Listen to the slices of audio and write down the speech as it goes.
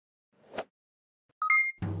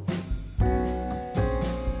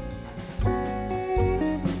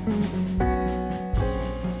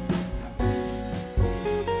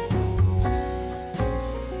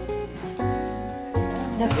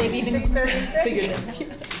Maybe 6:36. Figured it.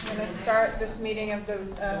 I'm going to start this meeting of the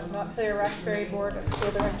Montpelier Roxbury Board of School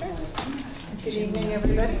Directors. Good evening,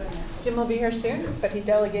 everybody. Jim will be here soon, but he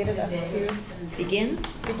delegated us to begin.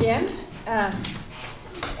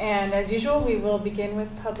 And as usual, we will begin with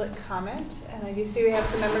public comment. And I do see we have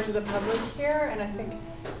some members of the public here, and I think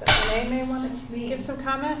that Renee may want to give some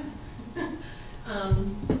comment.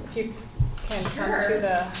 If you can come to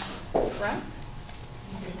the front.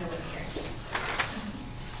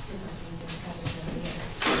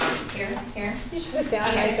 Here. You should sit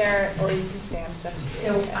down right there, or you can stand.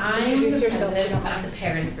 So I'm the president of the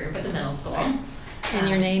parents group at the middle school. And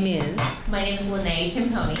your name is? My name is Lene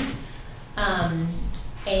Timponi.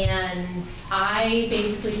 And I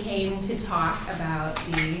basically came to talk about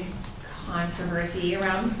the controversy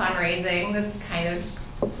around fundraising that's kind of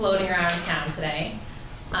floating around town today.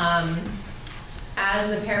 As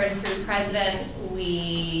the parents group president,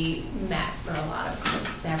 we met for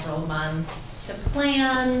several months to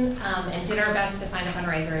plan and did our best to find a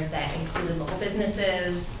fundraiser that included local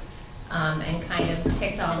businesses and kind of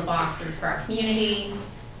ticked all the boxes for our community.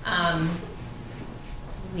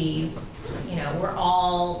 We're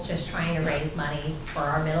all just trying to raise money for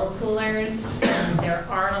our middle schoolers, and there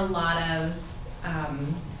aren't a lot of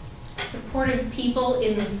supportive people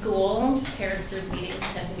in the school. Parents group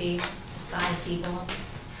meetings tend to be 5 people.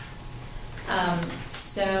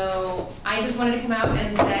 So I just wanted to come out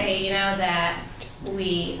and say, that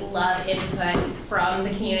we love input from the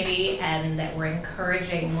community and that we're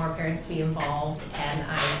encouraging more parents to be involved. And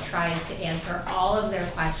I tried to answer all of their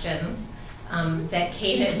questions that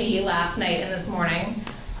came at me last night and this morning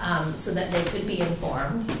so that they could be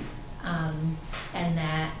informed. And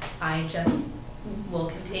that I just will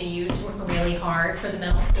continue to work really hard for the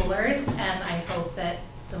middle schoolers, and I hope that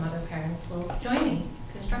some other parents will join me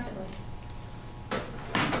constructively.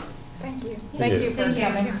 Thank you. Thank you for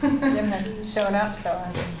coming. Jim has shown up, so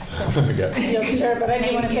I feel sure. But I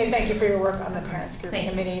do want to say thank you for your work on the parents group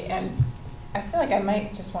committee. And I feel like I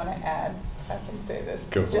might just want to add, if I can say this,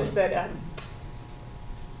 just that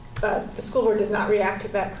the school board does not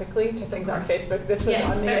react that quickly to things on Facebook. This was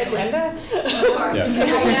on the agenda. Of course. Yeah.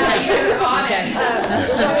 You're on it.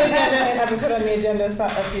 It was on the agenda and had been put on the agenda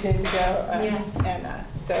a few days ago. Yes. And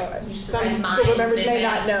so some school board members may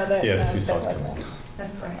not know that. Yes, we saw that. That.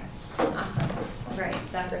 Of course. Awesome. Great.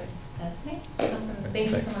 That's me. Awesome. Thank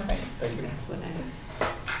you so much. Thank you. Excellent.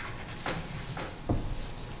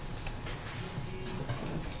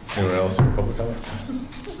 Anyone else for public comment?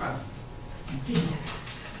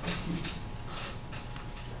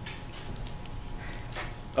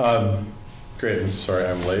 Great, and sorry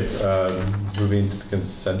I'm late. Moving to the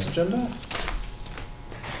consent agenda.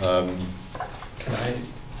 Can I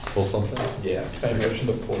pull something? Yeah, can I motion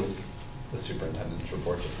to pull the superintendent's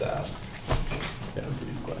report just to ask a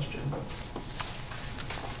brief question?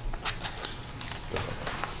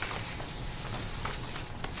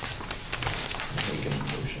 Make a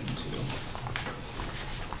motion to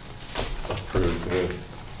approve it.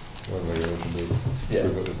 Yeah,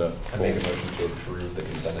 with that. I make a motion to approve the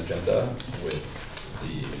consent agenda with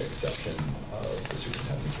the exception of the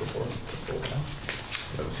superintendent's report.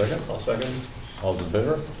 Have a second? I'll second. All in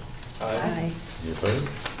favor? Aye. You opposed?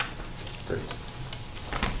 Great.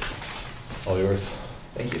 All yours.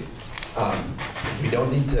 Thank you. We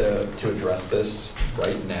don't need to address this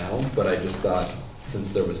right now, but I just thought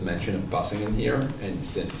since there was mention of busing in here, and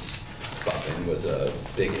since busing was a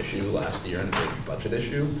big issue last year and a big budget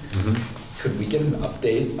issue, could we get an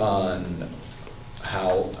update on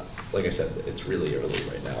how, like I said, it's really early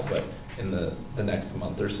right now, but in the next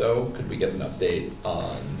month or so, could we get an update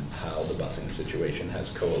on how the busing situation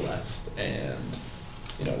has coalesced and,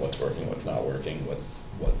 what's working, what's not working,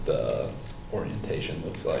 what the orientation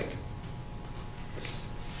looks like?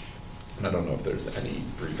 And I don't know if there's any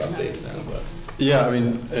brief updates now, but. Yeah, I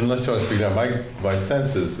mean, unless you want to speak now, my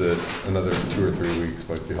sense is that another 2 or 3 weeks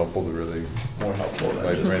might be helpful to really. More helpful than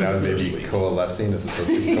like just right now, maybe week. Coalescing as opposed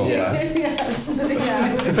to coalesce. Yes, yeah,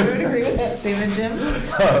 I would agree with that statement, Jim,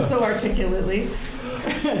 so articulately.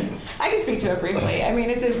 I can speak to it briefly. I mean,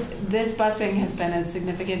 this busing has been a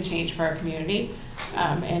significant change for our community,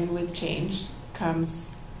 and with change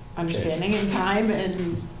comes understanding and time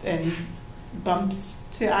and bumps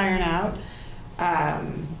to iron out.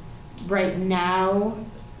 Right now,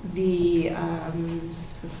 the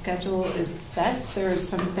schedule is set. There's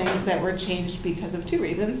some things that were changed because of 2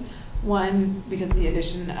 reasons. One, because of the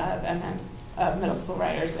addition of middle school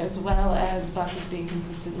riders, as well as buses being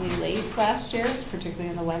consistently late last year, particularly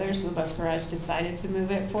in the weather. So the bus garage decided to move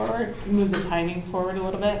the timing forward a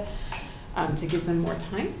little bit to give them more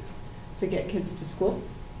time to get kids to school.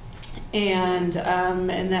 And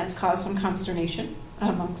that's caused some consternation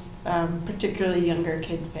amongst particularly younger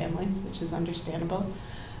kid families, which is understandable.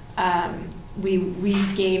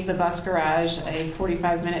 We gave the bus garage a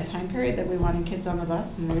 45-minute time period that we wanted kids on the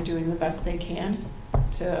bus, and they're doing the best they can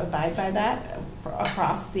to abide by that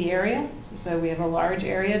across the area. So we have a large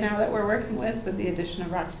area now that we're working with the addition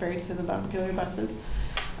of Roxbury to the Montpelier buses.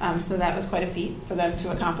 So that was quite a feat for them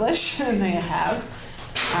to accomplish, and they have.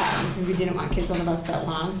 We didn't want kids on the bus that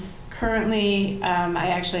long. Currently, I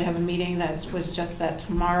actually have a meeting that was just set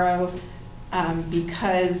tomorrow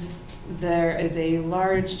because there is a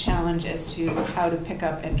large challenge as to how to pick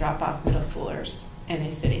up and drop off middle schoolers in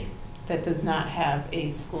a city that does not have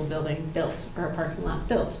a school building built or a parking lot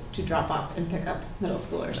built to drop off and pick up middle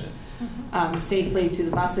schoolers safely to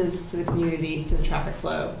the buses, to the community, to the traffic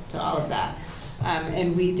flow, to all of that.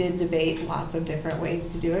 And we did debate lots of different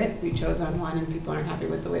ways to do it. We chose on one, and people aren't happy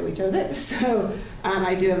with the way we chose it. So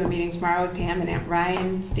I do have a meeting tomorrow with Pam and Aunt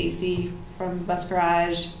Ryan, Stacy from the bus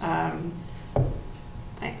garage,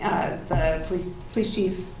 the police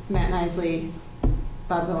chief, Matt Nisley,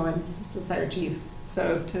 Bob Goins, the fire chief.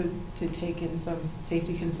 So to take in some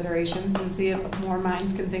safety considerations and see if more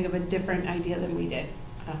minds can think of a different idea than we did.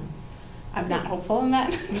 I'm not hopeful in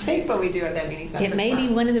that take, but we do have that meeting set It for may be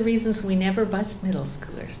tomorrow. one of the reasons we never bused middle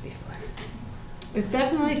schoolers before. It's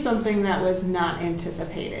definitely something that was not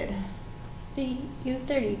anticipated. The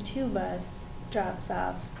U32 bus drops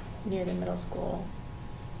off near the middle school.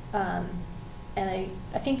 And I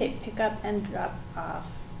think they pick up and drop off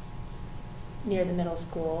near the middle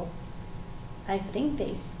school. I think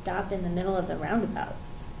they stop in the middle of the roundabout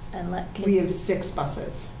and let kids. We have 6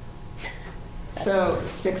 buses. So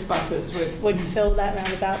 6 buses would fill that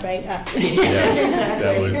roundabout right up. Yeah,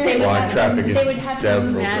 that would They would block have- traffic in they would have to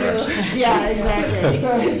several matter. directions. Yeah, exactly.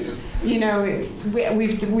 So it's, you know,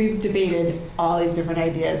 we've debated all these different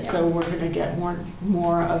ideas. So we're going to get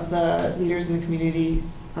more of the leaders in the community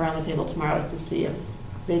around the table tomorrow to see if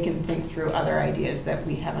they can think through other ideas that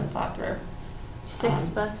we haven't thought through. 6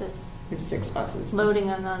 buses, We have 6 buses. loading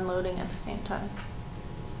and unloading at the same time.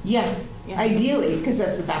 Yeah, Yeah. ideally, because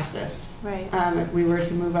that's the fastest. Right. If we were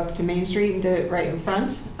to move up to Main Street and do it right in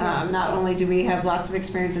front, not only do we have lots of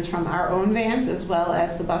experiences from our own vans as well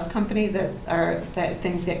as the bus company that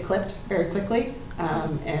things get clipped very quickly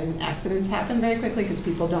and accidents happen very quickly because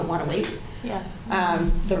people don't want to wait. Yeah.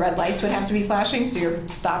 The red lights would have to be flashing, so you're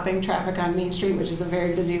stopping traffic on Main Street, which is a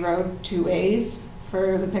very busy road, 2 ways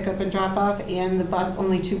for the pickup and drop off, and the bus,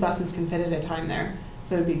 only 2 buses can fit at a time there.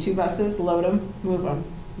 So it'd be 2 buses, load them, move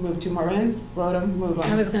 2 more in, load them, move them.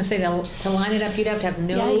 I was going to say, to line it up, you'd have to have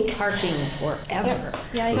no Yikes. parking forever.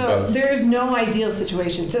 Yeah. So there's no ideal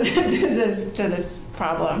situation to this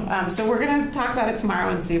problem. So we're going to talk about it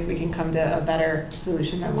tomorrow and see if we can come to a better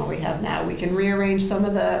solution than what we have now. We can rearrange some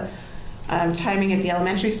of the timing at the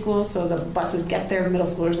elementary school so the buses get there, middle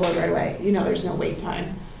schoolers load right away. You know, there's no wait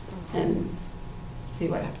time, and see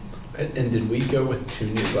what happens. And did we go with 2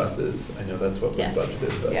 new buses? I know that's what was Yes.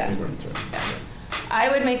 budgeted, but Yeah. we weren't certain. Yeah. I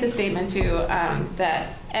would make the statement too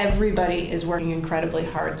that everybody is working incredibly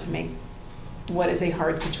hard to make what is a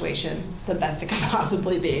hard situation the best it can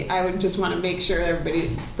possibly be. I would just want to make sure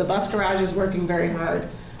everybody, the bus garage is working very hard.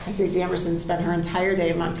 Stacey Emerson spent her entire day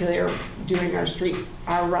in Montpelier doing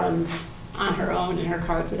our runs on her own in her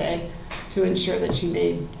car today to ensure that she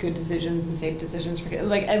made good decisions and safe decisions for kids.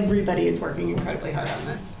 Like, everybody is working incredibly hard on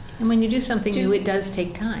this. And when you do something new, it does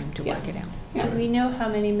take time to work it out. Yeah. Do we know how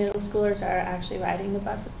many middle schoolers are actually riding the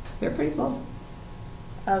buses They're pretty full.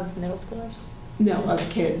 of middle schoolers? No, of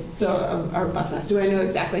kids, so of our buses. Do I know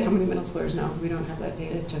exactly how many middle schoolers? No, we don't have that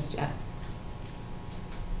data just yet.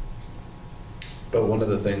 But one of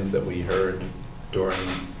the things that we heard during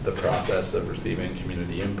the process of receiving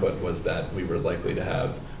community input was that we were likely to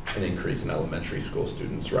have an increase in elementary school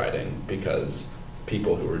students riding because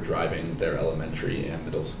people who were driving their elementary and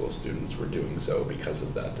middle school students were doing so because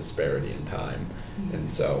of that disparity in time. And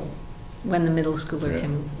so, When the middle schooler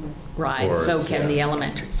can ride, Or- so can the yeah.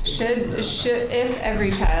 elementary student. If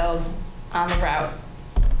every child on the route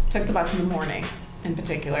took the bus in the morning, in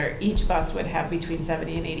particular, each bus would have between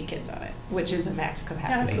 70 and 80 kids on it, which is a max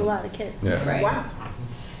capacity. That's a lot of kids. Yeah. Right.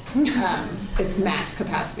 It's max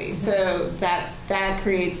capacity. So that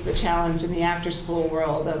creates the challenge in the after-school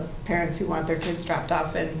world of parents who want their kids dropped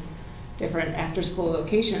off in different after-school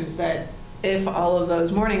locations, that if all of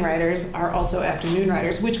those morning riders are also afternoon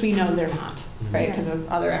riders, which we know they're not, right, because of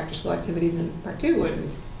other after-school activities in Part 2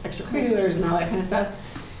 and extracurriculars and all that kind of stuff,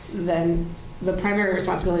 then the primary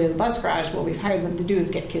responsibility of the bus garage, what we've hired them to do is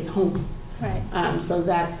get kids home. Right. So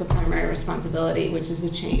that's the primary responsibility, which is a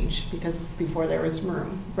change because before there was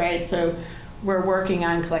room, right? So we're working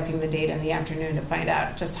on collecting the data in the afternoon to find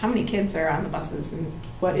out just how many kids are on the buses and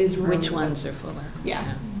what is room. Which ones are fuller?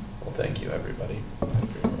 Yeah. Well, thank you, everybody.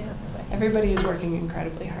 Everybody is working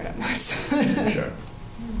incredibly hard on this. For sure.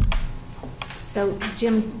 So,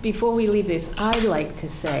 Jim, before we leave this, I'd like to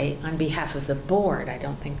say, on behalf of the board, I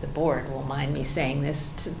don't think the board will mind me saying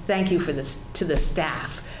this, thank you for this to the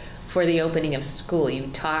staff for the opening of school. You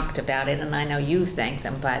talked about it, and I know you thanked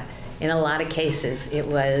them, but in a lot of cases, it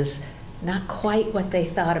was not quite what they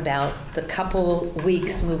thought about the couple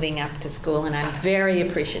weeks moving up to school, and I'm very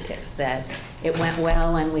appreciative that it went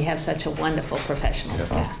well, and we have such a wonderful professional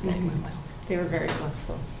staff that it went well. They were very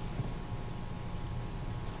flexible.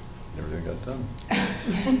 Everything got done.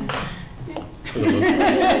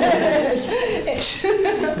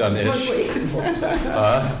 Done-ish. Mostly.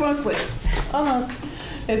 Mostly. Almost.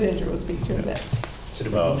 As Andrew will speak to in a bit. Should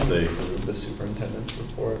we approve the superintendent's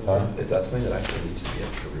report? Is that something that actually needs to be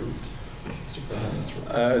approved? Superintendent's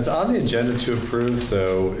report? It's on the agenda to approve,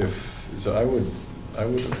 so I would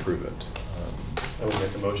approve it. I would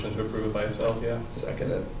make a motion to approve it by itself, yeah.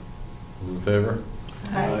 Second it. All in favor?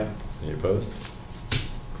 Aye. Any opposed?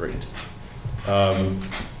 Great.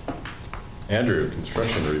 Andrew,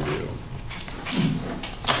 construction review.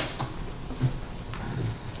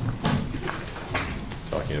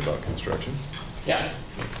 Talking about construction. Yeah.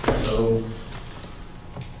 So,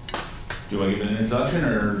 do I give an introduction,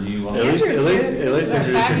 or do you want to? At least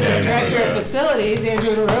introduce your name. Director of Facilities,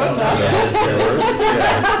 Andrew DeRosa.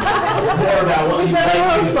 More about what Was that a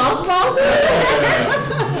little softball?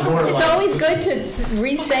 It's always good to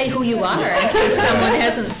re-say who you are in case someone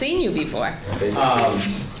hasn't seen you before.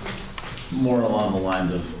 More along the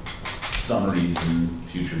lines of summaries and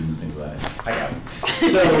futures and things like that. I got it.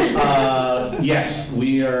 So, yes,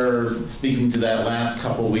 we are speaking to that last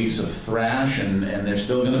couple weeks of thrash, and there's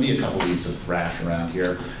still going to be a couple weeks of thrash around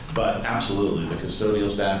here. But absolutely, the custodial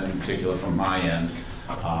staff in particular from my end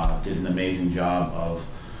did an amazing job of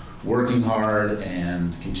working hard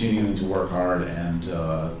and continuing to work hard, and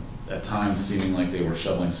at times seeming like they were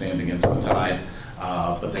shoveling sand against the tide.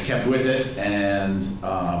 But they kept with it, and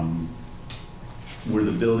were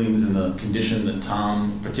the buildings in the condition that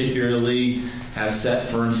Tom particularly has set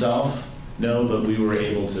for himself? No, but we were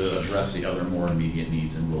able to address the other more immediate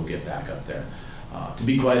needs, and we'll get back up there. To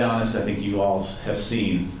be quite honest, I think you all have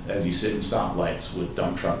seen, as you sit in stoplights with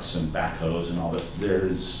dump trucks and backhoes and all this,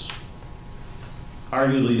 there's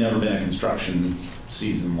arguably never been a construction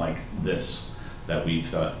season like this that we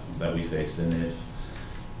faced. And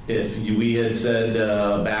if we had said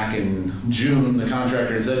back in June, the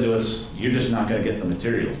contractor had said to us, you're just not going to get the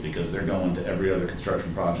materials because they're going to every other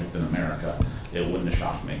construction project in America, it wouldn't have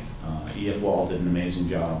shocked me. E.F. Wall did an amazing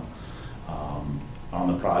job on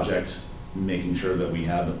the project, making sure that we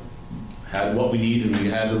had what we need, and we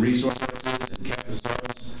had the resources, and kept the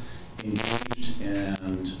subs engaged,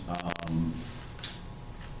 and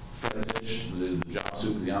Fred Fish, the job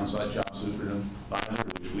super, the on-site job supervisor,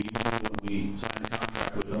 which we knew when we signed the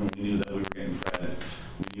contract with them, we knew that we were getting Fred.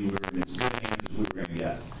 We knew we were in as good hands as we were going to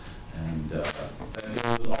get. And that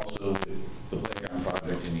goes also with the playground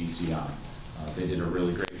project in ECI. They did a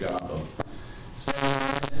really great job of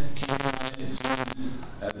keeping on it. It seemed,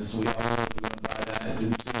 as we all know, we went by that, it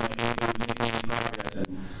didn't seem like anybody was making any progress.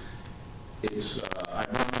 And it's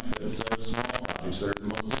ironic that those small projects that are the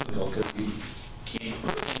most difficult, because you can't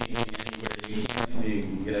put anything anywhere. You can't,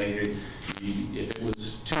 if it was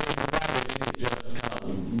too big a project, you could just kind of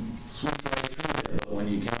swoop right through there. But when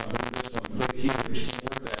you kind of move this one and put it here, you can't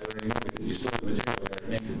work that way anymore because you store the material there. It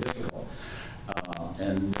makes it difficult.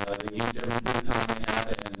 And they used every bit of time they had,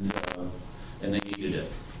 and they needed it.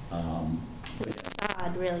 The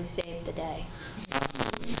facade really saved the day.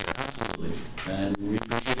 Absolutely. And we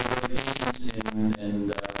appreciate your patience in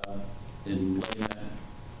letting that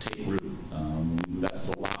take root. We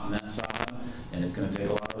invested a lot in that side, and it's going to take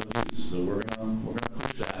a lot of abuse. So we're going to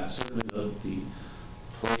push that. Certainly the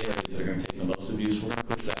play areas that are going to take the most abuse, we're going to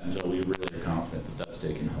push that until we really are confident that that's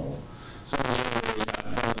taking hold. Some of the other areas out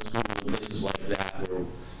in front of the school, and places like that, where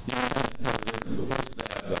that's the difference. The places that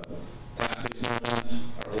have the plastic snow fence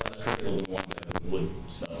are less critical than the ones that have the wood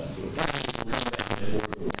snow fence. So the plastic will come down before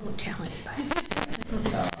it will. Don't tell anybody.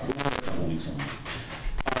 We'll have a couple weeks on that.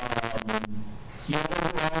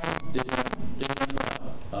 Overall, it went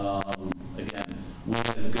well. Again, we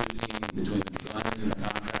had as good a team between the designers and the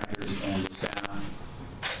contractors and the staff.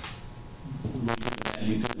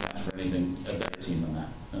 You couldn't ask for anything, a better team than that.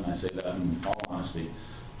 And I say that in all honesty.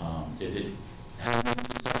 If it hadn't been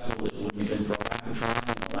successful, it wouldn't have been for a lack of trying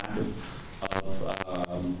and a lack of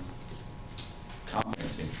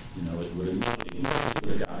competency. It would have, nobody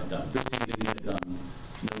would have gotten it done. If this team didn't get it done,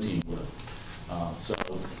 no team would have.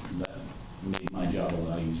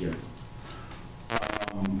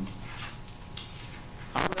 I'm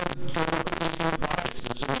going to go quickly through the projects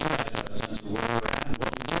just so you guys have a sense of where we're at and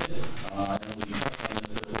what we did. I know we touched on this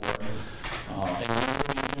before. And we're going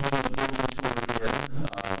to be doing the building tour here.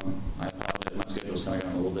 I apologize, my schedule's kind of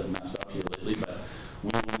gotten a little bit messed up here lately, but we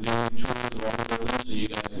will be doing tours of all the buildings so you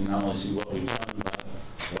guys can not only see what we've done, but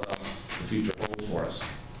what else the future holds for us.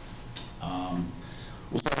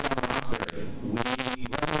 We'll start on Roxbury. We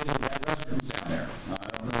renovated the restrooms down there. I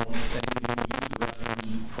don't know if any of you used the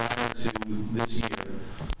restrooms prior to this year,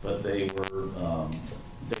 but they were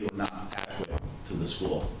not adequate to the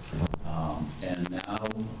school. And now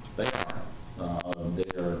they are.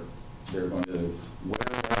 They're going to wear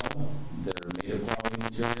well. They're made of quality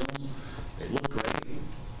materials. They look great.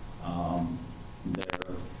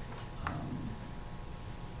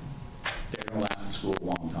 They're going to last the school a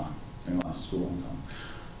long time. They're going to last the school a long time.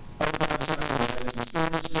 Other projects, we had some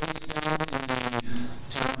storage space down in the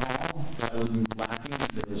town hall that was lacking.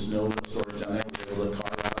 There was no storage down there. We were able to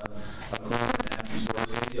carve out a corner and have some storage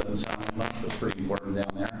space. Doesn't sound like much, but it's pretty important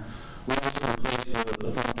down there. We also replaced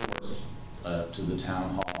the front doors to the town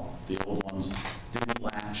hall. The old ones didn't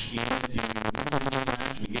latch. Even if you didn't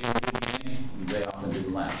latch and you gave them a big yank, they often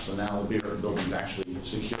didn't latch. So now the building's actually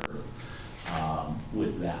secure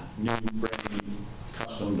with that. New, brand new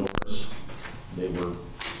custom doors. They were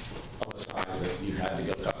of a size that you had to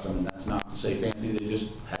go custom, and that's not to say fancy, they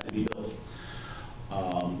just had to be built. The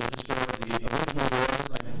original doors,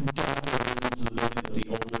 I got the originals of the building, but the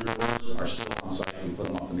older doors are still on site. We put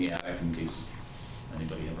them up in the attic in case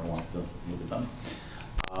anybody ever wanted to look at them.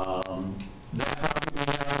 That property we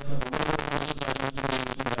have a little bit of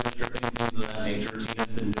stripping, things of that nature. Tina's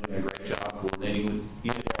been doing a great job coordinating with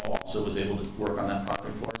EFL, also was able to work on that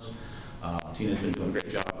project for us. Tina's been doing a great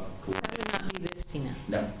job coordinating. Probably not be this Tina.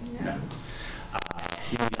 No.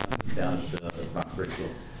 Down at the Roxbury School.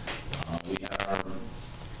 We had our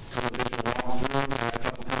co-official walkthrough, we had a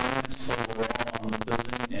couple comments overall on the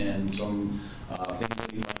building and some things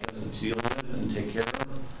that you'd like us to deal with and take care of.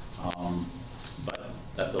 But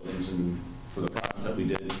that building's for the project that we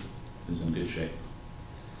did, is in good shape.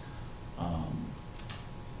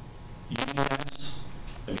 UES,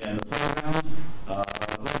 again, the playground.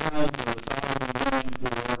 Playground was thought of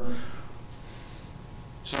for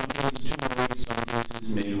some cases 2 more weeks, some cases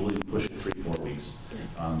maybe we'll even push it 3-4 weeks.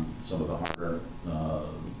 Some of the harder,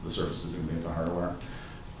 the surfaces are going to get the hardware.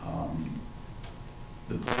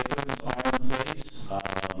 The playground's all in place.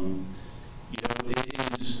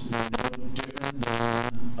 It is no different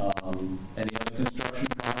than any other construction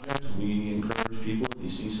project. We encourage people, if you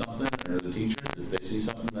see something, or the teachers, if they see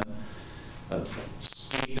something that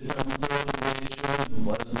skate that doesn't go the way it should,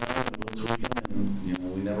 let us know and we'll tweak them.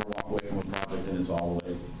 And we never walk away from a project and it's all the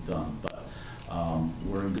way done. But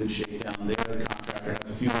we're in good shape down there. The contractor has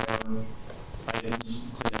a few more items,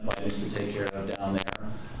 cleanup items to take care of down there.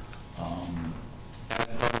 As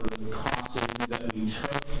part of the cost savings that we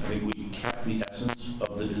took, I think we kept the essence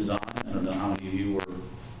of the design. I don't know how many of you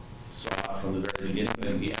saw it from the very beginning,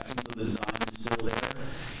 but the essence of the design is still there.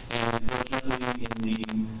 And fortunately, in the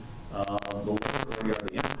lower courtyard,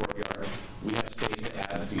 the inner courtyard, we have space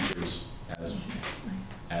to add features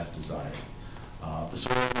as desired. The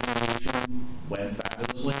soil remediation went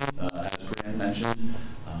fabulously. As Grant mentioned,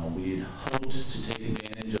 we had hoped to take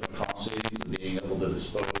advantage of cost savings of being able to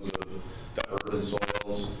dispose of the urban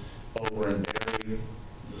soils over in Barry.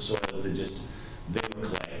 The soils, they were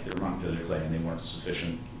clay. They were Montpelier clay, and they weren't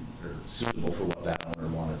sufficient or suitable for what that owner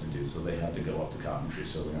wanted to do. So they had to go up to Coventry.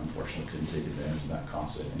 So we unfortunately couldn't take advantage of that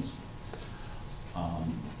cost savings.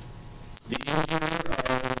 The interior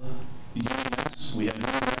of UES, we have no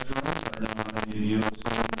restrooms. I don't know how many of you have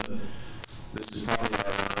seen this is probably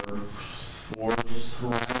our 4th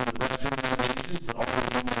round of restroom renovations. All the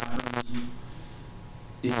room bathrooms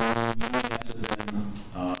in UES have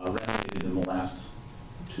been renovated in the last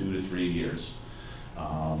 2 to 3 years.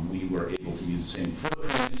 We were able to use the same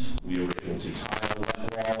footprints. We were able to tile wet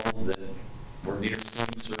walls that were near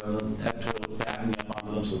sinks or had toilets backing up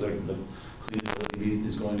onto them, so the cleanability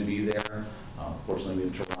is going to be there. Fortunately, we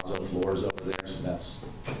have terrazzo floors over there, so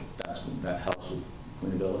that helps with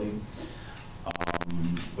cleanability.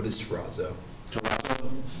 What is terrazzo? Terrazzo,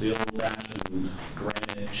 it's the old-fashioned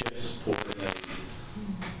granite chips poured in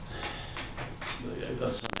a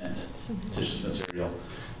cementitious material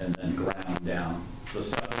and then ground down. The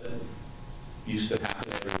stuff that used to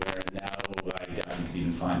happen everywhere, and now I doubt you can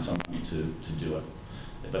even find someone to do it.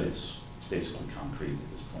 But it's basically concrete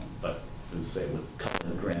at this point. But as I say, with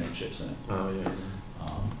colored granite chips in it. Oh, yeah.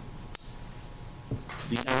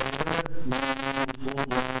 The elevator,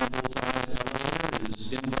 full-size elevator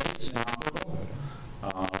is in place and operable.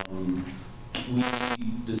 we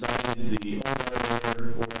decided the old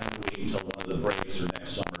elevator, we're gonna have to wait until one of the breaks or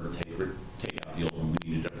next summer to take out the old one. We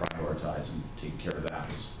needed to prioritize and take care of that,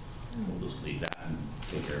 because we'll just leave that and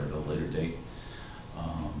take care of it at a later date.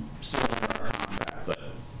 Still under our contract, but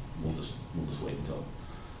we'll just wait until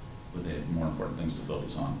they have more important things to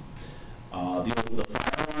focus on. The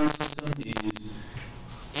fire alarm system is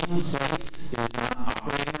in place. It is not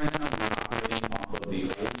operating right now. We're operating off of the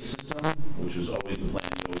old system, which was always the plan.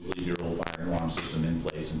 You always leave your old fire alarm system in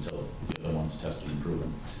place until the other one's tested and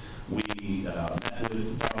proven. We met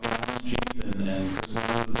with Bob Brown's chief and Chris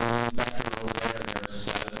Long, the building inspector over there, and they're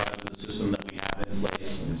satisfied with the system that we have in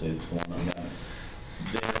place. Like I say, it's the one that we have.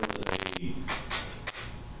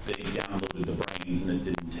 They downloaded the brains and it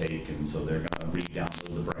didn't take, and so they're going to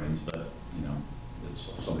re-download the brains, but, you know,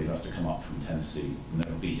 it's somebody who has to come up from Tennessee, and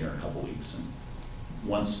they'll be here in a couple weeks. And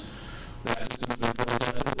once that system's been fully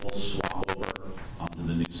tested, we'll swap over onto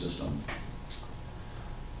the new system.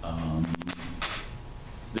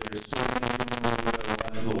 There's still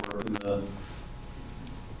electrical work in the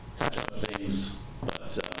touch-up things,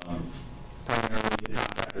 but primarily the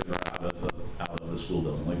contractors are out of the school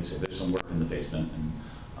building. Like I said, there's some work in the basement, and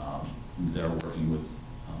they're working with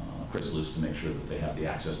Chris Luce to make sure that they have the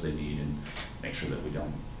access they need and make sure that we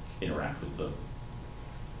don't interact with the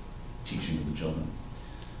teaching of the children.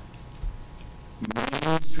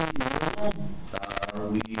 Main Street Mural,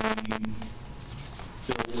 we built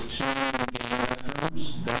 2 game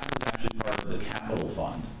restrooms. That was actually part of the capital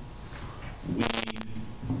fund. We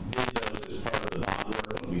did those as part of the bond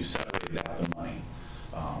work, but we separated out the money,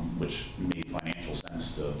 which made financial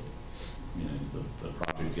sense to, you know, the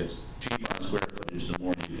project gets cheaper on square footage the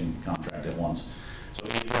more you can contract at once. So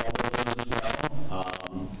we did all of those as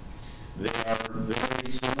well. They are very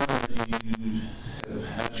similar. If you have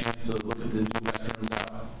had a chance to look at the new restrooms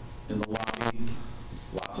out in the lobby,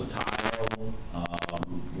 lots of tile,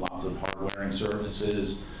 lots of hard-wearing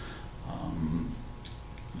surfaces.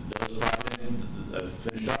 Those projects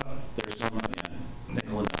finished up, there's some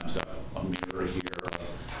nickel and dime stuff, a mirror here,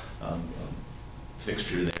 a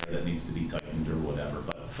fixture there that needs to be tightened or whatever,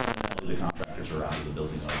 but fundamentally the contractors are out of the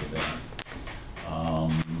building over there.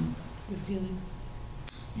 The ceilings.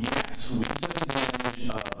 Yes, we took advantage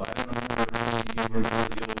of, I don't remember if you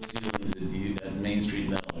remember the old ceilings at Main Street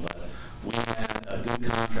Middle, but we had a good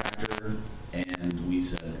contractor and we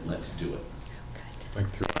said, let's do it. Like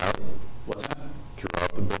throughout? What's that?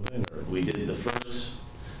 Throughout the building? Or? We did the first,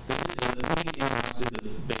 we did the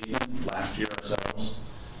basement last year ourselves.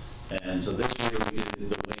 And so this year we did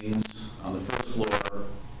the wings on the first floor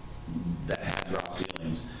that had drop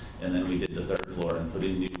ceilings. And then we did the 3rd floor and put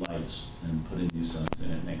in new lights and put in new signs,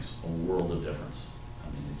 and it makes a world of difference. I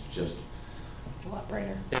mean, it's just... It's a lot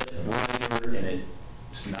brighter. It's brighter, and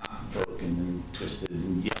it's not broken and twisted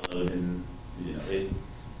and yellowed, and, you know,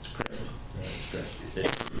 it's crisp. It's crisp.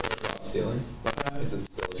 It's still drop ceiling? What's that? Is it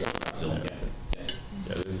still Drop ceiling, yeah.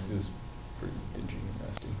 Yeah, it was pretty dingy and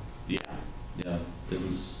nasty. Yeah, it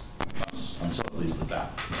was... I'm so pleased with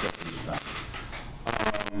that.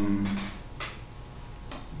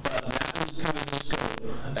 But that was kind of the scope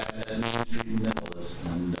at Main Street and Nicholas,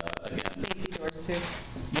 and again... Safety doors too.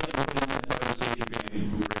 Yeah, as part of the safety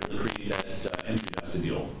training, we were able to create that entry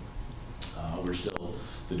vestibule. We're still...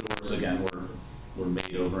 The doors, again, were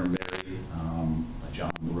made over in Barry by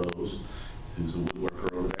John Rose, who's a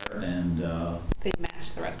woodworker over there, and... They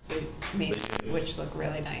match the rest of Main Street, which look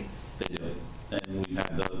really nice. They do. And we've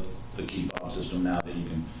had the key fob system now that you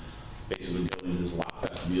can basically go into this lock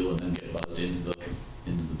vestibule and then get buzzed into the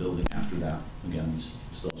building after that. Again,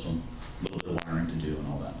 still some little bit of wiring to do and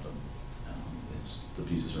all that, but the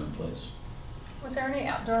pieces are in place. Was there any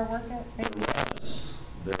outdoor work at Main Street?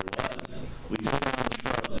 There was. We took down the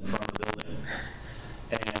shrubs in front of the building.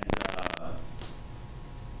 And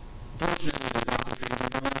fortunately, there's lots of trees in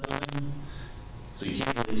front of the building, so you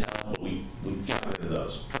can't really tell, but we got rid of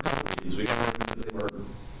those for a couple of reasons. We got rid of them because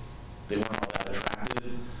they weren't all that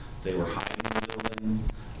attractive. They were hiding the building.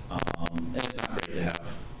 And it's not great to have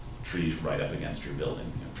trees right up against your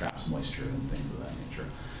building, you know, traps moisture and things of that nature.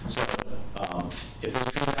 So if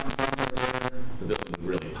there's trees out in front right there, the building would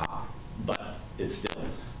really pop. But it's still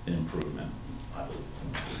an improvement. I believe it's an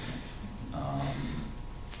improvement.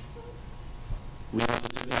 We also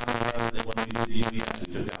took down when we did UBS,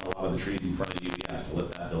 we took down a lot of the trees in front of UBS to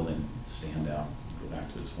let that building stand out, go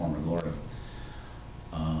back to its former glory.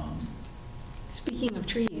 Speaking of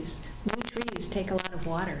trees, new trees take a lot of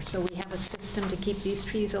water, so we have a system to keep these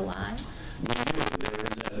trees alive? We do.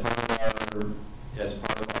 As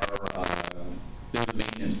part of our there's a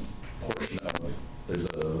maintenance portion of, there's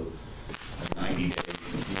a 90-day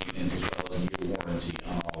maintenance as well as a year warranty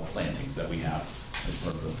on all plantings that we have as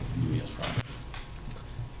part of the UES project.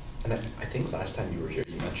 And I think last time you were here,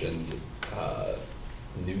 you mentioned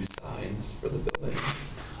new signs for the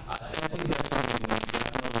buildings. I think that's something we should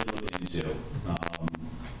definitely look into.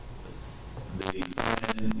 The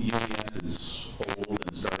sign in UES is old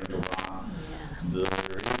and starting to rot. There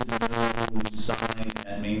is no sign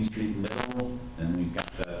at Main Street Middle, and we've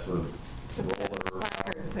got that sort of roller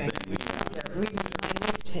placard thing. We Reading my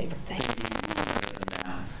least favorite thing.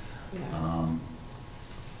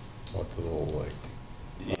 What, the little, like,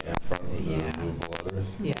 Yeah. in front with the Yeah. removable letters?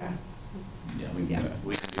 Yeah. Yeah, we can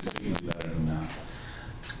do better than that.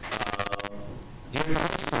 Here in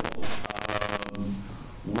high school,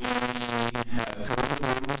 we have covered the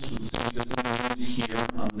rooms with the same system we used here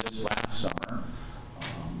on this last summer.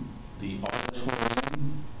 The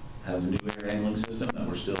auditorium has a new air handling system that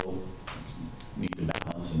we're still need to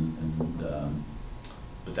balance,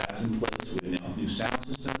 but that's in place. We have a new sound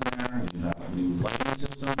system there. We have a new lighting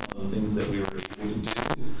system. One of the things that we were able to do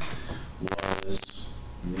was,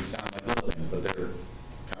 and these sound like little things, but they're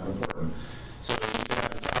kind of important. So we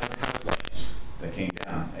have side house lights that came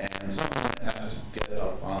down, and someone has to get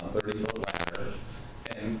up on a 30-foot ladder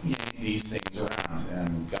and yank these things around.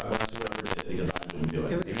 And God bless whoever did it, because I wouldn't do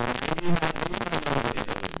it.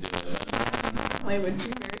 Play with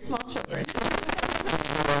two very small children.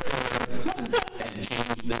 And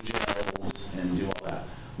change the gels and do all that.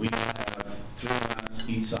 We now have 3 lamps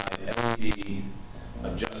each side, LED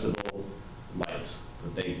adjustable lights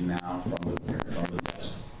that they can now, from the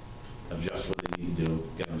desk, adjust what they need to do,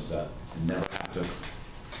 get them set, and never have to,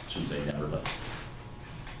 I shouldn't say never, but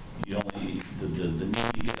you only, the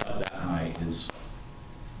need to get up that high is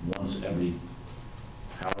once every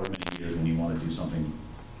however many years when you want to do something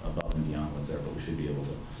above and beyond what's there, but we should be able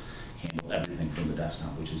to handle everything from the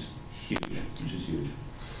desktop, which is huge,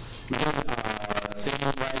 We have stage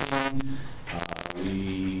lighting,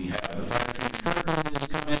 we have the fire truck curtains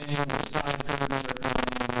coming, the side curtains are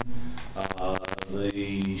coming,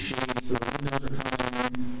 the shades for the windows are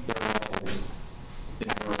coming, they're all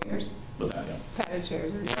Chairs. What's that, yeah? Padded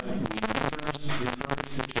chairs. Yeah, we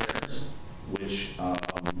refurbished the chairs, which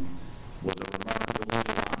was a remarkable thing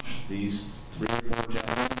to watch. These 3 or 4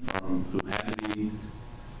 gentlemen who had to be,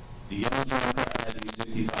 the young gentleman had to be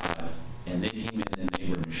 65, and they came in and they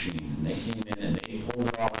were machines, and they came in and they pulled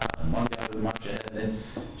it all out, and one guy was much ahead, and then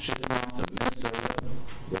shipped them off to Minnesota,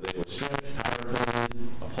 where they were stripped, powder coated,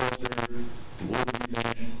 upholstered, wood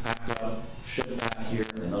refinished, packed up, shipped back here,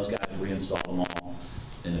 and those guys reinstalled them all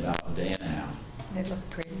in about a day and a half. They look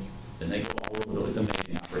pretty. And they go all over the world. It's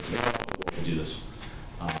amazing operation. They go all over the world to do this.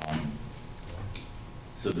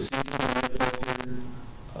 So the seats are really cultured.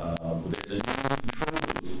 There's a new control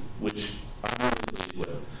booth, which I'm really pleased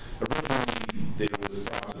with. Originally, there was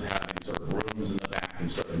thoughts of having sort of rooms in the back and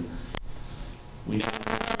stuff. We now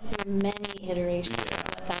have through many iterations of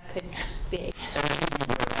what that could be. And I think we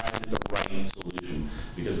arrived at the right solution,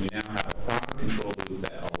 because we now have a proper control booth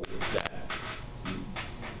that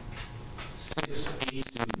 6, 8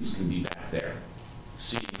 students can be back there,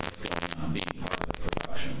 seeing what's going on, being part of the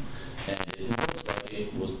production. And it looks like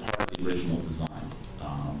it was part of the original design.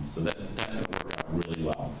 So that's going to work out really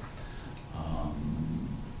well.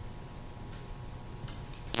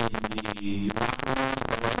 In the locker rooms,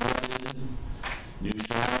 lighted, new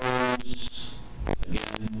showers,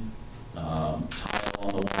 again, tile on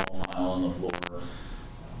the wall, tile on the floor,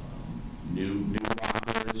 new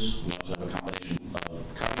lockers. We also have a combination of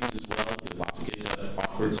cubbies as well, because lots of kids have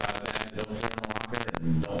awkward side bags, don't fit in the locker and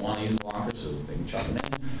don't want to use the locker, so they can chuck them in.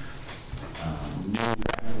 New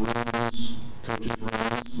ref rooms, coaches'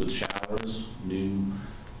 rooms with showers, new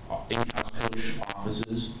in-house coach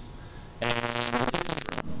offices, and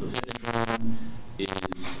the fitness room is,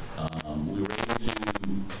 we were able to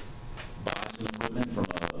buy some equipment from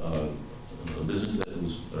a business that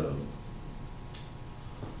was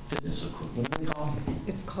fitness equipment. What do they call it?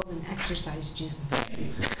 It's called an exercise gym. Thank you.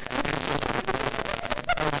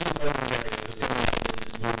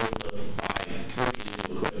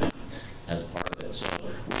 Equipment as part of it. So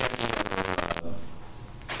we actually have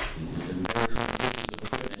there's some pieces of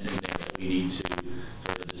equipment in there that we need to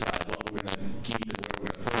sort of decide what we're going to keep and where we're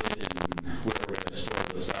going to put it and where we're going to store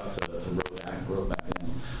the stuff to roll back in.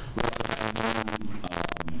 We also have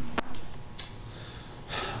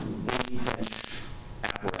new weight bench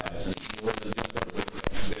apparatus, and more than just a weight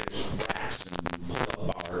bench. There's racks and pull-up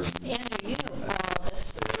bars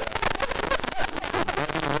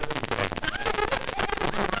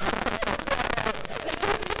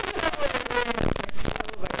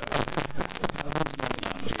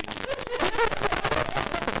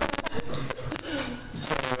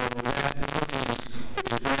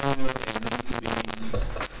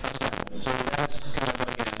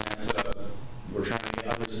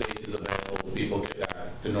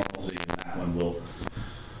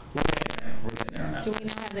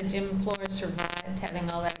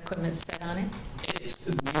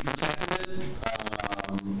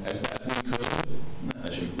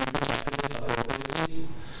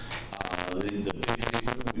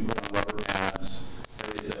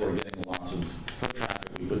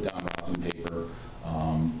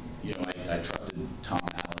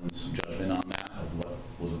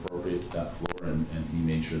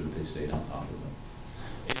they stayed on top of it.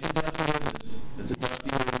 It's a dusty business. It's a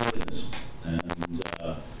dusty little business, and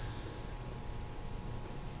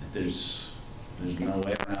there's no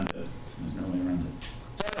way around it. There's no way around it.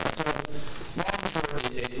 So long and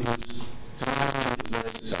short, it was, to me, it was very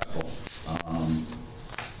successful.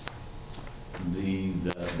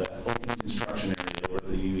 The open construction area over at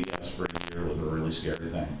the UES for a year was a really scary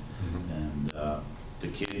thing. And the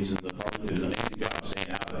kids and the public did an amazing job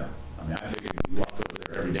staying out there. I mean, I figured we'd walk over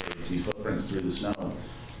there every day and see footprints through the snow. And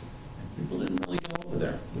people didn't really go over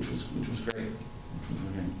there, which was great.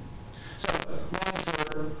 So, long and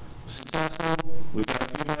short, successful. We've got a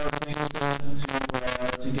few more things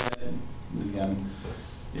to get. Again,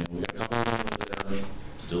 we got a couple of those that are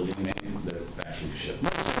still being made. They're actually shipped.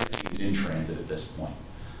 Most everything is in transit at this point.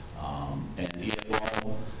 And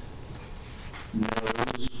EFL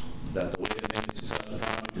knows that the way to make a successful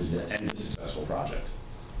project is to end a successful project.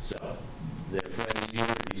 So, Fred is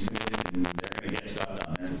here, he's committed, and they're going to get stuff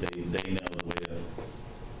done there. They know the way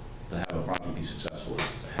to have a project be successful is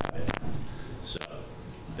to have it end. So,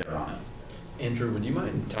 they're on it. Andrew, would you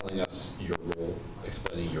mind telling us your role,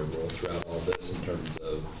 explaining your role throughout all this in terms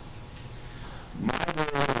of? My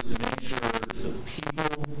role is to make sure the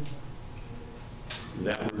people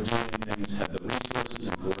that were doing things had the resources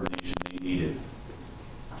and coordination they needed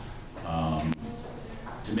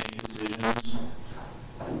to make decisions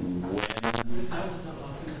when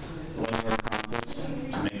there were conflicts, to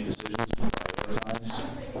make decisions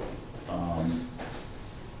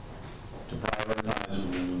to prioritize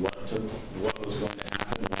what was going to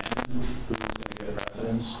happen when, who was going to get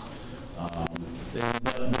precedence. But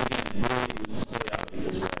again, really it was to stay out of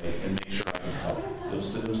people's way and make sure I could help. It was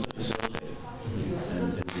to facilitate and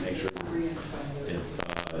to make sure if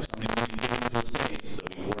somebody needed to get into a space, that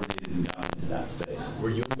we coordinated and got into that space. Were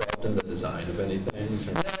you involved in the design of anything?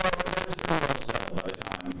 No, that was pretty well settled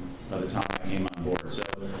by the time I came on board. So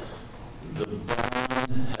the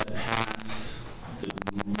bond had passed the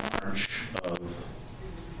March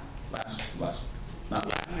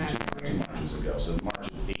of two Marches ago, so March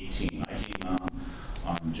of 18. I came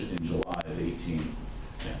on in July of 18.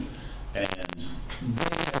 Yeah. And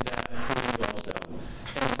they had that pretty well settled.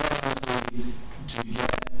 And quite honestly, to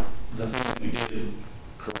get the thing that we did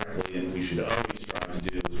correctly, and we should always strive to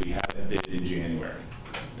do, is we have it bid in January.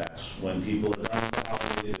 That's when people are done with the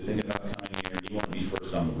holidays, they're thinking about coming here, you want to be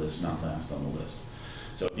first on the list, not last on the list.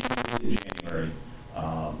 So if you bid in January,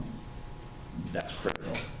 that's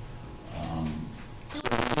critical. So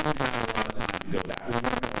we didn't have a lot of time to go back. We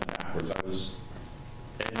weren't going backwards.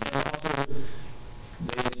 And also,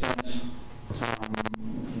 they spent Tom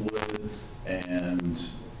Wood and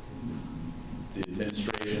the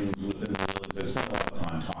administration within the village, they spent a lot of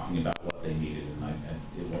time talking about what they needed, and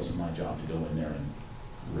it wasn't my job to go in there and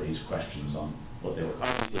raise questions on what they were.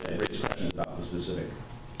 Obviously, I raised questions about the specific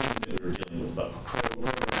things that we were dealing with, but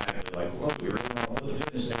programmatically, like, well, we really want to put the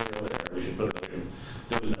fitness area over there, we should put it over here.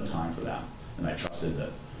 There was no time for that, and I trusted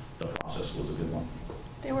that the process was a good one.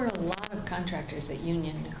 There were a lot of contractors at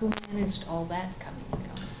Union. Who managed all that coming and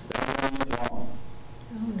going? That was all the fall.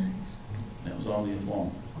 Oh, nice. That was all the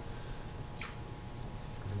fall.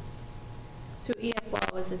 So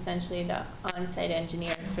EFL was essentially the on-site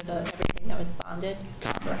engineer for everything that was bonded?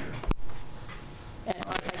 Contractor. And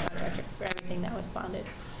on-site contractor for everything that was bonded?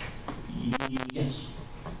 Yes.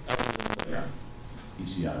 That was the playground.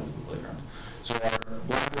 ECI was the playground. So our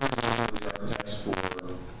Blackboard are the architects for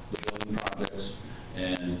the building projects,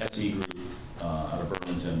 and SE Group out of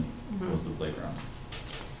Burlington was the playground.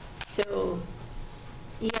 So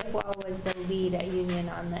EFL was the lead at Union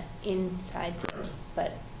on the inside things,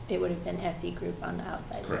 but it would have been SE Group on the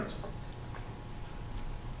outside. Correct.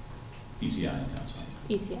 ECI on the outside.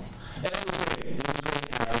 ECI. And it was great. It was great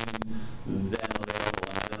having them available.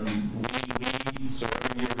 And so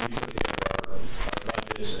every year we put together our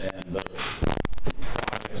budgets and the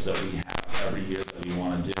projects that we have every year that we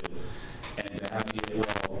want to do. And to have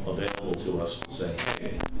EFL available to us to say,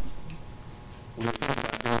 hey, we're thinking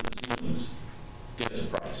about doing the ceilings, get us a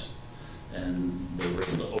price. And they were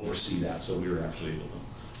able to oversee that, so we were actually able to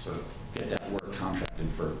sort of get that work contracted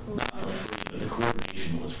for, not for free, but the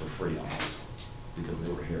coordination was for free almost, because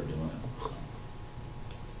they were here doing it. So.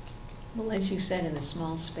 Well, as you said, in a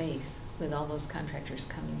small space with all those contractors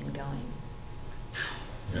coming and going.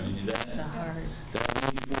 It's a hard. That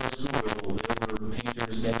week before school, there were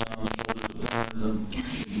painters standing on the shoulders of guns and,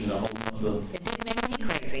 holding up the... It did make me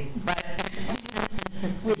crazy, but...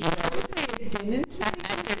 Would you say it didn't? I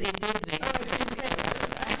said it did make me crazy.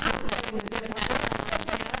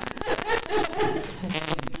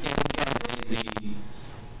 And the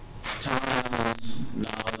Tom's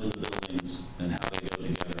knowledge of the buildings and how they go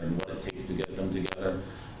together and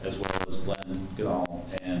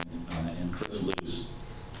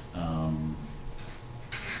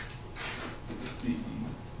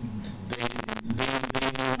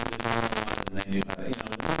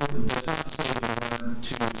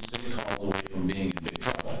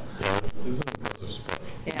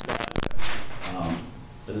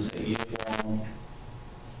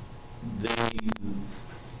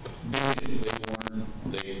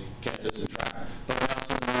they kept us in track. But I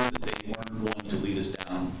also knew that they weren't willing to lead us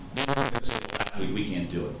down. They weren't going to say, well, last week we can't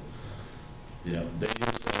do it. You know, they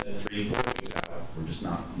just said 3-4 weeks out, we're just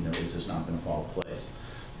not, you know, it's just not going to fall in place.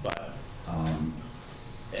 But, and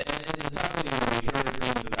it's not really when we hear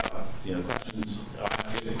things about, you know, questions,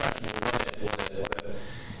 ask you the question, what if,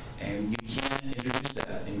 and you can't introduce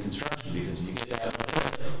that in construction because you get that what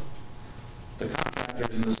if. The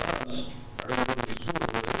contractors and the subs are going to go to the school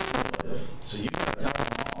where there is no what if. So you've got to tell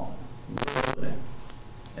them all, we're opening,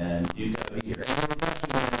 and you've got to be here. And the question,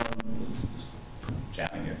 just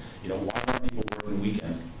chatting here, you know, why aren't people working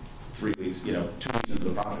weekends 3 weeks, you know, 2 weeks into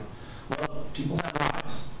the project? Well, people have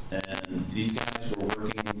lives, and these guys were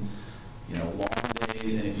working, you know, long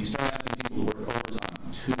days, and if you start asking people to work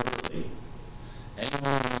overtime too early,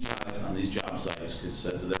 anyone of these guys on these job sites could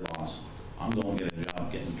say to their boss, I'm going to get a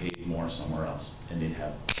job getting paid more somewhere else, and they'd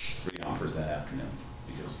have 3 offers that afternoon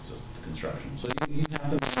because it's just the construction. So you have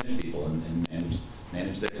to manage people and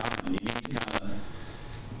manage their time, and you need to kind of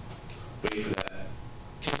wait for that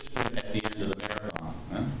kiss at the end of the marathon.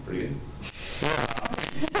 Huh? Pretty good.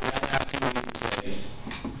 That absolutely to say,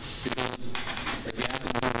 because if you have to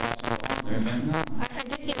do it also along, they're saying, no. I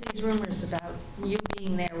did get these rumors about you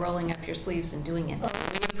being there, rolling up your sleeves and doing it. So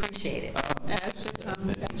we appreciate it. It's a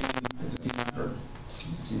team effort.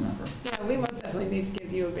 It's a team effort. Yeah, we most definitely need to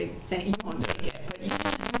give you a big thank you. You won't take it, but you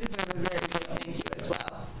deserve a very big thank you as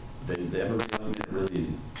well. Everybody else made it really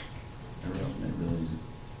easy. Everybody else made it really easy.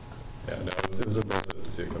 Yeah, no, it was impressive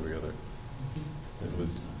to see it come together. It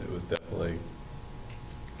was definitely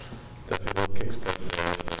a little kick spurt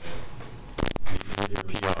there. Need to get your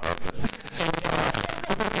PR.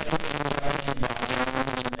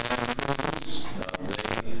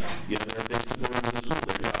 They supported the school.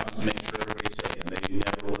 Their job is to make sure everybody's safe, and they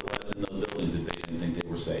never would have let us in those buildings if they didn't think they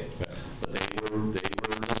were safe. Yeah. But they were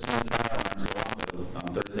listening to fire alarms go off on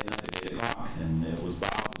Thursday night at 8 o'clock, and it was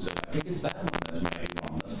Bob who said, I think it's that one that's maybe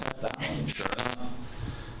wrong. Let's test that one. And sure enough,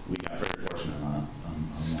 we got very fortunate on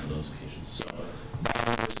one of those occasions. So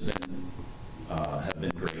volunteers have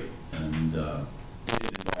been great, and they've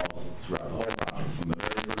been involved throughout the whole project. From the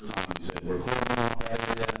very first time we said, we're cording off that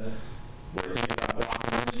area, we're thinking about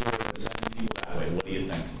walking this door and sending people that way. What do you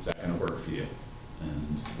think? Is that going to work for you?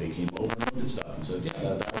 And they came over and looked at stuff and said, yeah,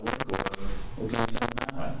 that'll work, or can we send them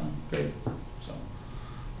that way? Great. So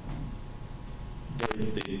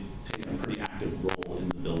they've taken a pretty active role in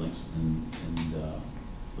the buildings, and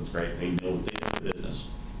it's great. They know the business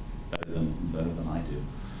better than I do.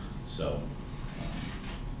 So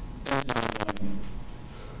every time going,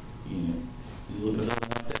 you look at a building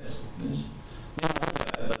like this, you don't look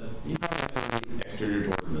at it, but you probably have 30 exterior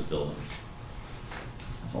doors in this building.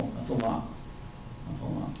 That's a lot. That's a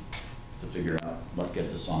lot to figure out what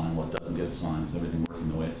gets a sign, what doesn't get a sign. Is everything working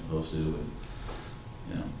the way it's supposed to? You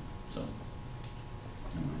know, so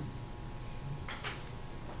anyway.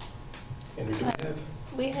 Andrew, do we have?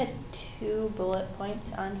 We had 2 bullet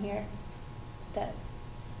points on here that,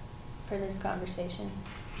 for this conversation.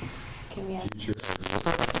 Can we add? Future.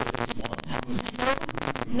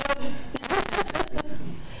 No.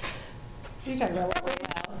 You talking about what went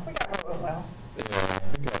well? We got what went well. Yeah, I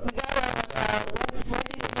think We got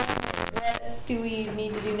what do we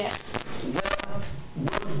need to do next? Well,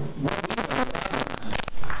 what we know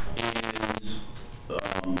is,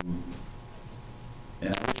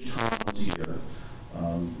 and I wish Tom was here,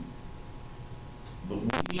 but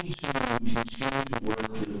we need to continue to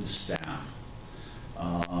work with the staff. We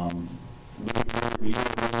are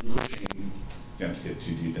really pushing, not to get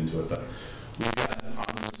too deep into it, but we've got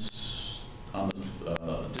on the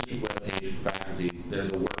district webpage for faculty,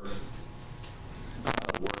 there's a work, it's not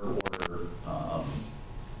a work order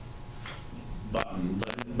button,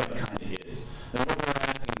 but it kind of is. And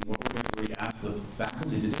what we ask the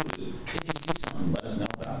faculty to do is, if you see something, let us know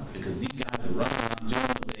about it, because these guys are running around doing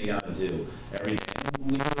what they got to do every day.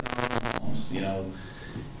 And we do it in our own homes, you know.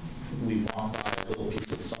 We walk by a little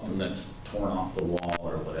piece of something that's torn off the wall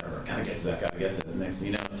or whatever. Gotta get to that, gotta get to it. Next thing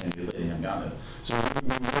you know, it's 10 years later, you haven't gotten it. So we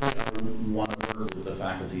really want to work with the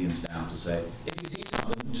faculty and staff to say, if you see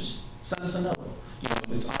something, just send us a note. You know,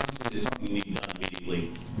 if it's obviously something you need done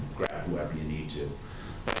immediately, grab whoever you need to.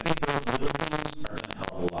 But I think those little things are going to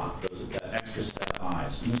help a lot. That extra set of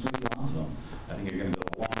eyes, and there's going to be lots of them. I think you're going to go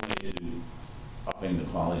a long way to upping the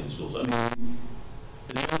quality of schools. I mean,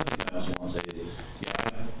 the other thing I also want to say is, you know,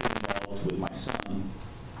 I've been involved with my son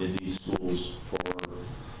in these schools for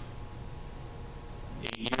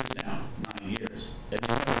 8 years now, 9 years, and they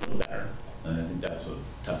never feel better. And I think that's a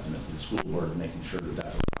testament to the school board of making sure that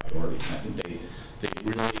that's a priority. And I think they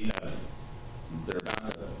really have, they're about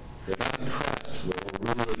to That's a crest where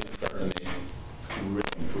we're really going to start to make real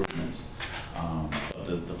improvements. But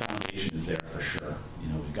the foundation is there for sure. You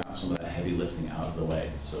know, we've got some of that heavy lifting out of the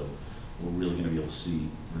way, so we're really going to be able to see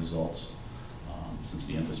results since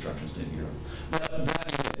the infrastructure is taken care of.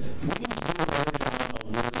 That is it. We need to do a better job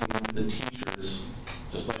of working with the teachers,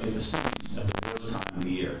 just like with the students, at the worst time of the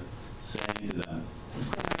year, saying to them,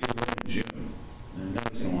 it's going to be in June, and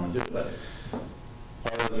nobody's going to want to do it. But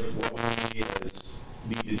part of what we need to do is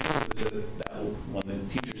that when the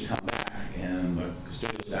teachers come back and the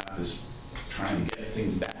custodial staff is trying to get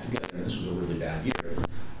things back together, and this was a really bad year,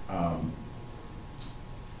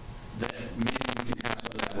 that maybe we can have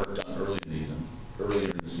some of that work done earlier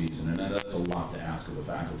in the season, and that's a lot to ask of the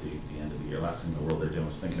faculty at the end of the year. Last thing in the world they're doing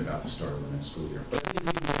is thinking about the start of the next school year. But I think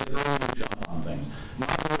we can get an earlier jump on things.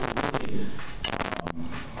 Not really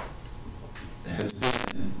has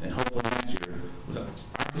been, and hopefully next year, was that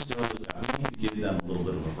our custodial staff, we need to give them a little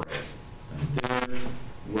bit of a break. They're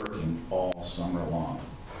working all summer long.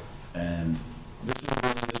 And this was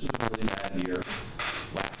a really bad year.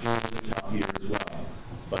 Last year was a tough year as well.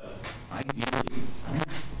 But ideally,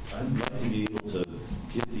 I'd like to be able to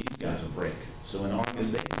give these guys a break. So in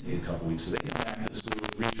August, they can take a couple weeks, so they come back to school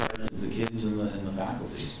recharged as the kids and the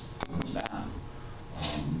faculty and the staff. I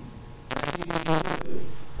think we can do it,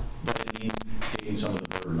 but it means taking some of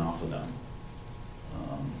the burden off of them.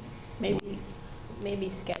 Maybe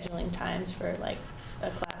scheduling times for like a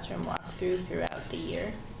classroom walkthrough throughout the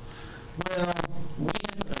year. Well, we did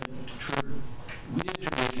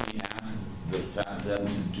traditionally ask them to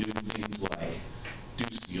do things like do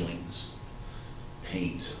ceilings,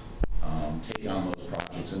 paint, take on those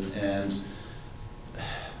projects, and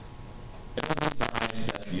I don't think it's the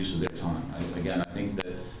highest best use of their time. I think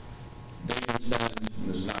that they can spend, and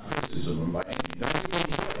this is not criticism of them by any means, I think they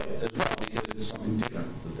enjoy it as well because it's something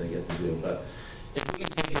different that they get to do. But if we can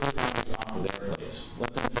take those projects off of their plates,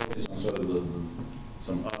 let them focus on sort of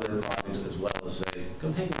some other projects as well as say,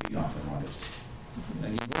 go take a week off in August.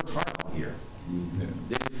 And you've worked hard all year.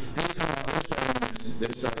 They come out,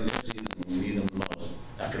 they're starting their season when we need them the most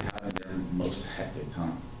after having their most hectic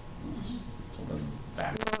time. It's something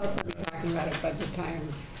back. We'll also be talking about at budget time,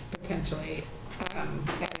 potentially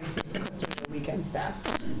adding some custodial weekend staff,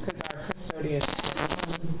 because our custodians,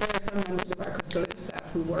 there are some members of our custodial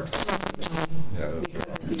staff who work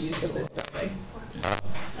because of the use of this building.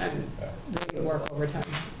 And they work overtime.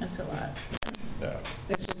 That's a lot. Yeah.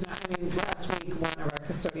 It's just not, I mean, last week, one of our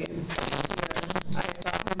custodians came here. I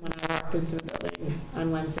saw him when I walked into the building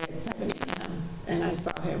on Wednesday at 7 a.m. And I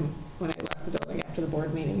saw him when I left the building after the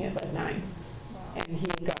board meeting at like 9. And he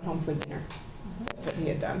got home for dinner. That's what he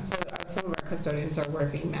had done. So some of our custodians are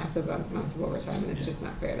working massive amounts of overtime, and it's just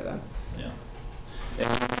not fair to them. Yeah. And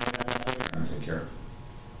we're going to take care of.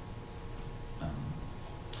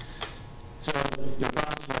 So the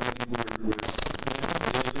process that I think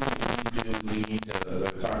we need to, as I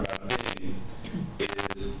was talking about bidding,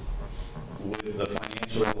 is with the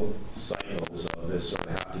financial cycles of this, sort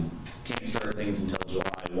of can't start things until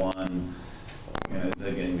July 1. And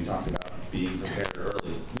again, we talked about being prepared early.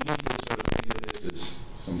 We need to sort of think of this as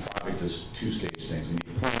some project as two-stage things. We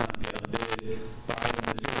need to plan on getting a bid, buy the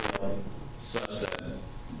material, such that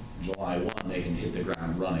July 1 they can hit the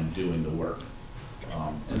ground running doing the work.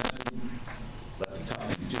 And that's a tough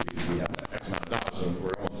thing to do because we have that X amount of dollars, so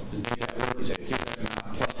we're almost, to make that work, you say, here's X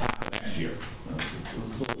amount plus half of next year. It's a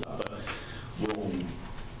little tough, but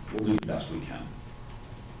we'll do the best we can.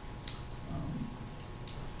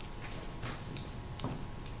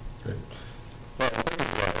 Great. Well, I think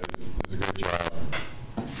it's a great job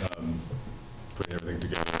putting everything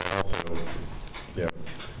together. And also, yeah, I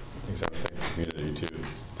think so. I thank the community too.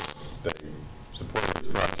 They supported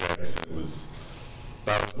these projects. It was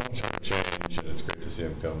not a small chunk of change, and it's great to see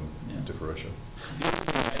them come to fruition. The other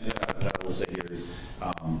thing I will say here is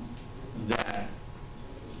that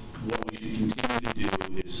what we should continue to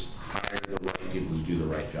do is hire the right people to do the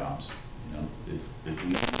right jobs. You know, if we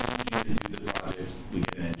need an engineer to do the project, we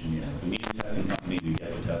get an engineer. If we need a testing company, we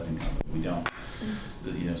get the testing company. We don't,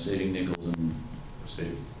 you know, saving nickels and, or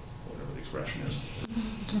save, whatever the expression is,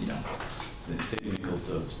 you know, saving nickels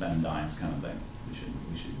to spend dimes kind of thing. We should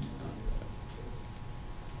do that.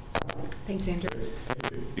 Thanks, Andrew.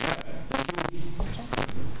 Thank you. Yeah, thank you.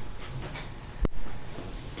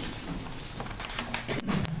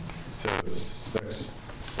 So next,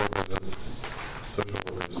 board business, social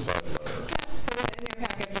workers side letter. So in your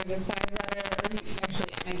packet, there's a side letter.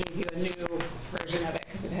 Actually, I gave you a new version of it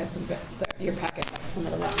because it had your packet had some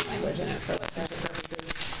of the wrong language in it for lecture purposes.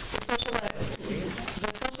 The social workers and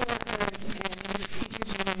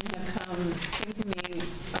teachers union have came to me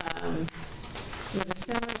with a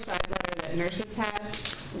similar side that nurses had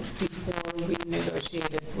before we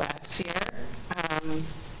negotiated last year,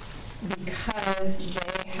 because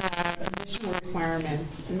they have additional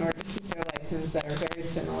requirements in order to keep their license that are very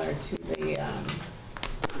similar to the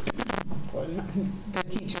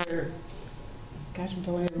teacher. Gosh, I'm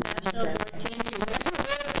totally National board change. It's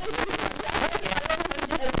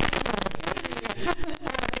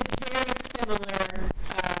very similar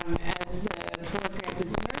as the board granted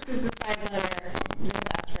the nurses the side letter, they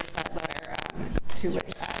asked for a side letter, to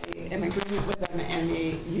which I am in agreement with them and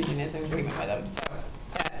the union is in agreement with them. So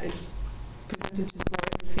that is presented to the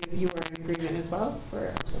board to see if you are in agreement as well for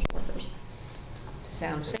our social workers.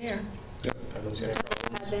 Sounds fair. Yep, I don't see any Does it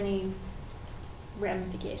problems. have any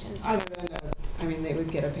ramifications? Other than, I mean, they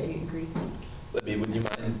would get a pay increase. Libby, would you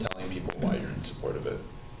mind telling people why you're in support of it?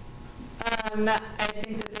 I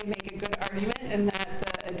think that they make a good argument in that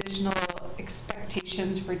the additional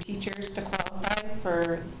expectations for teachers to qualify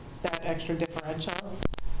for that extra differential,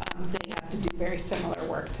 they have to do very similar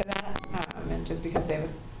work to that. And just because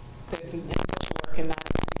there's in social work and not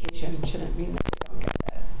education shouldn't mean that they don't get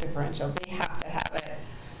that differential. They have to have it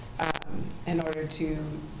in order to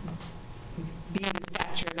be the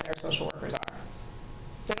stature that our social workers are.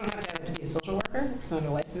 They don't have to have it to be a social worker. It's not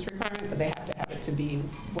a license requirement, but they have to have it to be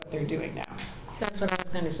what they're doing now. That's what I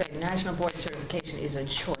was going to say. National board certification is a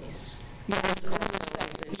choice. Yes,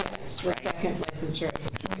 second licensure is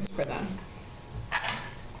a choice for them.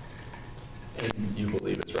 And you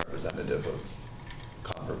believe it's representative of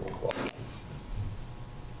comparable quality? Yes.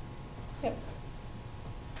 Yep.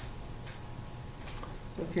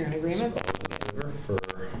 So if you're in agreement, All those in favor for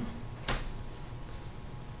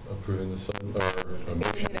approving the side, or a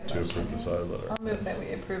motion to approve the side letter? I'll move that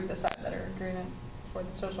we approve the side letter agreement for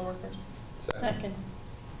the social workers. Second.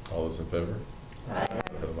 All those in favor? Aye.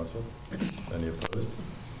 For myself. Any opposed?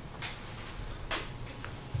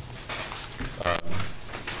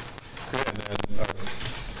 Great, and then our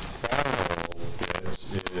final bit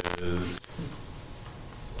is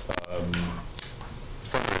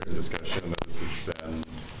fundraising discussion. This has been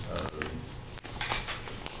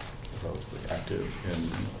relatively active in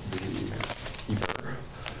the ether.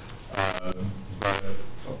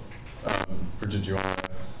 Bridget, do you want to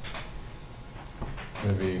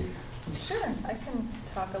maybe Sure, I can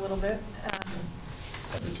talk a little bit.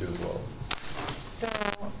 happy to as well? So,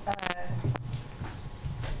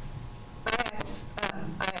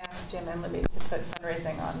 I asked Jim and Libby to put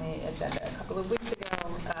fundraising on the agenda a couple of weeks ago,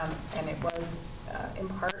 and it was in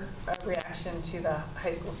part a reaction to the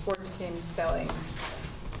high school sports teams selling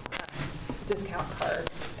discount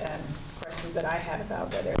cards and questions that I had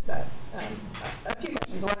about whether that, a few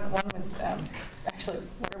questions. One was actually,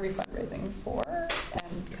 what are we fundraising for?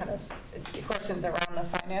 And kind of questions around the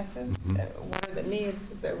finances. What are the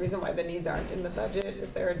needs? Is there a reason why the needs aren't in the budget?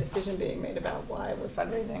 Is there a decision being made about why we're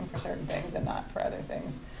fundraising for certain things and not for other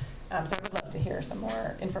things? So I would love to hear some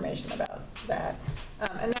more information about that.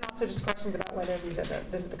 And then also just questions about whether this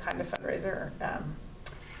is the kind of fundraiser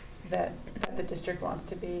that the district wants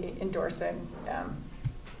to be endorsing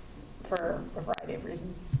for a variety of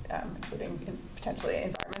reasons, including potentially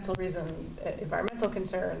environmental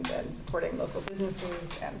concerns and supporting local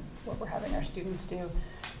businesses and what we're having our students do.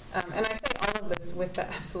 And I say all of this with the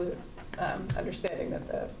absolute understanding that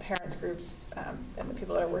the parents groups and the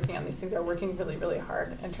people that are working on these things are working really, really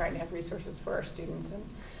hard and trying to have resources for our students. And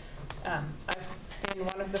I've been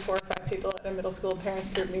one of the 4 or 5 people at a middle school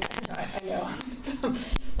parents group meeting. I know.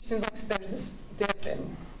 It seems like there's this dip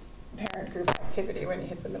in parent group activity when you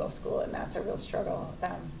hit the middle school, and that's a real struggle.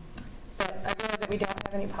 But I realize that we don't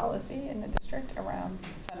have any policy in the district around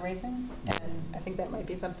fundraising, and I think that might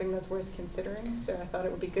be something that's worth considering. So I thought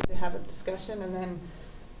it would be good to have a discussion, and then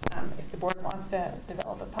if the board wants to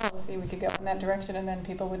develop a policy, we could go in that direction, and then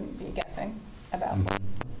people wouldn't be guessing about what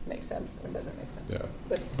makes sense or doesn't make sense. Yeah.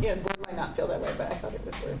 But the board might not feel that way, but I thought it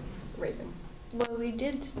was worth raising. Well, we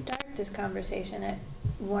did start this conversation at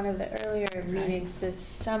one of the earlier meetings this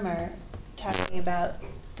summer, talking about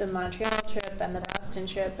the Montreal trip and the Boston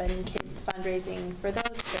trip and kids fundraising for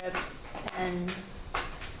those trips, and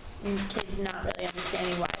kids not really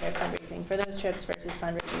understanding why they're fundraising for those trips versus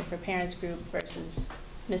fundraising for parents group versus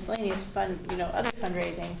miscellaneous other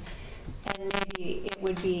fundraising. And maybe it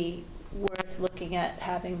would be worth looking at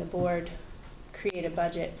having the board create a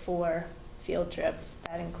budget for field trips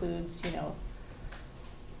that includes,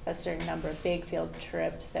 a certain number of big field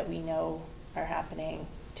trips that we know are happening,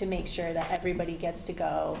 to make sure that everybody gets to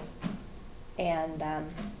go, and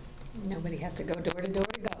Nobody has to go door to door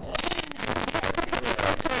to go.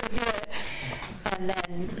 and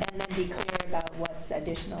then be clear about what's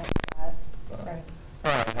additional. Right.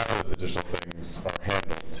 How those additional things are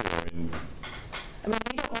handled too. I mean,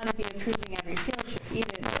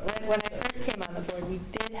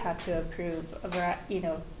 have to approve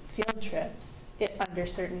field trips under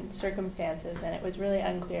certain circumstances, and it was really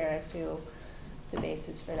unclear as to the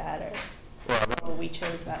basis for that, or we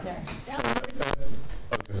chose that. I was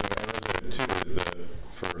going to say, what I was too is that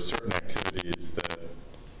for certain activities that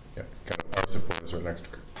kind of are supporting certain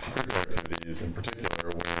extracurricular activities in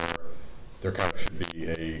particular, where there kind of should be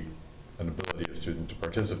an ability of students to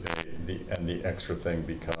participate, and the extra thing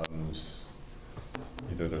becomes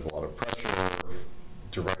either there's a lot of pressure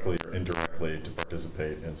directly or indirectly to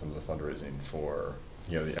participate in some of the fundraising for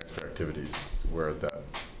the extra activities where that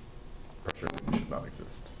pressure should not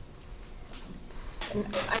exist. And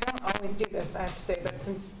I don't always do this, I have to say, but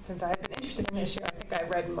since I've been interested in the issue, I think I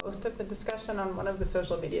read most of the discussion on one of the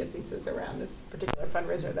social media pieces around this particular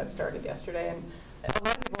fundraiser that started yesterday, and a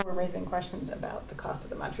lot of people were raising questions about the cost of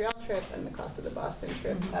the Montreal trip and the cost of the Boston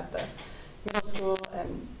trip at the middle school,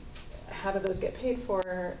 and how do those get paid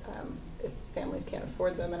for if families can't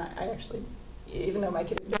afford them. And I actually, even though my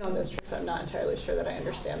kid has been on those trips, I'm not entirely sure that I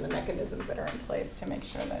understand the mechanisms that are in place to make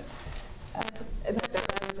sure that That's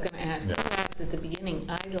what I was going to ask. You asked at the beginning,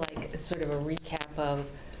 I'd like sort of a recap of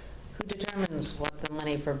who determines what the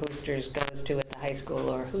money for boosters goes to at the high school,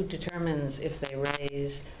 or who determines if they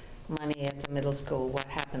raise money at the middle school, what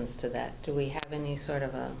happens to that? Do we have any sort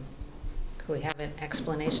of could we have an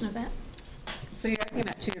explanation of that? So you're asking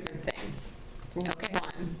about two different things. Okay.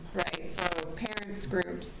 One, right, so parents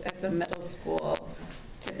groups at the middle school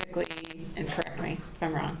typically, and correct me if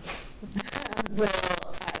I'm wrong,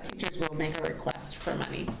 teachers will make a request for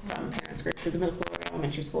money from parents groups at the middle school or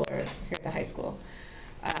elementary school or here at the high school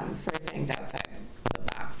for things outside the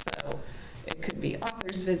box. So it could be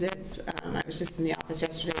authors' visits. I was just in the office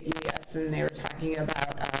yesterday at UES, and they were talking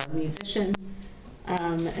about a musician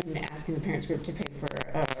and asking the parents group to pay for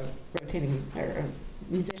a rotating or a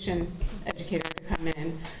musician educator to come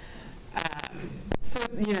in. So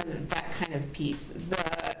that kind of piece. The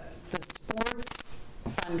sports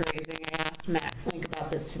fundraising, I asked Matt Link about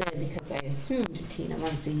this today because I assumed, Tina,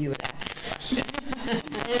 Muncie, you would ask this question.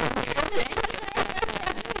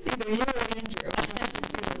 Either you or Andrew.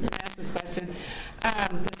 She doesn't ask this question.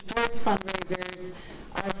 The sports fundraisers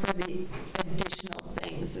are for the additional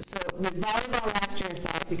things. So with volleyball last year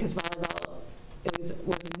aside, because volleyball was a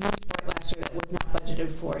new sport last year that was not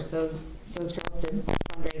budgeted for, so those girls did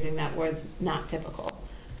fundraising that was not typical.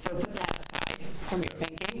 So put that aside from your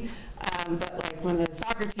thinking. But like when the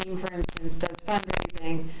soccer team, for instance, does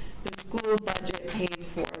fundraising, the school budget pays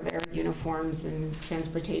for their uniforms and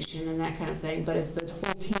transportation and that kind of thing. But if the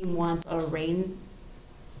whole team wants a rain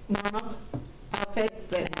warm-up outfit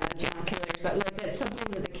that has Montpelier, so like that's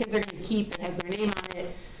something that the kids are going to keep that has their name on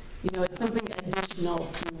it, it's something additional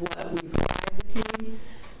to what we provide the team,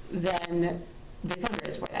 then they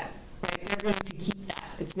fundraise for that, right? They're going to keep that.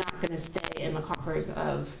 It's not going to stay in the coffers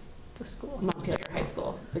of the school, Montpelier High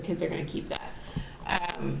School. The kids are going to keep that.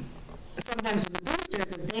 Sometimes with the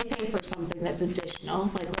boosters, if they pay for something that's additional,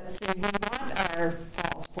 like let's say we want our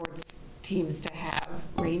fall sports teams to have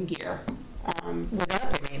rain gear. Without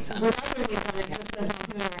their names on it. Without their names on it, just as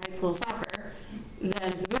Montpelier High School soccer, then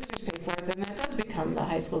if the boosters pay for it, then that does become the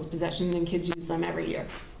high school's possession and kids use them every year,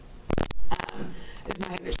 is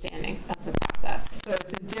my understanding of the process. So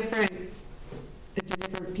it's a different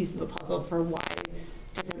piece of the puzzle for why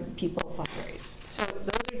different people fundraise. So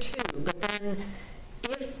those are two, but then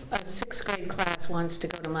if a 6th grade class wants to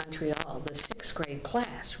go to Montreal, the 6th grade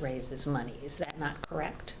class raises money. Is that not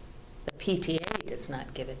correct? The PTA does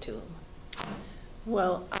not give it to them.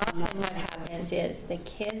 Well, often what happens is the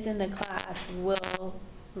kids in the class will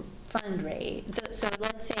fundraise. So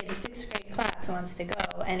let's say the 6th grade class wants to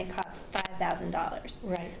go and it costs $5,000.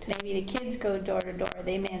 Right. Maybe the kids go door to door.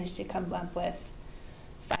 They manage to come up with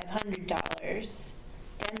 $500.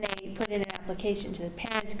 Then they put in an application to the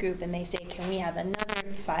parents group and they say, can we have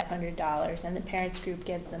another $500? And the parents group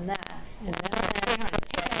gives them that. And then the parents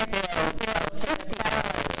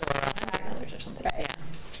 $50 or something. Right.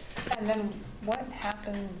 Yeah. And then what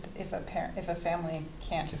happens if a family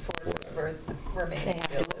can't afford whatever the remaining They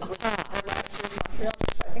have bill to is? Which apply. for last year's Montreal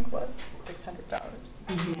trip, I think was $600.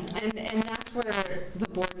 Mm-hmm. And that's where the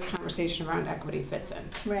board's conversation around equity fits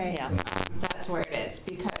in. Right. Yeah. That's where it is,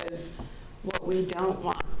 because what we don't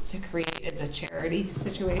want to create is a charity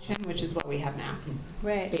situation, which is what we have now.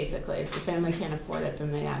 Right. Basically, if the family can't afford it,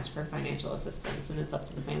 then they ask for financial assistance, and it's up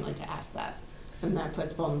to the family to ask that. And that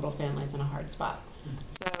puts vulnerable families in a hard spot.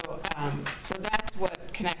 So that's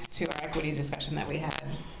what connects to our equity discussion that we had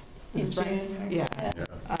In spring. January. Yeah.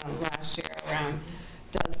 Last year around,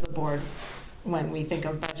 does the board, when we think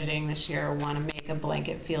of budgeting this year, want to make a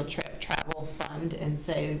blanket field trip travel fund and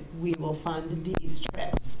say we will fund these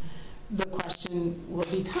trips, the question will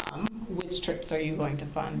become, which trips are you going to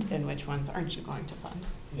fund and which ones aren't you going to fund?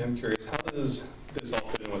 Yeah, I'm curious, how does this all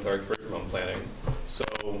fit in with our curriculum planning? So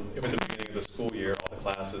if at the beginning of the school year, all the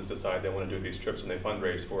classes decide they want to do these trips and they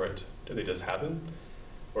fundraise for it, do they just happen?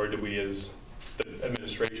 Or do we, as the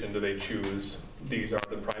administration, do they choose these are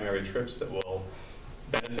the primary trips that will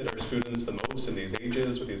benefit our students the most in these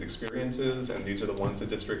ages with these experiences, and these are the ones the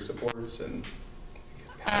district supports? And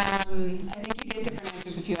I think you get different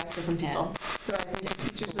answers if you ask different people. So I think the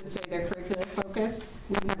teachers would say their curricular focus.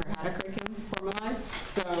 We've never had a curriculum formalized,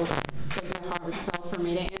 so it'd be a hard sell for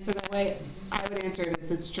me to answer that way. I would answer it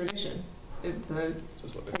as it's tradition. They go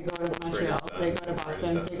to Montreal, they go to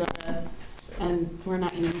Boston, they go to, and we're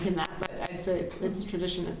not unique in that, but I'd say it's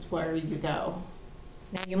tradition, it's where you go.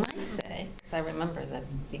 Now, you might say, because I remember the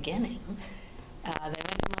beginning, they went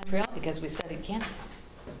to Montreal because we studied Canada.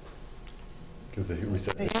 Because we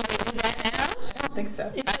said. Do they do that now? I don't think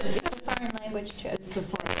so. It's a foreign language trip. It's the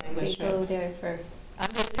foreign They language go trip. there for,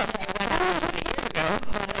 I'm just telling you what happened 20 years ago.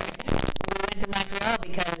 We went to Montreal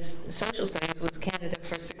because social studies was Canada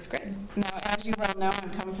for 6th grade. Now, as you well know, I'm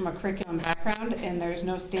coming from a curriculum background, and there's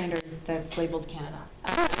no standard that's labeled Canada.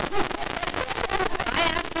 I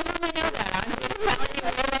absolutely know that. I'm just telling you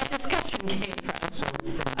where that discussion came from. So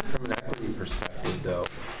from an equity perspective, though,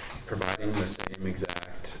 providing the same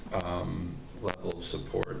exact level of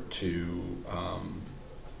support to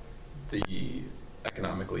the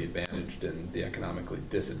economically advantaged and the economically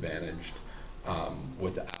disadvantaged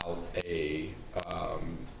without a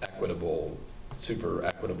super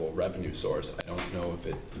equitable revenue source, I don't know if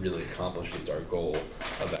it really accomplishes our goal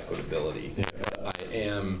of equitability. Yeah. But I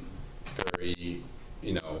am very,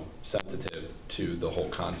 sensitive to the whole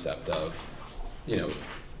concept of,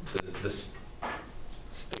 the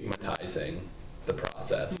stigmatizing the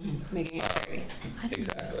process. Making it charity.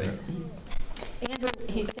 Exactly. Andrew,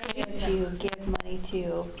 he's saying if you give money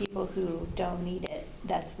to people who don't need it,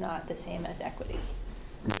 that's not the same as equity.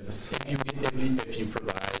 Yes. If you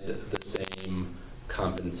provide the same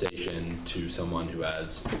compensation to someone who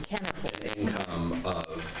has a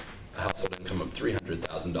household income of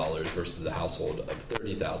 $300,000 versus a household of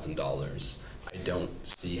 $30,000, I don't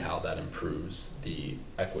see how that improves the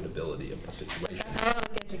equitability of the situation. That's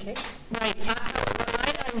public education. right,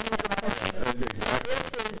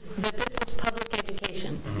 this is public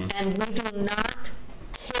education, and we do not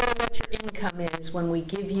care what your income is when we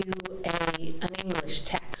give you an English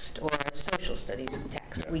text or a social studies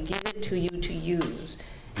text. Yeah. We give it to you to use.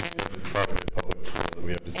 Because it's part of the public pool that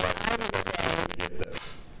we have decided I would to get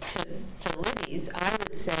this. To Libby's, I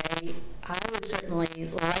would certainly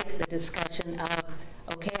like the discussion of,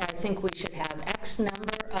 okay, I think we should have X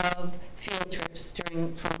number of field trips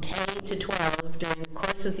from K to 12 during the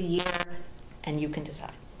course of the year, and you can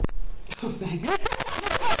decide. Oh, thanks. We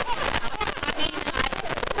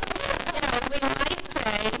might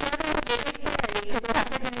say, it's scary because it's not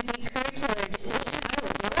going to be curricular decision.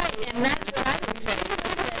 Right, and that's what I would say.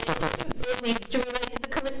 It needs to relate to the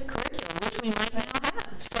curriculum, which we might now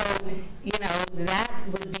have. So, that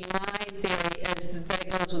would be my theory, that it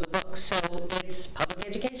goes with the book. So it's public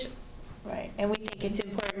education. Right, and we think it's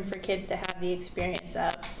important for kids to have the experience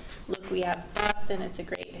of, look, we have Boston, it's a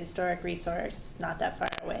great historic resource, not that far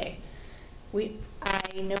away.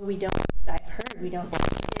 I know we don't, I've heard we don't. Well,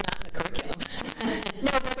 it's not in the curriculum.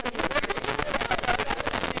 No, but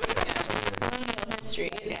colonial history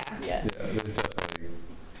is, yeah. Yeah, there's definitely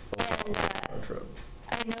a lot And, on our trip.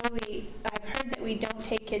 I know I've heard that we don't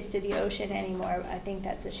take kids to the ocean anymore. I think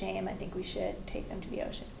that's a shame. I think we should take them to the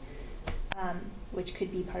ocean, which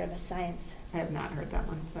could be part of a science I have not heard that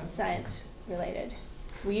one, so. related.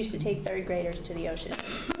 We used to take 3rd graders to the ocean.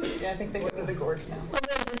 Yeah, I think they go to the gorge now. Well,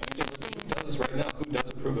 there's an interesting who does right now? Who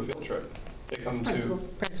does approve a field trip? They come Principals.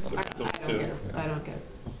 to principle. the I principals don't too. get it. I don't get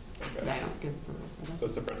Okay. approval for So this.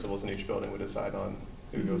 it's the principals in each building would decide on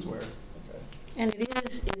who goes where. Okay. And it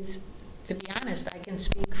is, to be honest, I can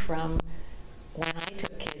speak from when I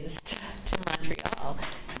took kids to Montreal,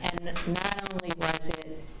 and not only was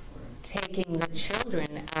it taking the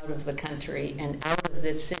children out of the country and out of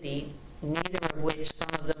this city, neither of which some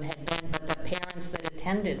of them had been, but the parents that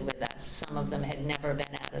attended with us, some of them had never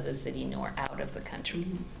been out of the city nor out of the country.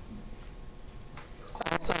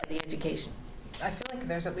 All part of the education. I feel like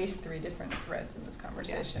there's at least 3 different threads in this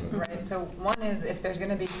conversation, right? So one is if there's going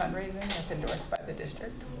to be fundraising that's endorsed by the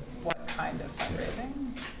district, what kind of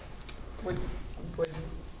fundraising would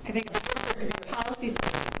I think a policy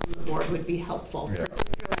statement from the board would be helpful, Yeah.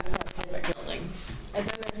 particularly for this building. And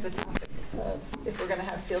then there's the topic of if we're going to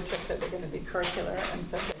have field trips, are they going to be curricular and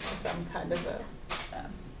subject to some kind of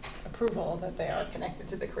approval that they are connected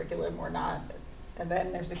to the curriculum or not? And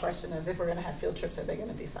then there's the question of if we're gonna have field trips, are they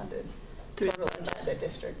gonna be funded totally by the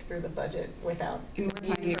district through the budget without need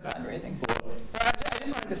for fundraising? So I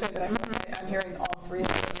just wanted to say that I'm hearing all three of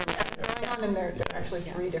those going on, and they're actually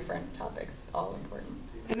three different topics, all important.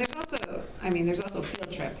 And there's also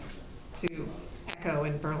field trip to Echo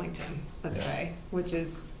in Burlington, let's say, which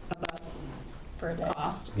is a bus For a day.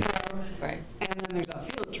 cost. Right. And then there's a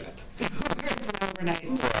field trip, where it's an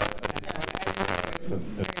overnight.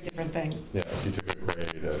 Very different things. Yeah, if you took a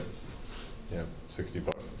grade at, $60,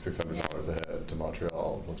 $600 a head to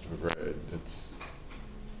Montreal, most of a grade, it's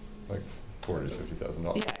like $40,000 to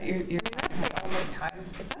 $50,000. Yeah, you're. That's the only time,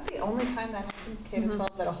 is that the only time that happens, K to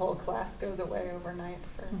 12, that a whole class goes away overnight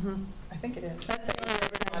for, I think it is. That's the only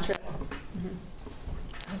overnight Montreal.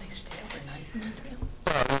 Oh, they stay overnight in Montreal?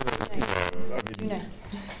 Well,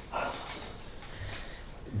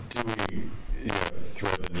 do we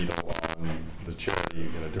thread the needle on the charity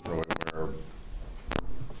in a different way where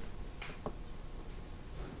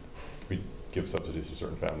we give subsidies to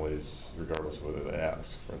certain families regardless of whether they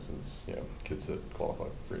ask? For instance, kids that qualify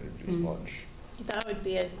for free and reduced lunch. That would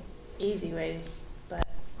be an easy way, but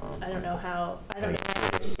I don't know how,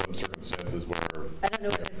 There's some circumstances where I don't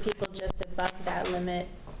know whether people just above that limit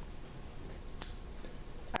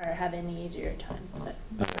are have any easier time. But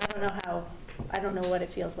I don't know what it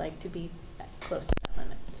feels like to be close to that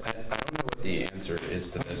limit. So. I don't know what the answer is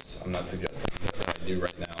to this. I'm not suggesting that I do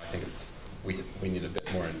right now. I think we need a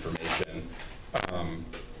bit more information.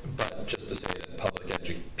 But just to say that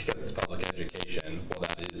because it's public education, well,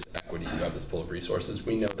 that is equity. You have this pool of resources.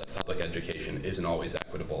 We know that public education isn't always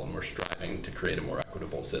equitable, and we're striving to create a more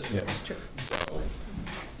equitable system. Yeah, that's true. So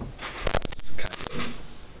that's kind of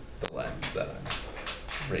the lens that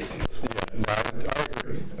I'm raising this with. Yeah, no, I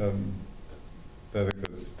agree. I think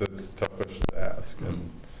that's a tough question to ask. And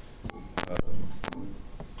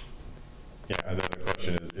and then the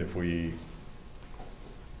question is if we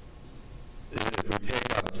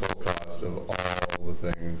take on the full cost of all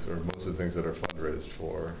the things, or most of the things that are fundraised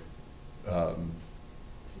for, are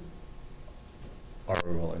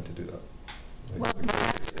we willing to do that? Well,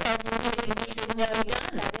 perhaps everything should have done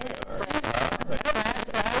that. Perhaps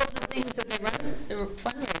all of the things that they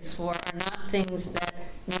fundraise for are not things that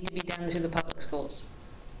need to be done through the public schools.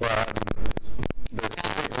 Well, there's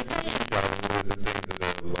the things that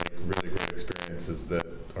are like really great experiences that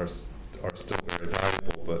are still very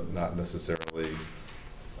valuable, but not necessarily,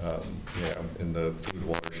 in the food,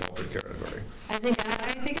 water, shelter category. I think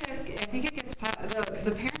it gets tough.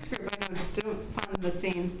 The parents group, I know, don't fund the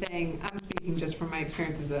same thing. I'm speaking just from my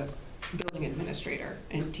experience as a building administrator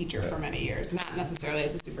and teacher for many years, not necessarily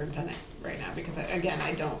as a superintendent right now, because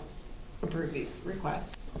I don't approve these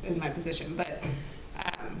requests in my position. But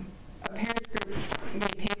a parents group may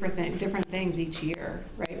pay for different things each year,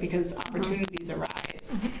 right? Because opportunities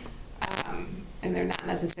arise. And they're not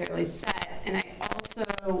necessarily set. And I also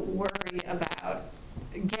worry about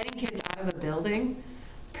getting kids out of a building,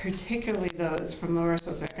 particularly those from lower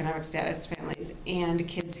socioeconomic status families and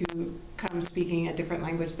kids who come speaking a different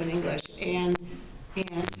language than English, and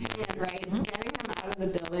right, getting them out of the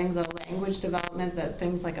building, the language development that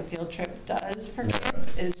things like a field trip does for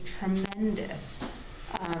kids is tremendous,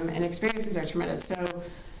 and experiences are tremendous. So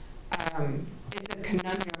it's a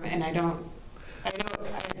conundrum, and I don't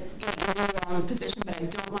really well in the position, but I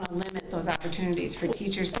don't want to limit those opportunities for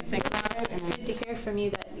teachers to think about it. It's good to hear from you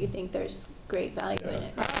that you think there's great value in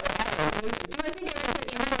it. Do I think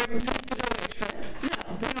everyone needs to go on a trip? No,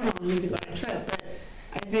 they don't all need to go on a trip, but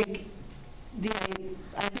I think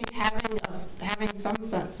having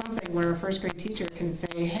something where a first grade teacher can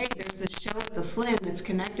say, hey, there's this show at the Flynn that's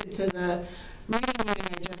connected to the reading meeting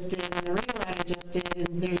I just did and the read aloud I just did,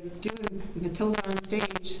 and they're doing Matilda on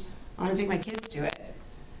stage. I want to take my kids to it.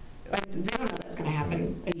 Like, they don't know that's going to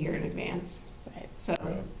happen a year in advance. Right. So.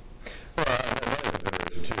 Well, another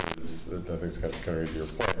consideration too is, I think it's kind of your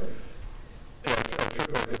point. A trip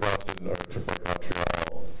back to Boston or a trip back to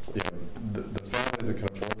Montreal, the families that can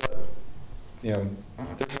afford that, they're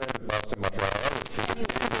going to Boston, Montreal, those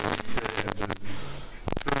experiences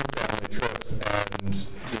through family trips, and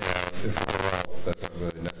if it's that's not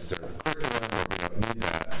really necessary for curriculum, or we don't need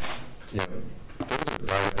that. Those are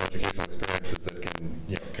valuable educational experiences that can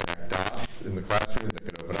connect dots in the classroom, that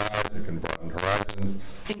can open eyes, that can broaden horizons.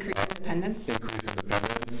 Increase independence. And a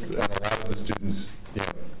lot of the students,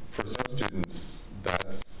 for some students,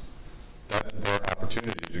 that's their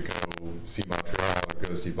opportunity to go see Montreal or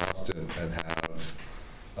go see Boston and have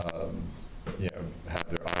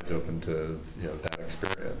their eyes open to that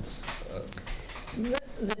experience.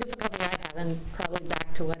 The difficulty I have, and probably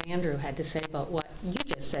back to what Andrew had to say about what you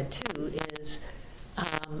just said too, is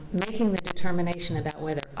making the determination about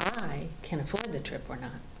whether I can afford the trip or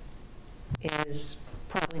not is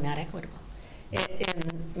probably not equitable.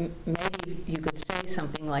 And maybe you could say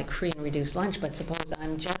something like free and reduced lunch, but suppose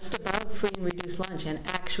I'm just above free and reduced lunch and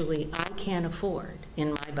actually I can't afford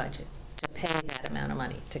in my budget to pay that amount of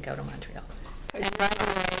money to go to Montreal. And by the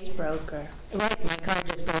way, right, my car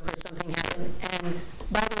just broke or something happened. And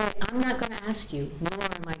by the way, I'm not going to ask you, nor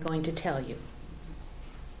am I going to tell you,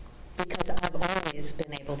 because I've always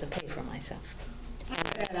been able to pay for myself. I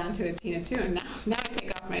would add on to it, Tina, too, and now I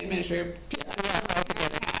take off my administrative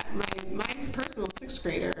hat. My personal sixth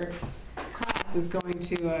grader class is going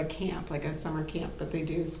to a camp, like a summer camp, but they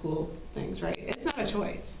do school things, right? It's not a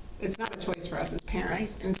choice. It's not a choice for us as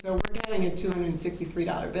parents. Right. And so we're getting a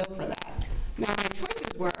 $263 bill for that. Now, my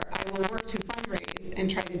choices were I will work to fundraise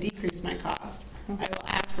and try to decrease my cost. I will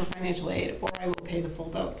ask for financial aid, or I will pay the full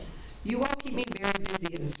boat. You all keep me very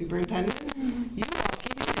busy as a superintendent. You all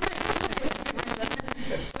keep me very busy as a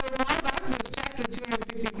superintendent. So my box was checked with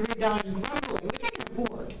 $263 grumbling, which I can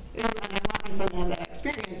afford. And I want my son to have that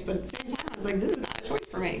experience, but at the same time, I was like, this is not a choice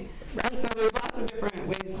for me. Right. So there's lots of different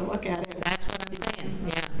ways to look at it. That's what I'm saying,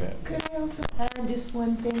 yeah. Could I also add just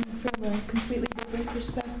one thing from a completely different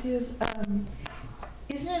perspective?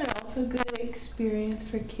 Isn't it also a good experience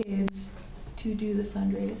for kids to do the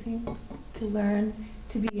fundraising, to learn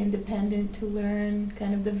to be independent, to learn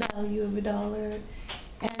kind of the value of $1,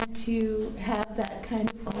 and to have that kind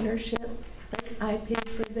of ownership? Like, I paid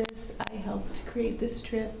for this, I helped create this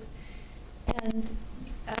trip. And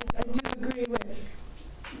I do agree with,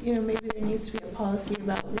 maybe there needs to be a policy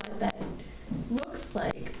about what that looks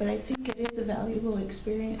like, but I think it is a valuable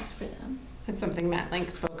experience for them. That's something Matt Link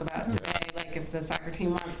spoke about today, like if the soccer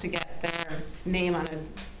team wants to get their name on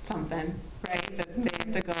something, right, that they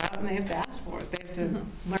have to go out and they have to ask for it. They have to learn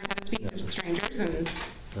how to speak to strangers and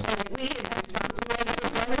politely and responsibly.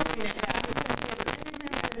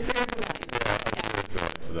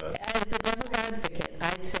 As the devil's advocate,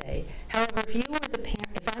 I'd say, however, if you were the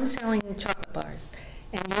parent, if I'm selling chocolate bars,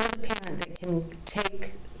 and you're the parent that can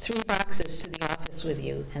take 3 boxes to the office with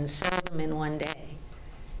you and sell them in one day,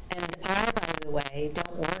 and I, by the way,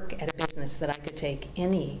 don't work at a business that I could take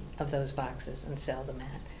any of those boxes and sell them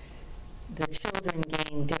at, the children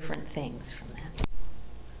gain different things from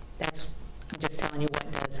that. I'm just telling you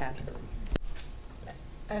what does happen.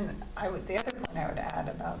 And the other point I would add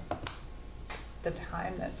about the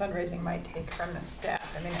time that fundraising might take from the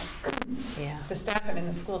staff. I mean, the staff and in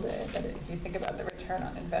the school day, but if you think about the return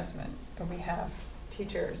on investment, and we have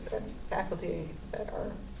teachers and faculty that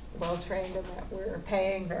are well-trained and that we're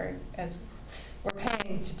paying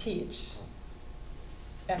to teach,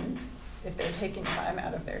 and if they're taking time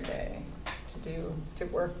out of their day to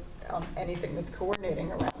work on anything that's coordinating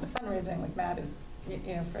around the fundraising, like Matt is,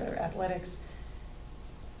 for athletics,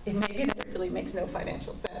 it may be that it really makes no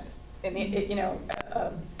financial sense. In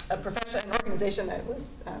a profession, an organization that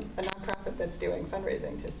was a nonprofit that's doing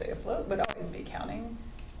fundraising to stay afloat would always be counting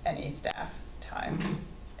any staff time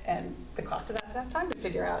and the cost of that staff time to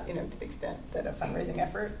figure out, to the extent that a fundraising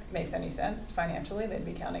effort makes any sense financially, they'd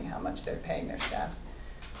be counting how much they're paying their staff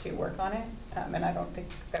to work on it. And I don't think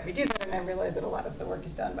that we do that, and I realize that a lot of the work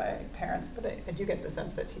is done by parents, but I do get the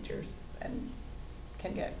sense that teachers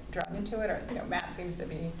can get drawn into it, or Matt seems to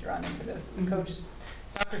be drawn into this.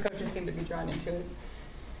 Soccer coaches seem to be drawn into it.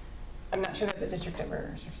 I'm not sure that the district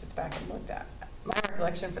ever sort of sits back and looked at. My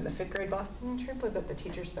recollection from the 5th grade Boston trip was that the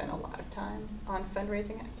teachers spent a lot of time on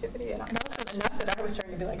fundraising activity, and also enough that I was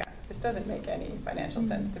starting to be like, this doesn't make any financial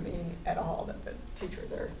sense to me at all that the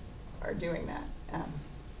teachers are doing that.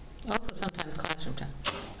 Also sometimes classroom time.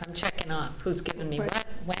 I'm checking off who's given me what,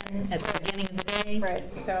 when, at the beginning of the day. Right,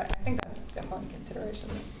 so I think that's definitely a consideration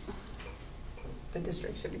that the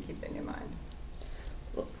district should be keeping in mind.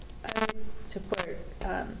 Well, I would support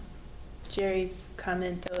Jerry's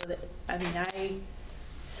comment, though, that, I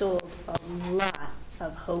sold a lot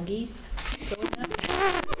of hoagies growing up,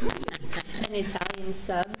 an Italian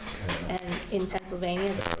sub, and in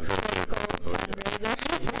Pennsylvania, it's a local fundraiser.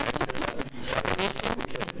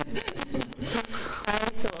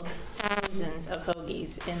 I sold thousands of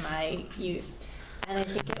hoagies in my youth, and I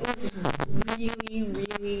think it was really,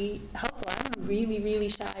 really helpful. I'm a really, really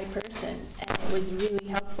shy person, and it was really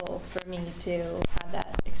helpful for me to have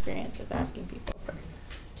that experience of asking people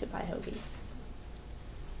to buy hoagies.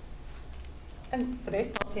 And the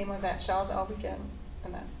baseball team was at Shaw's all weekend,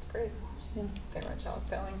 and that's great. Yeah. They were at Shaw's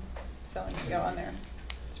selling to go on their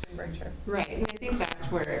spring break trip. Right, and I think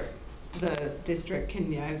that's where the district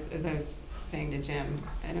can, as I was saying to Jim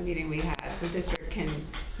at a meeting we had, the district can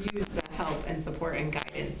use the help and support and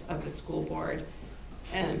guidance of the school board,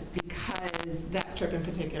 and because because that trip in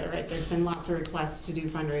particular, right, there's been lots of requests to do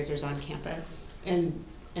fundraisers on campus, and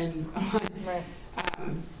Right.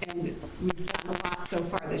 and we've done a lot so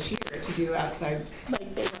far this year to do outside,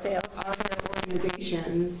 Like big sales. other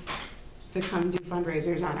organizations to come do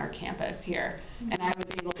fundraisers on our campus here. And I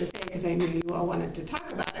was able to say, because I knew you all wanted to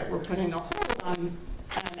talk about it, we're putting a hold on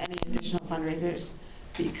any additional fundraisers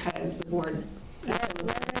because the board.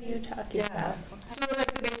 What are you talking about? So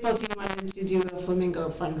like the baseball team wanted to do a flamingo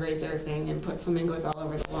fundraiser thing and put flamingos all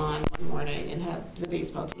over the lawn one morning and have the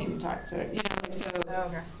baseball team talk to it, like, so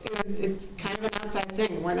it's kind of an outside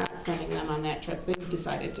thing. We're not sending them on that trip. They've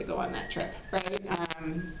decided to go on that trip, right? They're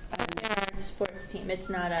our sports team. It's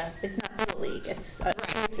not Little League. It's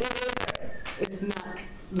It's not,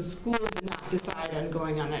 the school did not decide on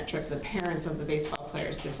going on that trip. The parents of the baseball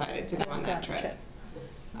players decided to go on that trip.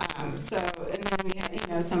 So, and then we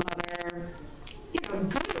had, some other,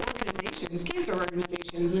 good organizations, cancer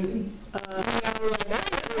organizations, and, like,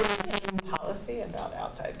 Policy about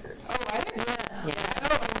outside groups. Oh, I didn't know that. Yeah.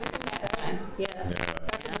 Oh, I missed that one. Yeah.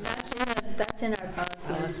 That's in our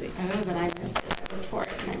policy. Oh, then I missed it. I looked for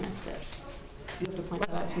it and I missed it. You have to point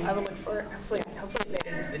that out to me. I will look for it. Hopefully it made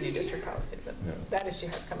it into the new district policy, but Yes. that issue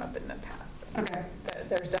has come up in the past. Okay.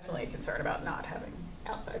 There's definitely a concern about not having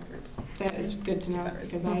outside groups. That is good to know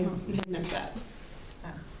because I had missed that.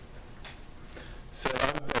 So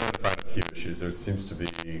I've identified a few issues. There seems to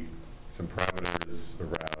be some parameters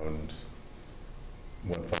around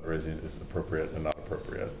when fundraising is appropriate and not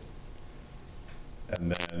appropriate.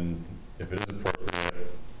 And then if it is appropriate,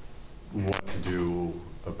 what to do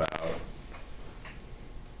about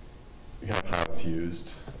how it's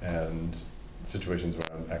used and situations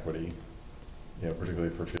around equity, particularly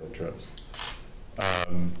for field trips.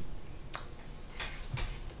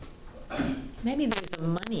 Maybe there's a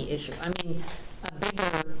money issue. I mean, a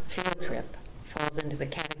bigger field trip falls into the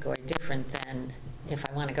category different than if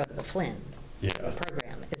I want to go to the Flynn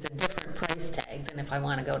program. It's a different price tag than if I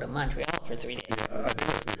want to go to Montreal for 3 days. Yeah, I think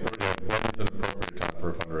that's the appropriate. When is an appropriate time for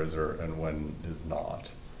a fundraiser and when is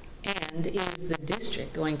not? And is the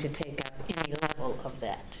district going to take up any level of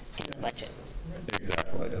that in the budget?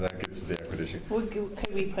 Exactly, and that gets to the equity issue.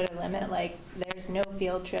 Could we put a limit, like there's no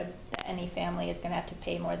field trip that any family is going to have to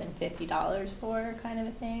pay more than $50 for, kind of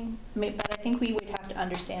a thing? But I think we would have to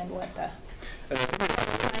understand what the And I think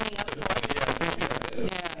signing up for. I think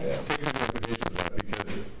the implication of that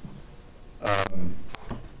because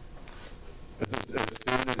as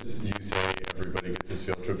soon as you say everybody gets this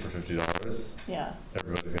field trip for $50, Yeah.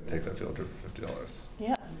 everybody's going to take that field trip for $50.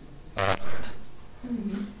 Yeah.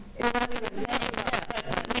 Well, that's what I'm saying, but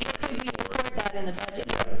could we support that in the budget?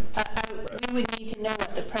 We would need to know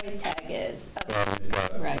what the price tag is. You've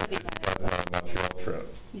got Right. $50,000 Montreal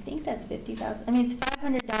trip. You think that's $50,000? I mean, it's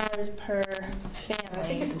 $500 per family. I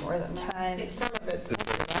think it's more than that. Times. Some of it's. It's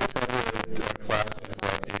like 600 class is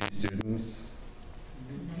about 80 students.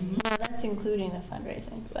 No, that's including the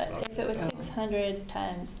fundraising, but if it was 600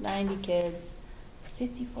 times 90 kids,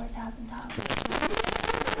 $54,000.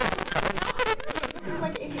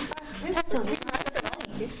 Like 85 kids. That's a lot of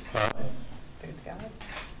money. Huh?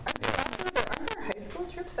 Aren't there high school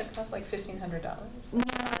trips that cost like $1,500? No, the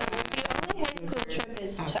only high school trip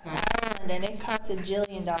is to Ireland, and it costs $1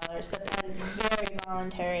 jillion, but that is very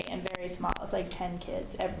voluntary and very small. It's like 10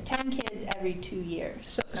 kids every 2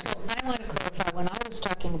 years. So I want to clarify, when I was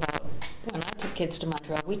talking about, when I took kids to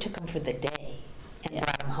Montreal, we took them for the day and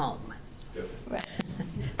brought them home. Right.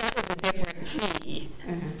 That was a different fee.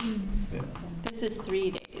 This is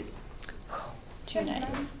 3 days, 2 nights.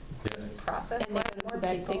 Yes. Process. And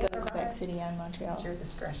they go to Quebec City and Montreal. It's your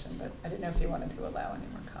discretion, but I didn't know if you wanted to allow any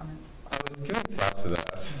more comment. I was giving thought to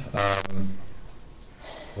that.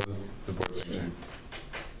 What is the board thinking?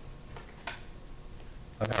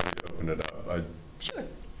 I'm happy to open it up. Sure.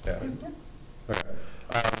 Yeah. Okay.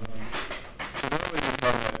 So normally we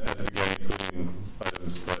comment at the beginning, including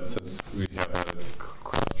items, but since we have a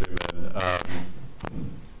cross-stream in,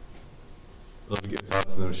 let me get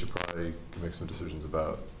thoughts, and then we should probably make some decisions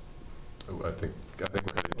about. I think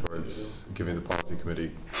we're heading towards giving the policy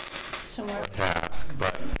committee So more a task,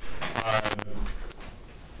 but a lot of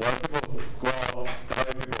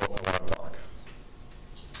people want to talk.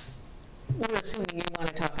 We're assuming you want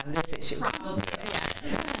to talk on this issue. Probably. Yeah.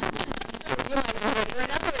 So, You might want to for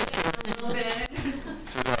another issue. A little bit.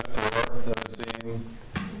 so that 4 that I'm seeing.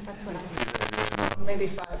 That's what Adrian, maybe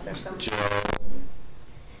 5, there's some. Joe.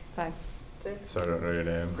 5, 6. Sorry, I don't know your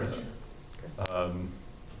name.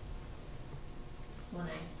 Lene.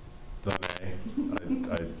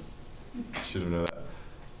 I should have known that.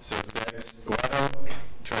 So 6. Why don't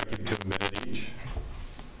try to keep to a minute each?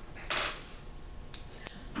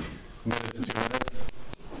 minute to 2 minutes?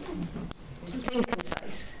 Keep it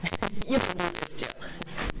concise. You can do this, Jill.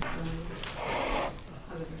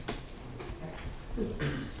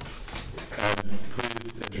 And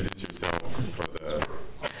please introduce yourself for the.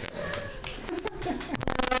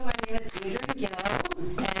 Hello, my name is Adrian Gill,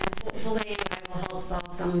 and hopefully I will help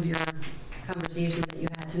solve some of your conversations that you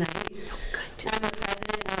had tonight. I'm the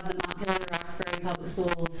president of the Montpelier Roxbury Public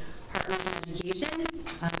Schools Partners in Education,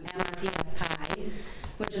 MRPS PI,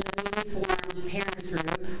 which is a newly formed parents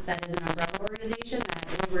group that is an umbrella organization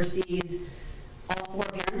that oversees all 4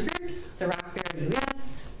 parents groups, so Roxbury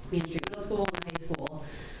US, Main Street Middle School, and high school.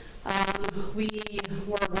 We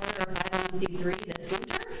were awarded our 501c3 this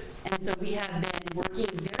winter, and so we have been working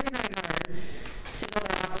very, very hard to build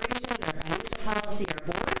our operations, our financial policy, our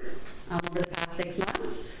board over the past 6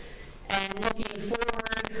 months. And looking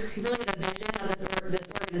forward, really the vision of this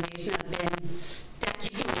organization has been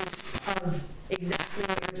decades of exactly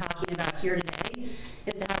what you're talking about here today,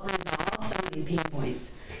 is to help resolve some of these pain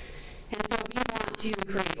points. And so we want to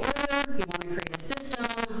create order, we want to create a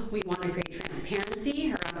system, we want to create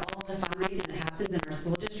transparency around all of the fundraising that happens in our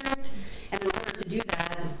school district. And in order to do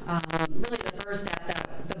that, really the first step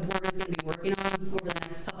that the board is going to be working on over the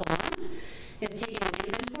next couple months is taking an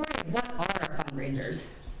inventory of what are our fundraisers.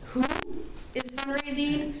 Who is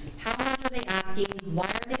fundraising? How much are they asking? Why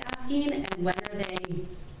are they asking? And when are they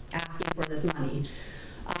asking for this money?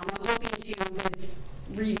 I'm hoping to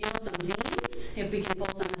reveal some themes, if we can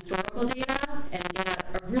pull some historical data and get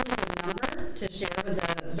a really good number to share with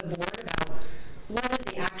the board about what is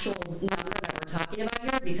the actual number that we're talking about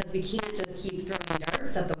here, because we can't just keep throwing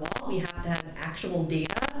darts at the wall. We have to have actual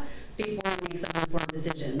data before we make some informed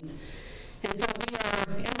decisions. And so we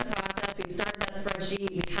are in the process. We've started that spreadsheet.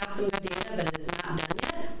 We have some good data, but it is not done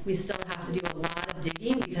yet. We still have to do a lot of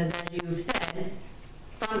digging because, as you said,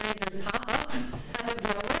 fundraisers pop up out of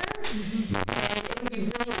nowhere. And it would be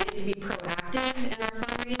really nice to be proactive in our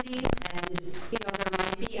fundraising. And, you know, there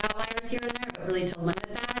might be outliers here and there, but really to limit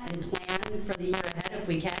that and plan for the year ahead if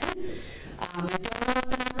we can. I don't know what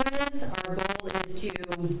the number is. Our goal is to,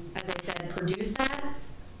 as I said, produce that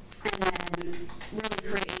and then really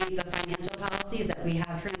create the financial policies that we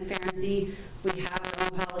have transparency. We have our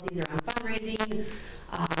own policies around fundraising.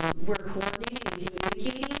 We're coordinating and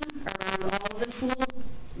communicating around all of the schools.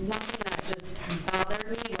 One thing that just bothered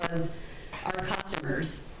me was our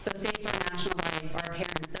customers. So say for National Life, our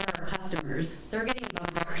parents, they're our customers. They're getting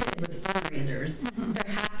bombarded with fundraisers.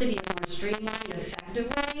 There has to be a more streamlined, effective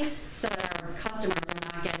way so that our customers are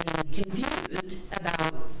not getting confused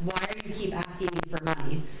about why do you keep asking me for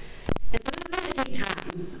money. And so this is going to take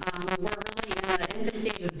time. We're really in the infant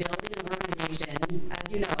stage of building an organization.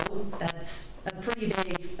 As you know, that's a pretty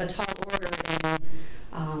big, a tall order in,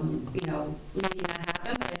 you know, making that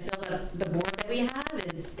happen. But I feel that the board that we have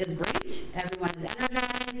is great. Everyone is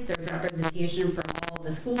energized. There's representation from all of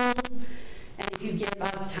the schools. And if you give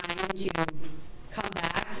us time to come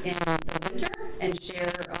back in the winter and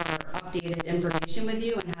share our updated information with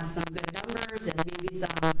you and have some good numbers and maybe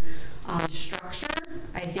some structure,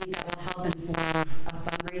 I think that will help inform a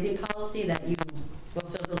fundraising policy that you will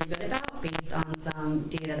feel really good about based on some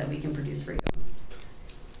data that we can produce for you.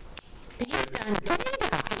 Based on data.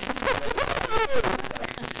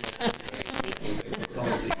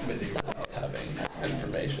 Policy committee without having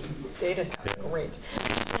information. Data sounds great.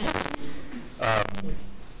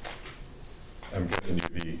 I'm guessing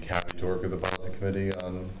you'd be happy to work with the policy committee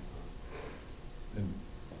on.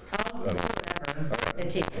 I'll do whatever it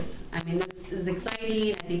takes. I mean, this is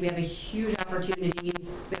exciting. I think we have a huge opportunity. We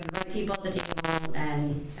have the right people at the table,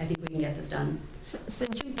 and I think we can get this done.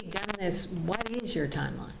 Since you've begun this, what is your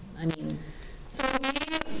timeline? I mean, so we,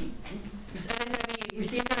 as I said, we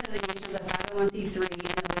received our designation of the 501c3 in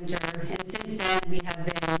the winter, and since then we have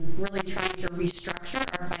been really trying to restructure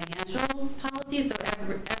our financial policies. So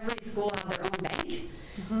every school has their own bank,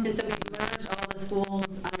 and so we've merged all the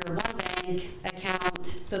schools under one bank account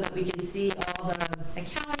so that we can see all the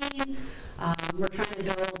accounting. We're trying to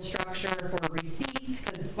build structure for receipts,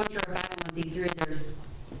 because once you're a 501c3, there's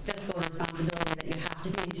fiscal responsibility that you have to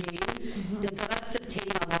maintain. And so that's just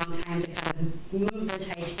taking a long time to kind of move the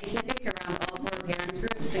Titanic around all 4 parents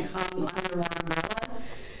groups to come under one umbrella.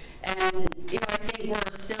 And, you know, I think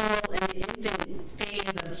we're still in the infant phase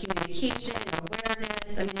of communication and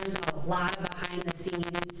awareness. I mean, there's been a lot of behind the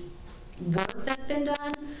scenes work that's been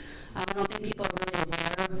done. I don't think people are really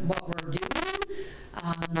aware of what we're doing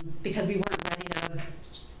because we weren't ready to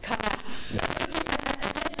come out.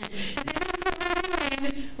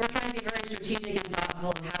 We're trying to be very strategic and thoughtful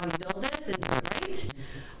of how we build this and do it right.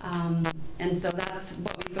 And so that's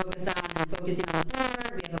what we focus on, and focusing on the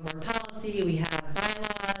board. We have a board policy, we have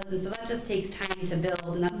bylaws, and so that just takes time to build,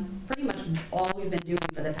 and that's pretty much all we've been doing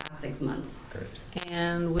for the past 6 months. Great.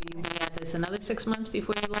 And will you be at this another 6 months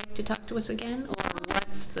before you'd like to talk to us again, or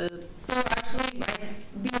what's the? So actually,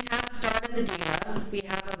 we have started the data. We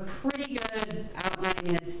have a pretty good outline. I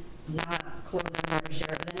mean, it's not close enough to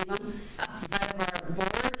share it with anyone outside of our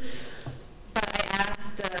board. But I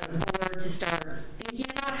asked the board to start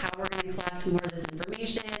thinking about how we're going to collect more of this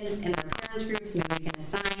information in our parents groups. Maybe we can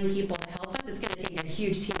assign people to help us. It's going to take a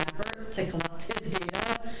huge team effort to collect this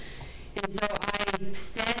data. And so I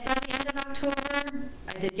said by the end of October,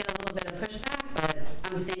 I did get a little bit of pushback, but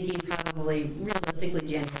I'm thinking probably realistically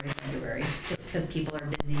January, February, just because people are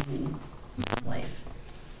busy in life.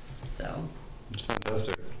 So. It's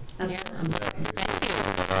fantastic. That's Yeah. Thank you.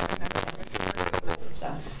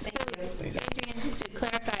 Adrian, just to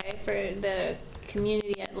clarify for the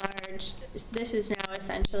community at large, this is now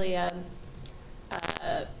essentially a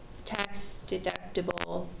tax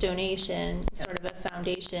deductible donation, sort of a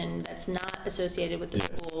foundation that's not associated with the Yes.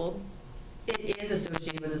 school. It is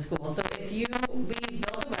associated with the school. So we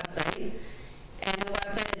built a website, and the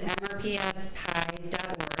website is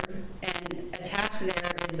mrpspi.org, and attached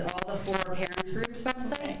there is all the 4 parents groups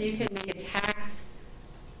websites, so you can make a tax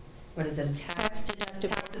deductible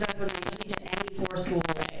donation to any 4 schools,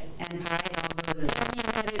 and PI also is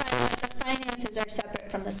The finances are separate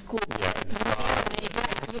from the school. Yeah, it's not.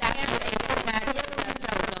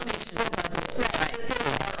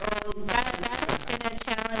 That has been a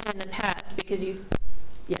challenge in the past because you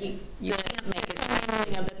can't make it. The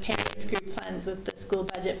commingling of the parents group funds with the school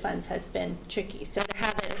budget funds has been tricky. So to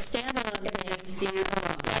have it a standalone thing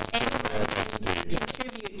that anyone can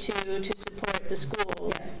contribute to support the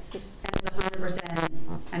schools. Yes, and it's 100%.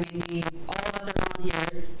 I mean, all of us are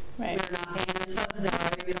volunteers. Right. We're not paying this a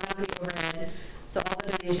salary. We don't have any overhead. So all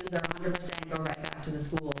the donations are 100% go right back to the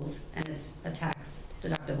schools, and it's a tax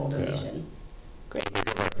deductible donation. Great. They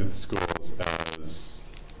go back to the schools as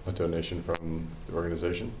a donation from the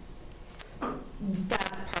organization?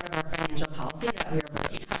 That's part of our financial policy that we are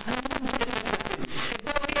working on.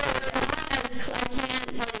 So I can't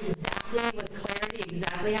tell you exactly with clarity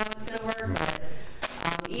exactly how it's going to work, but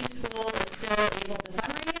each school is still able to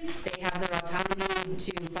fundraise. They have their autonomy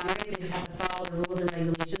to fundraise. They just have to follow the rules and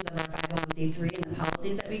regulations of our 501c3 and the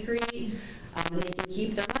policies that we create. And they can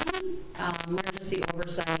keep their money. We're just the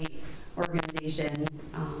oversight organization.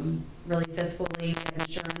 Really fiscally, we have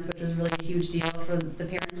insurance, which was really a huge deal for the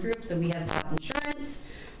parents group. So we have insurance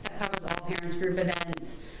that covers all parents group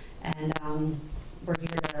events, and we're here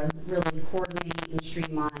to really coordinate and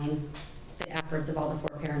streamline the efforts of all the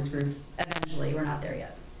 4 parents groups. Eventually, we're not there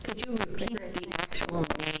yet. Could you repeat the actual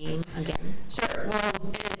name again? Sure. Well,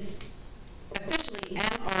 it is officially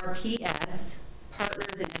MRPS,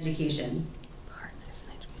 Partners in Education. Partners in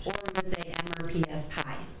Education. Or we would say MRPS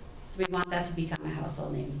PI. So we want that to become a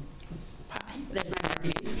household name. PI. There's my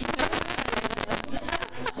marketing.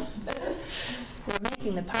 We're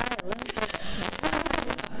making the pie a little bigger.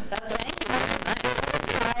 Thank you very much.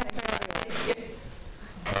 Thank you.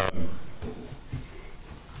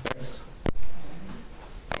 Next.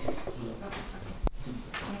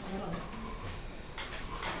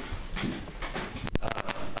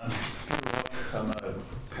 I'm a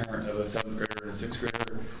parent of a 7th grader and a 6th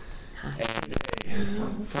grader, and a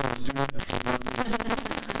former student of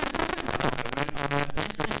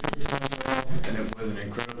and it was an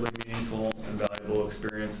incredibly meaningful and valuable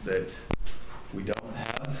experience that we don't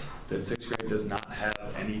have, that 6th grade does not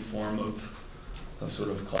have any form of sort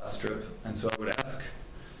of class trip. And so I would ask,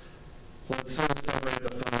 let's sort of separate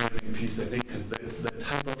the fundraising piece, I think, because the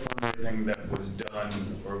type of fundraising that was done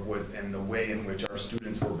and the way in which our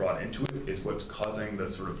students were brought into it is what's causing the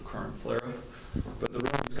sort of current flare-up. But the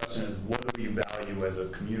real discussion is, what do we value as a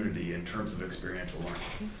community in terms of experiential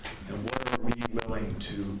learning? And what are we willing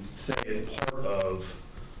to say is part of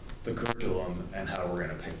the curriculum and how we're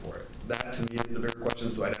going to pay for it? That, to me, is the bigger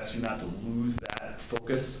question, so I'd ask you not to lose that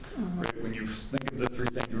focus. Right? When you think of the 3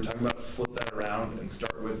 things you were talking about, flip that around and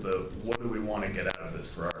start with the, what do we want to get out of this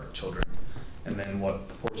for our children? And then what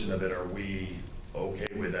portion of it are we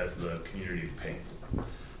okay with as the community paying for?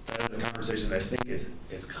 That is a conversation that I think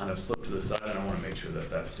is kind of slipped to the side, and I want to make sure that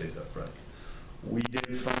that stays up front. We did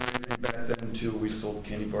fundraising back then too. We sold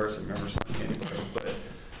candy bars. I remember selling candy bars, but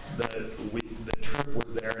the trip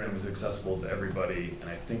was there and it was accessible to everybody, and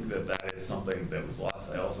I think that that is something that was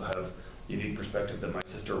lost. I also have unique perspective that my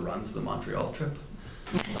sister runs the Montreal trip,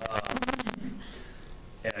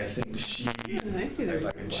 and I think she, if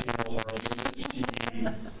I can channel horribly, she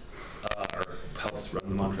helps run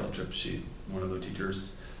the Montreal trip. She's one of the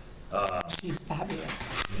teachers. She's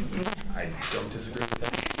fabulous. I don't disagree with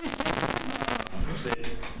that.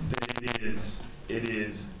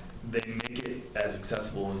 They make it as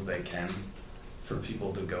accessible as they can for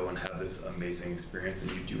people to go and have this amazing experience,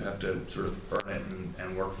 and you do have to sort of earn it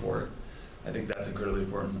and work for it. I think that's incredibly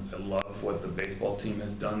important. I love what the baseball team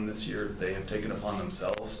has done this year. They have taken upon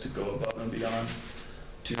themselves to go above and beyond.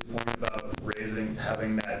 To the point about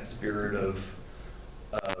having that spirit of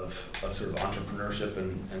sort of entrepreneurship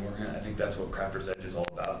and working, I think that's what Crafters Edge is all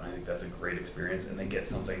about, and I think that's a great experience, and they get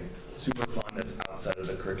something super fun that's outside of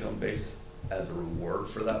the curriculum base as a reward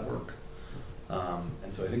for that work.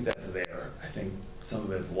 And so I think that's there. I think some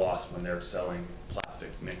of it's lost when they're selling plastic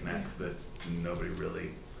knickknacks that nobody really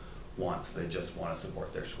wants. They just want to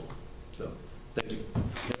support their school. So, thank you.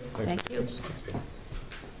 Thank you. Thanks, Peter.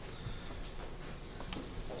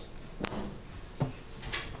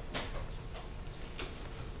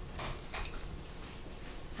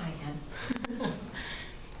 Hi again.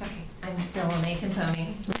 Okay, I'm still a Nathan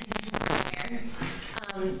Pony.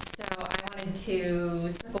 So I wanted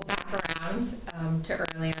to circle back around to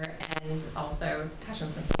earlier and also touch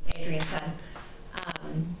on some things Adrian said.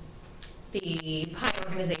 The PIE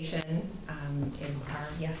organization is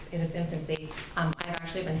in its infancy. I've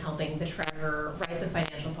actually been helping the treasurer write the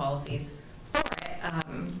financial policies for it.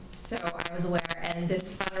 So I was aware, and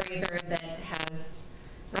this fundraiser that has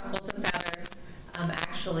ruffled some feathers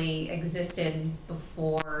actually existed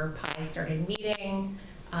before PIE started meeting.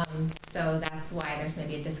 So that's why there's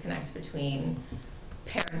maybe a disconnect between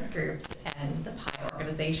parents groups and the PIE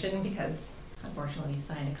organization, because unfortunately we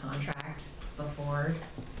signed a contract before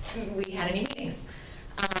we had any meetings.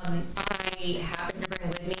 I happened to bring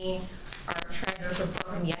with me our treasurer's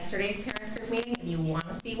report from yesterday's parents group meeting. If you want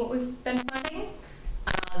to see what we've been funding,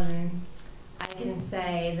 I can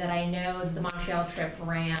say that I know the Montreal trip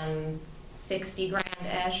ran 60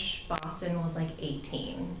 grand-ish. Boston was like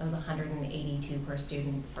 18. It was 182 per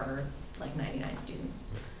student for like 99 students.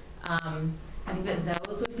 I think that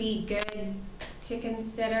those would be good to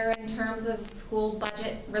consider in terms of school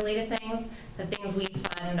budget related things. The things we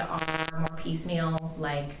fund are more piecemeal,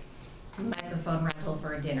 like microphone rental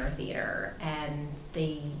for a dinner theater, and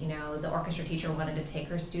the orchestra teacher wanted to take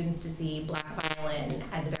her students to see Black Violin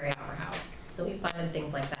at the Berry Opera House. So we funded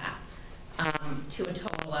things like that, to a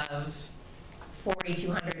total of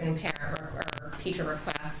 4,200 in parent or teacher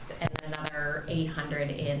requests, and then another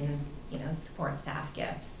 800 in support staff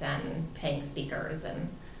gifts and paying speakers and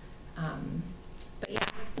but yeah.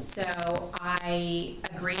 So I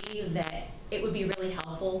agree that it would be really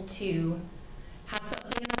helpful to have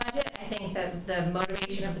something in the budget. I think that the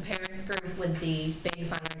motivation of the parents group with the big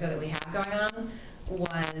fundraiser that we have going on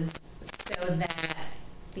was so that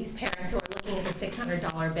these parents who are looking at the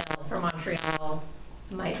 $600 bill for Montreal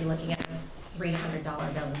might be looking at a $300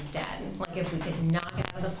 bill instead. Like, if we could knock it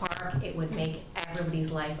out of the park, it would make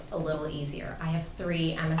everybody's life a little easier. I have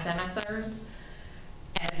 3 MSMSers,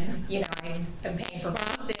 and I am paying for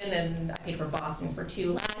Boston, and I paid for Boston for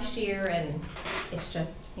 2 last year, and it's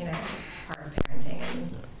just part of parenting,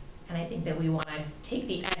 and I think that we want to take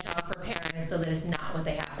the edge off for parents so that it's not what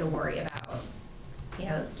they have to worry about.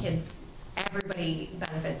 Kids, everybody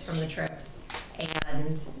benefits from the trips,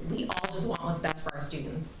 and we all just want what's best for our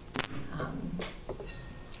students.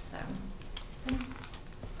 So, I'm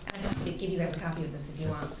happy to give you guys a copy of this if you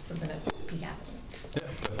want something to peek at. Yeah,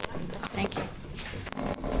 definitely. Thank you.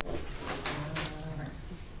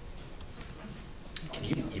 Can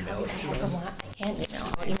you email it to us? I can email.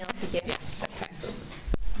 I'll email it to you. Yeah, that's fine.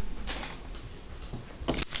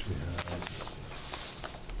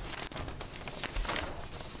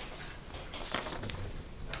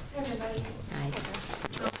 Hi, everybody. Hi.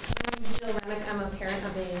 My name is Jill Remick. I'm a parent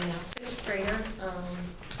of a 6th grader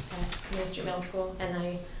at Main Street Middle School, and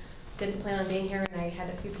I didn't plan on being here, and I had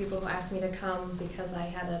a few people who asked me to come because I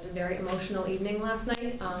had a very emotional evening last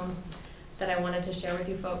night that I wanted to share with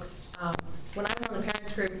you folks. When I was on the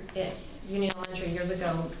parents group at Union Elementary years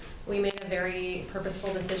ago, we made a very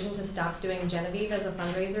purposeful decision to stop doing Genevieve as a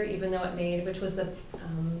fundraiser, even though which was the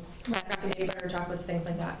crappy butter chocolates, things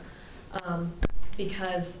like that.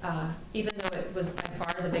 Because even though it was by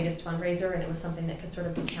far the biggest fundraiser, and it was something that could sort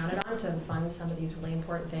of be counted on to fund some of these really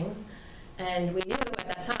important things, and we knew at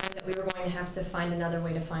that time that we were going to have to find another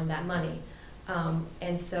way to find that money.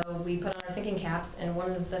 And so we put on our thinking caps, and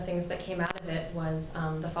one of the things that came out of it was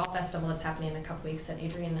the Fall Festival that's happening in a couple weeks that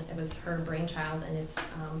Adrian, it was her brainchild, and it's,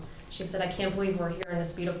 she said, I can't believe we're here in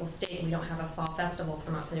this beautiful state and we don't have a Fall Festival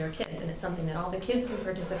for Montpelier kids, and it's something that all the kids can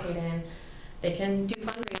participate in. They can do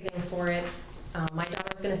fundraising for it. My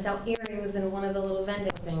daughter's going to sell earrings in one of the little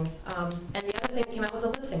vending things. And the other thing that came out was a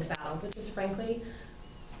lip sync battle, which is frankly,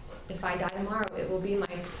 if I die tomorrow, it will be my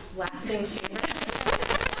lasting favorite.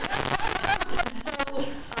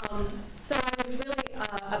 So I was really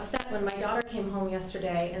upset when my daughter came home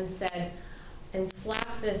yesterday and said, and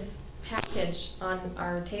slapped this package on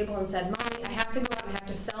our table and said, "Mommy, I have to go out, I have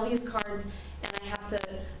to sell these cards, and I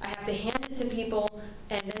have to hand it to people,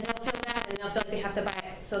 and then they'll feel bad, and they'll feel like they have to buy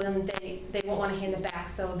it, so then they won't want to hand it back,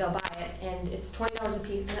 so they'll buy it, and it's $20 a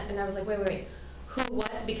piece." And I was like, wait, who,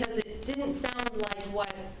 what? Because it didn't sound like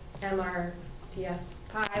what MRPS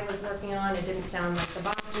Pi was working on. It didn't sound like the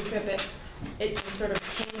Boston trip. It just sort of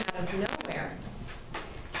came out of nowhere.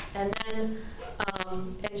 And then,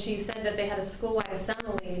 and she said that they had a school-wide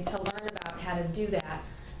assembly to learn about how to do that.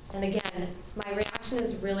 And again, my reaction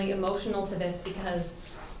is really emotional to this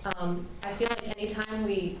because I feel like anytime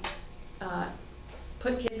we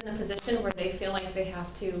put kids in a position where they feel like they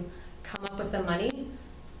have to come up with the money,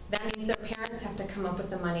 that means their parents have to come up with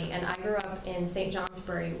the money. And I grew up in St.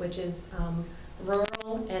 Johnsbury, which is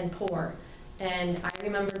rural and poor. And I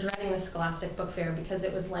remember dreading the Scholastic Book Fair because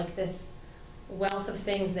it was like this wealth of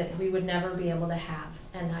things that we would never be able to have.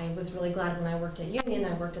 And I was really glad when I worked at Union,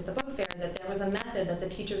 I worked at the book fair, that there was a method that the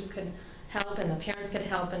teachers could help and the parents could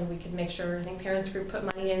help, and we could make sure, I think Parents Group put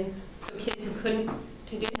money in so kids who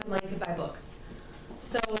didn't have money could buy books.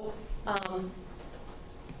 So I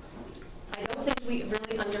don't think we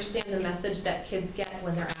really understand the message that kids get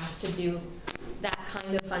when they're asked to do that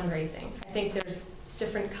kind of fundraising. I think there's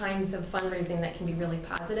different kinds of fundraising that can be really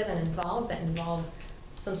positive and that involve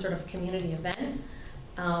some sort of community event.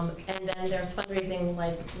 And then there's fundraising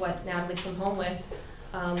like what Natalie came home with,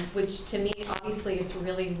 which to me, obviously, it's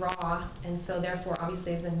really raw. And so therefore,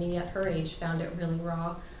 obviously, even me at her age found it really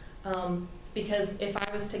raw. Because if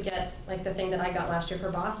I was to get like the thing that I got last year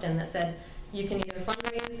for Boston that said, you can either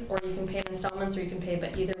fundraise or you can pay in installments or you can pay,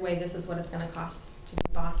 but either way, this is what it's going to cost to do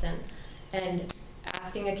Boston. And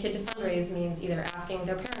asking a kid to fundraise means either asking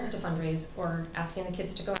their parents to fundraise or asking the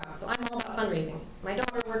kids to go out. So I'm all about fundraising. My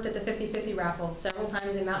daughter worked at the 50-50 raffle several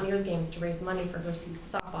times in Mountaineers games to raise money for her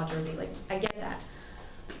softball jersey. Like, I get that.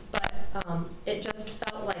 But it just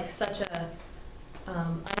felt like such a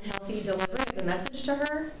unhealthy delivery of the message to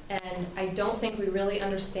her, and I don't think we really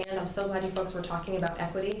understand. I'm so glad you folks were talking about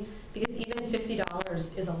equity, because even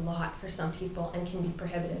 $50 is a lot for some people and can be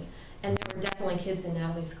prohibitive. And there were definitely kids in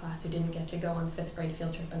Natalie's class who didn't get to go on the 5th grade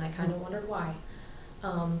field trip, and I kind of wondered why.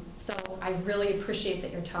 So I really appreciate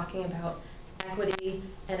that you're talking about equity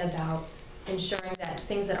and about ensuring that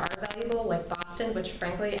things that are valuable, like Boston, which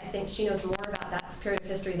frankly, I think she knows more about that period of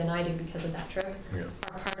history than I do because of that trip,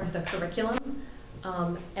 are part of the curriculum.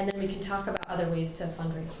 And then we can talk about other ways to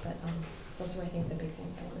fundraise, but those are, I think, the big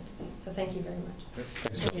things I wanted to see. So thank you very much.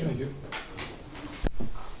 Thank you.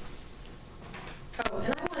 Oh,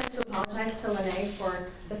 and I wanted to apologize to Lene for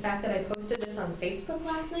the fact that I posted this on Facebook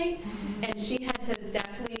last night, and she had to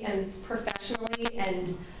deftly and professionally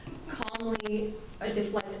and calmly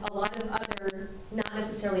deflect a lot of other, not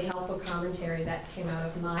necessarily helpful commentary that came out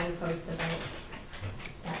of my post about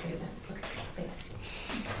that event. Okay, thanks.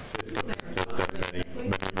 Facebook has done many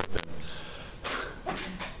mistakes.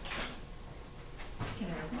 Can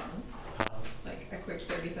I respond? Like a quick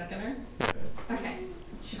 30-seconder? Yeah. Okay.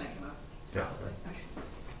 Should I come up? Yeah. Okay.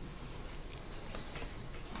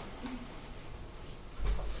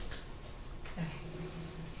 Okay.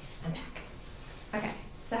 I'm back. Okay.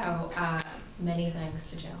 So, many thanks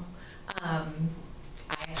to Jill. I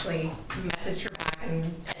actually messaged her back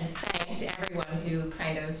and thanked everyone who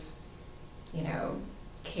kind of, you know,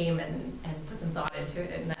 came and put some thought into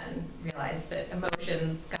it, and then realized that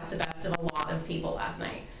emotions got the best of a lot of people last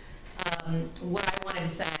night. What I wanted to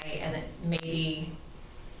say, and it maybe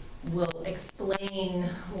will explain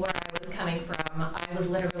where I was coming from, I was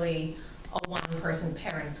literally a one-person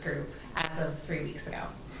parents group as of 3 weeks ago.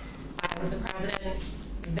 I was the president.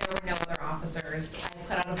 There were no other officers. I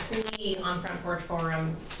put out a plea on Front Porch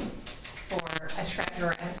Forum for a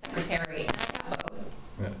treasurer and a secretary, and I got both.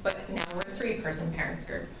 Yeah. But now we're a 3-person parents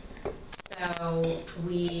group. So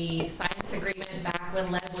we signed this agreement back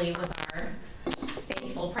when Leslie was our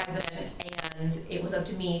faithful president, and it was up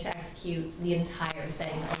to me to execute the entire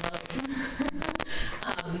thing alone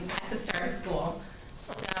at the start of school.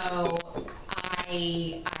 So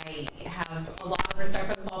I have a lot of respect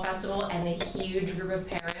for the Fall Festival and the huge group of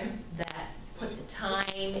parents that put the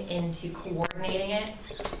time into coordinating it,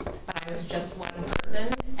 but I was just one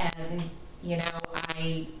person, and you know,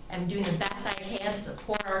 I am doing the best I can to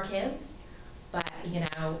support our kids, but you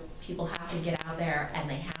know, people have to get out there and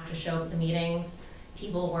they have to show up at the meetings.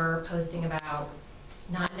 People were posting about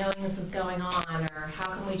not knowing this was going on, or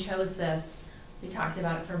how come we chose this. We talked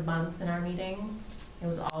about it for months in our meetings. It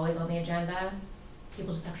was always on the agenda.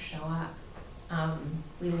 People just have to show up.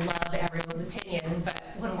 We love everyone's opinion, but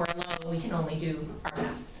when we're alone, we can only do our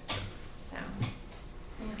best. So,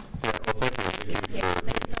 Yeah, well, thank you. yeah,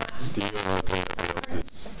 thanks so much. To you and Leslie and everybody else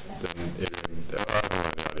who's done, everyone in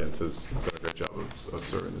the audience has done a great job of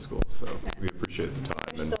serving the schools, so we appreciate the time.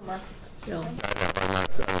 There's still Marcus. Still.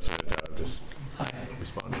 I'm just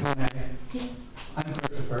responding. Yes. I'm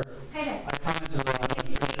Christopher. Hi there. I commented a lot on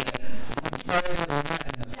Thursday. I'm sorry I didn't met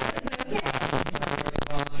in this way. That's okay. I would like to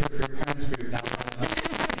volunteer for your parents group now.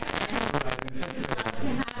 Love to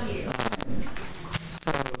have you.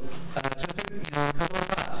 So, just a couple of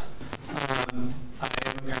thoughts. I am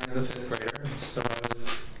a parent of a fifth grader, so I was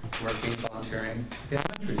working, volunteering at the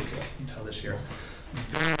elementary school until this year.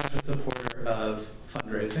 Very much a supporter of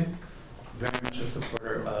fundraising, very much a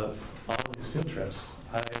supporter of all of these field trips.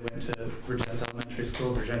 I went to Virginia's elementary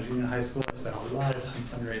school, Virginia Junior High School. I spent a lot of time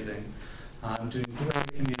fundraising, doing great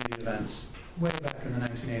community events way back in the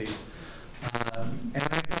 1980s. And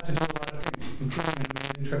I got to do a lot of things, including an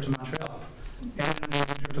amazing trip to Montreal and an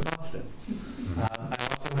amazing trip to Boston. I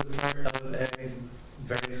also was part of a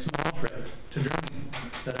very small trip to Germany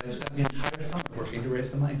that I spent the entire summer working to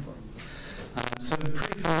raise the money for. So I'm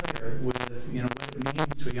pretty familiar with what it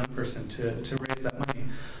means to a young person to raise that money.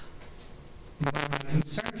 Where my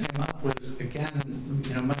concern came up was, again,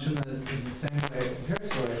 much in the same way here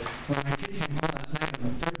story, when my kid came home last night on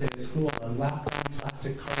the third day of school and lapped around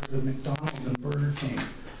plastic cards with McDonald's and Burger King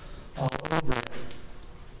all over it,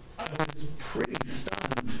 I was pretty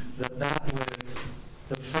stunned that that was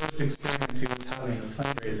the first experience he was having of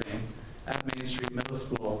fundraising at Main Street Middle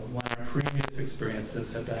School, when our previous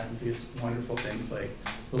experiences had been these wonderful things like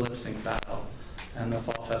the lip sync battle and the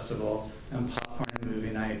fall festival and popcorn and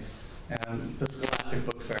movie nights and the Scholastic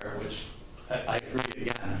Book Fair, which I agree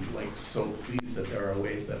again, I'm like so pleased that there are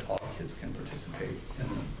ways that all kids can participate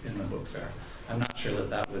in the book fair. I'm not sure that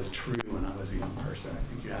that was true when I was a young person. I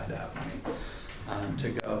think you had to have money to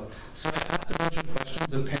go. So I asked a bunch of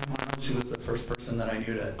questions of Pam Arnold. She was the first person that I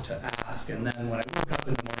knew to ask. And then when I woke up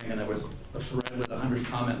in the morning and there was a thread with 100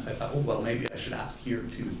 comments, I thought, oh, well, maybe I should ask here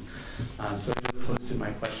too. So I just posted my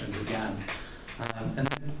questions again. And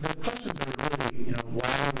the questions are really, why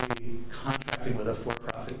are we contracting with a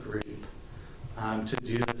for-profit group to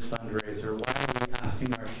do this fundraiser? Why are we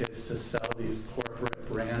asking our kids to sell these corporate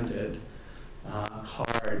branded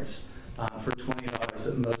cards for $20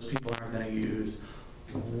 that most people aren't going to use?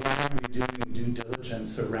 Why are we doing due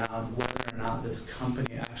diligence around whether or not this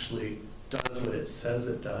company actually does what it says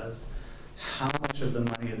it does? How much of the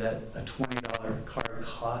money that a $20 card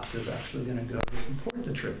costs is actually going to go to support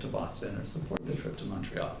the trip to Boston or support the trip to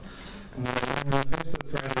Montreal? And what I learned on the Facebook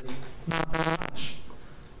thread is not very much.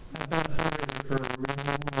 I've been a fundraiser for a really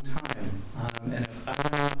long time. And if I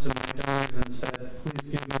went out to my donors and said,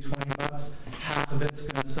 please give me $20, half of it's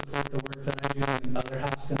going to support the work that I do and the other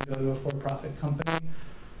half's going to go to a for-profit company,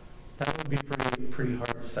 that would be pretty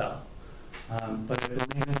hard sell. But I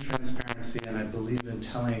believe in transparency and I believe in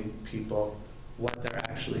telling people what they're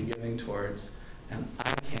actually giving towards. And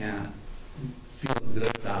I can't feel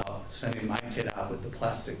good about sending my kid out with the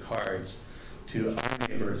plastic cards to our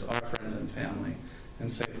neighbors, our friends and family,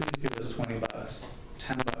 and say, please give us $20.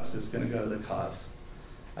 $10 is going to go to the cause.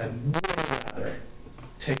 I'd way rather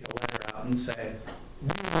take a letter out and say, we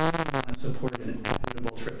really want to support an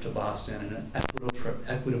equitable trip to Boston and an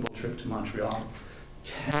equitable trip to Montreal.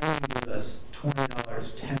 Can you give us $20,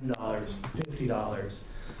 $10, $50,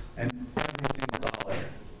 and every single dollar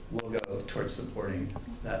will go towards supporting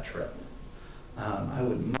that trip? I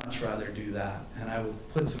would much rather do that, and I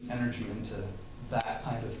would put some energy into that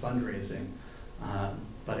kind of fundraising,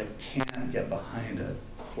 but I can't get behind a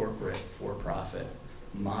corporate for-profit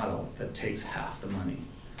model that takes half the money,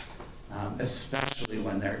 especially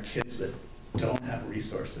when there are kids that don't have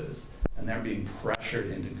resources and they're being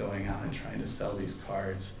pressured into going out and trying to sell these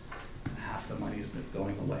cards, and half the money is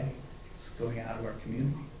going away. It's going out of our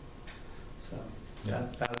community. So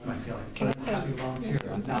that was my feeling. But I'm happy to volunteer.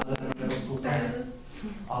 Now that I'm a middle school parent,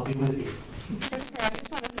 I'll be with you. Christopher, I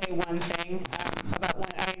just want to say one thing about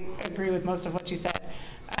when I agree with most of what you said.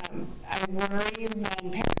 I worry when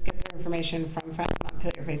parents get their information from Friends of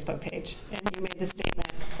Montpelier Facebook page, and you made the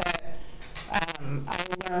statement that I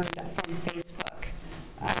learned from Facebook.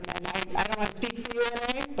 And I don't want to speak for you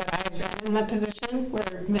today, but I've been in the position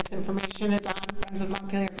where misinformation is on Friends of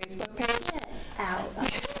Montpelier Facebook page. Get out.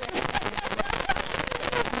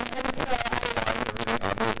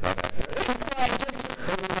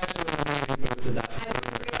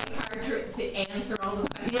 To answer all the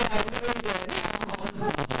questions. Yeah, I know you did.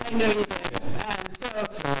 I know you did.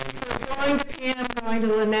 So going to Pam, going to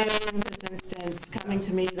Lynette in this instance, coming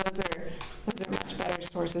to me, those are much better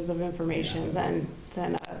sources of information than a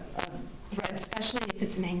thread, especially if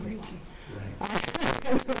it's an angry one. Right.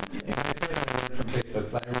 I said I learned from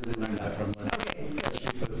Facebook, but I really learned that from Linda. Okay, good. She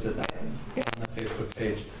posted that on the Facebook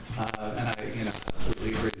page. And I,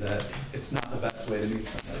 absolutely agree that it's not the best way to meet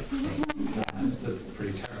somebody. It's a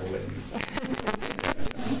pretty terrible way to meet somebody.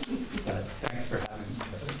 But thanks for having me.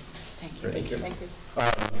 Thank you. Thank you. Thank you.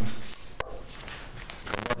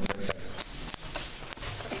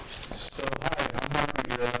 So, hi, I'm Mark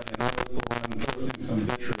McGrath, and I was the one posting some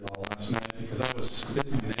vitriol last night because I was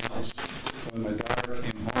spitting nails when my daughter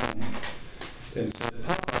came home and said,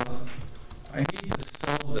 Papa, I need to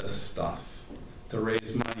sell this stuff to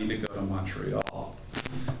raise money to go to Montreal.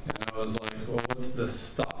 And I was like, well, what's this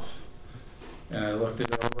stuff? And I looked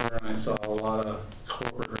it over and I saw a lot of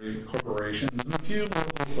corporations and a few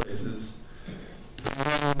local places. And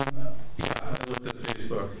I looked at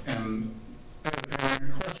Facebook and I had a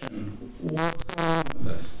parent question, what's going on with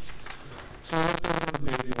this? So I looked over the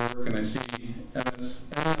paperwork and I see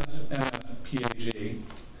MSPAG,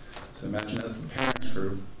 so imagine that's the parents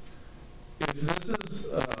group. If this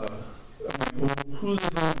is, I'm like, well, who's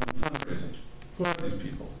involved in fundraising? Who are these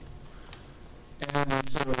people? And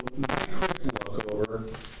so my quick look over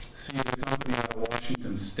sees a company out of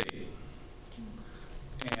Washington State.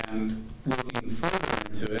 And looking further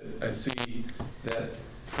into it, I see that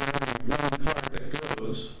for every one card that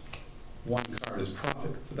goes, one card is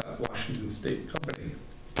profit for that Washington State company.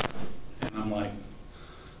 And I'm like,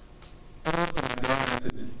 I look at my daughter and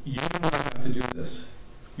says, you do not have to do this.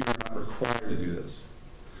 You are not required to do this.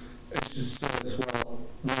 It just says, well,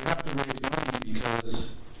 we have to raise money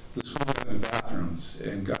because the school got new bathrooms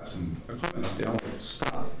and got some equipment up there. I'm like,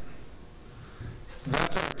 stop.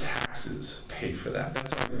 That's our taxes pay for that.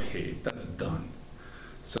 That's already paid. That's done.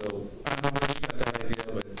 So I don't know where she got that idea,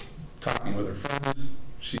 but talking with her friends,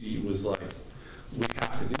 she was like, we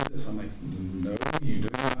have to do this. I'm like, no, you do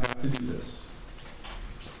not have to do this.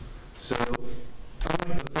 So I'm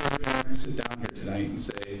like the third parent to sit down here tonight and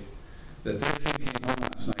say that their kid came home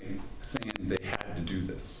last night saying they had to do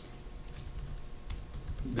this.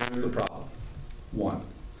 There's the problem. One.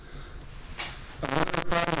 Another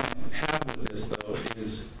problem I have with this, though,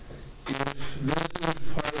 is if this is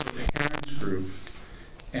part of a parents group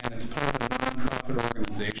and it's part of a nonprofit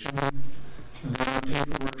organization, then the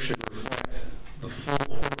paperwork should reflect the full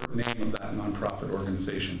corporate name of that nonprofit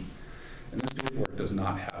organization. And this paperwork does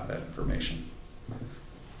not have that information.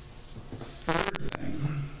 Third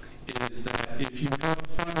thing is that if you have a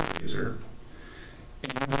fundraiser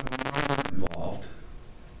and you have a minor involved,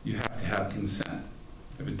 you have to have consent.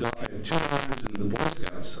 I have two daughters in the Boy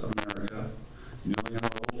Scouts of America,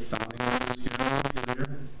 million-year-old founding members here in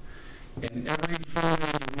Montpelier, and every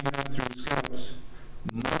fundraiser we have through Scouts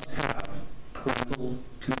must have parental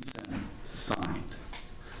consent signed.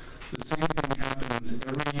 The same thing happens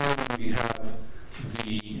every year when we have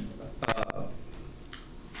the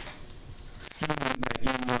scheme at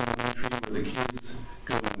Union Elementary where the kids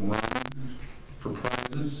go and run for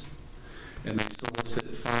prizes and they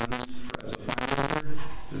solicit funds as a fundraiser.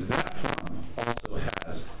 That fund also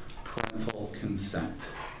has parental consent.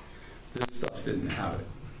 This stuff didn't have it.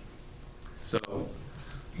 So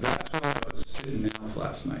that's why I was spitting nails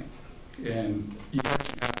last night. And you guys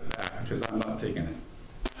can have it back because I'm not taking it.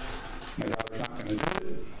 My daughter's not going to do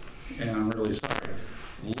it, and I'm really sorry.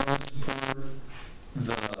 Love to support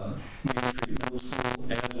the Main Street Middle School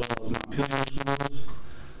as well as Montpelier schools.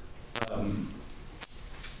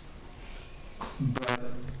 But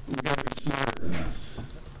we've got to be smarter than this.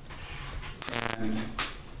 And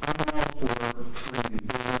I'm all for bringing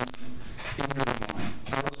business into the line,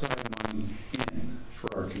 outside money in for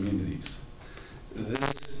our communities.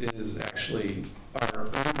 This is actually our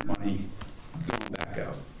earned money going back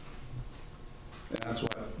out. And that's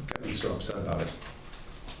what got me so upset about it.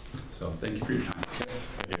 So thank you for your time.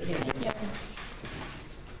 Thank you. Thank you.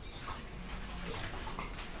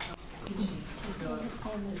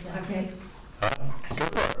 Okay. Go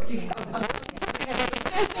for it.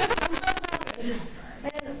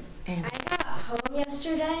 And I got home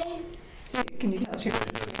yesterday. Can you tell us your name?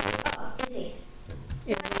 Oh, Izzy.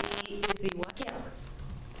 Is he what? Gil.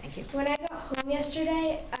 Thank you. When I got home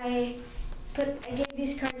yesterday, I gave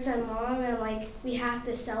these cards to my mom, and I'm like, we have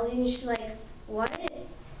to sell these. And she's like, what?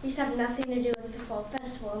 These have nothing to do with the fall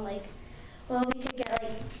festival. I'm like, well, we could get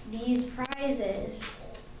like these prizes,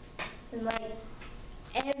 and like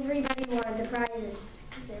everybody wanted the prizes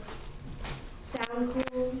because they sound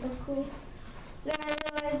cool, look cool. Then I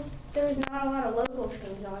realized there was not a lot of local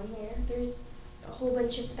things on here. There's a whole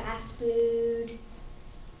bunch of fast food.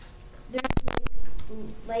 There's like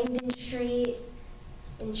Langdon Street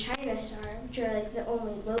and China Star, which are like the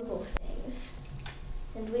only local things.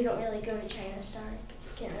 And and we don't really go to China Star because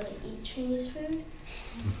you can't really eat Chinese food.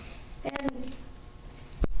 And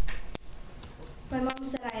my mom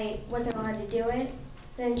said I wasn't allowed to do it.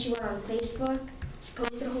 Then she went on Facebook. She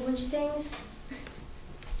posted a whole bunch of things.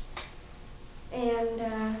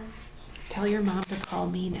 And Tell your mom to call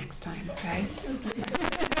me next time, okay?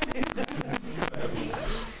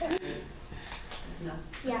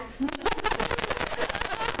 yeah.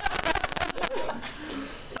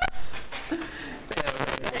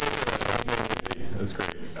 That's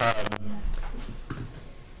great.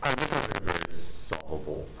 This is a very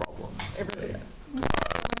solvable problem. It really is.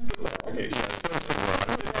 Okay, yeah, so it's been wrong.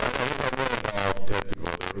 I really involved 10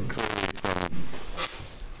 people. There were clearly some,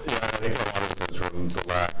 I think a lot of it stems from the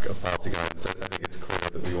lack of policy guidance. I think it's clear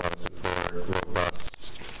that we want to support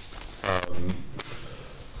robust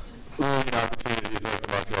learning opportunities like the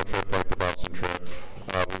Montreal trip, like the Boston trip.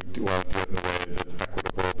 We do want to do it in a way that's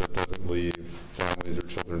equitable, that doesn't leave families or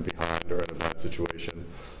children behind or in a bad situation.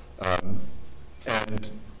 And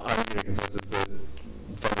I'm getting a consensus that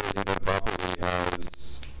fundraising done properly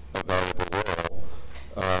has a valuable role.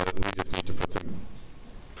 We just need to put some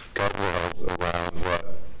guardrails around what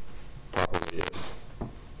properly is.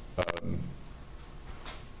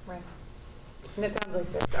 Right. And it sounds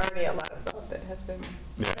like there's already a lot of thought that has been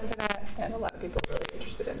put into that, and a lot of people are really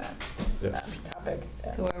interested in that topic.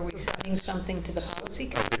 So are we sending something to the policy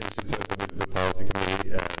committee? I think we should send something to the policy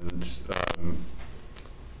committee and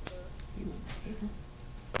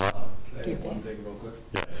Can I add one thing real quick?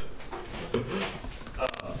 yes.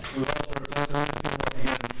 We've all sort of talked about this before.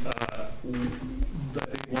 Again, I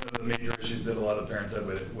think one of the major issues that a lot of parents had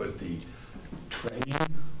with it was the training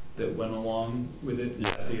that went along with it.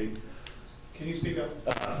 Yes. Can you speak up?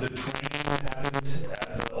 The training happened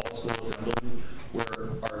at the all-school assembly where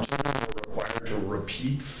our children were required to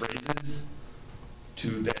repeat phrases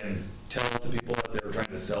to then tell to people as they were trying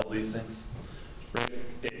to sell these things. Right?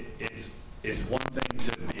 It's one thing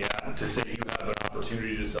to say you have an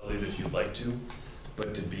opportunity to sell these if you'd like to,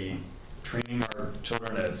 but to be training our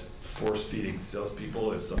children as force-feeding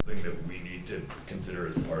salespeople is something that we need to consider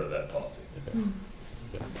as part of that policy.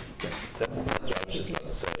 Okay. That's what I was just about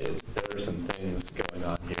to say, is there are some things going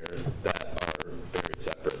on here that are very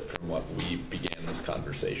separate from what we began this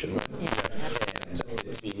conversation with. Yes. And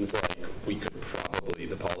it seems like we could probably,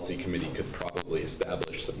 the policy committee could probably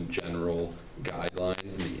establish some general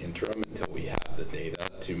guidelines in the interim until we have the data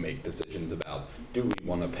to make decisions about, do we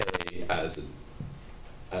want to pay as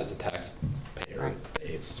a taxpayer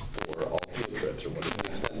base for all field trips, or what is the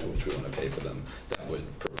extent to which we want to pay for them? That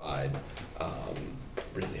would provide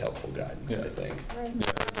really helpful guidance, I think.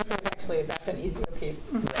 Actually, that's an easier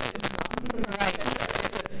piece. Right.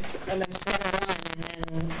 And then Step one, and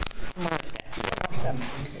then some more steps.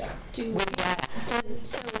 Do With that.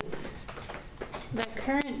 So the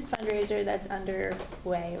current fundraiser that's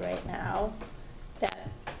underway right now that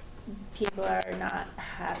people are not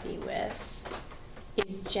happy with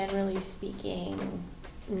is, generally speaking,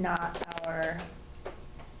 not our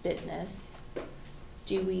business.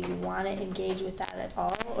 Do we want to engage with that at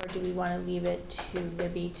all, or do we want to leave it to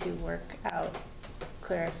Libby to work out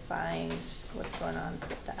clarifying what's going on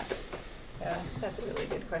with that? Yeah, that's a really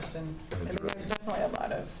good question. I mean, there's definitely a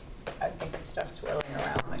lot of, I think, stuff swirling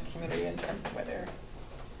around the community in terms of whether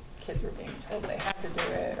kids were being told they had to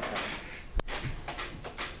do it, or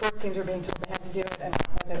sports teams were being told they had to do it, and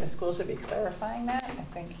whether the school should be clarifying that. I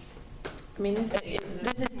think. I mean, this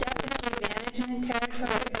is definitely management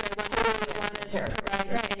territory, but I really want to provide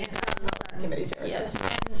any Committee territory. Yeah.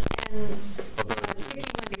 And a sticky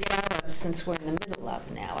one to get out of, since we're in the middle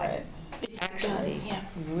of now. Right. It's actually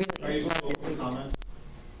really. Are you supposed to comment?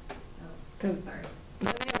 Sorry.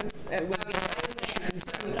 It was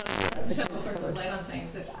Shed all sorts of light on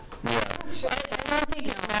things. I don't think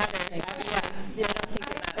it matters. I don't think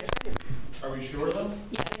it matters. Are we sure though?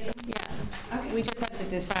 Yes, yeah. Okay. We just have to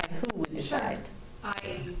decide who would decide.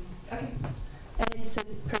 Okay. And it's the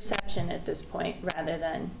perception at this point, rather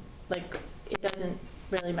than, like, it doesn't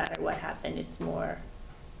really matter what happened, it's more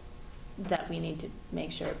that we need to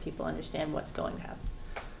make sure people understand what's going to happen.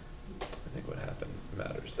 I think what happened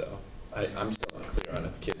matters, though. I'm still not clear on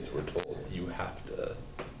if kids were told you have to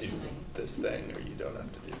do this thing or you don't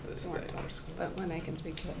have to do this thing. But when I can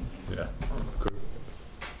speak to it. Yeah. Good.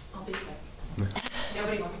 I'll be quick.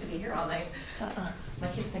 Nobody wants to be here all night. My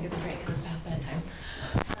kids think it's great because it's past bedtime.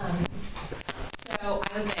 So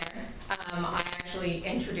I was there. I actually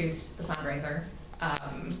introduced the fundraiser,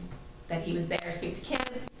 that he was there to speak to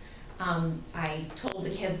kids. I told the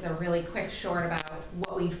kids a really quick short about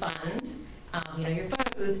what we fund. Your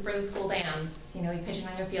photo booth for the school dance, you pitch in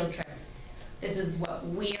on your field trips, this is what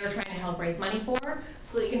we are trying to help raise money for,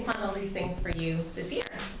 so that we can fund all these things for you this year.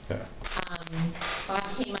 Yeah. Bob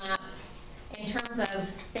came up, in terms of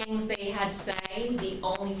things they had to say, the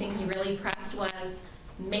only thing he really pressed was,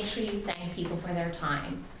 make sure you thank people for their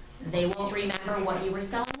time. They won't remember what you were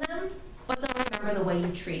selling them, but they'll remember the way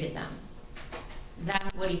you treated them.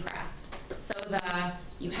 That's what he pressed. So the,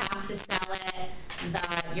 you have to sell it, the,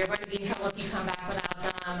 you're going to be in trouble if you come back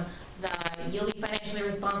without them, the, you'll be financially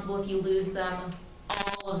responsible if you lose them,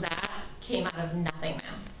 all of that came out of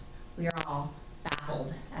nothingness. We are all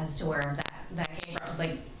baffled as to where that came from.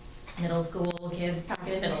 Like middle school kids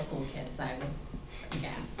talking to middle school kids, I would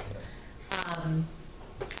guess. I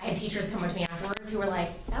had teachers come up to me afterwards who were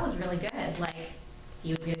like, that was really good. Like,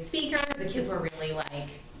 he was a good speaker, the kids were really like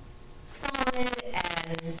solid,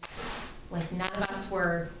 and like none of us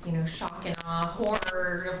were, you know, shock and awe,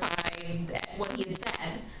 horrified at what he had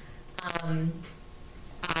said.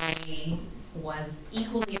 I was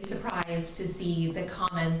equally as surprised to see the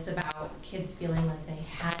comments about kids feeling like they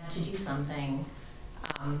had to do something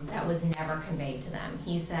that was never conveyed to them.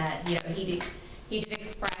 He said, you know, he did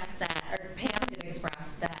express that, or Pam did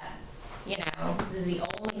express that, you know, this is the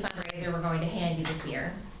only fundraiser we're going to hand you this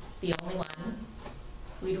year, the only one.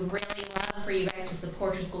 We'd really love for you guys to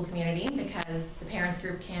support your school community because the parents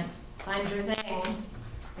group can't fund your things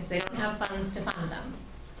if they don't have funds to fund them.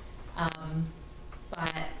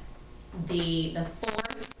 But the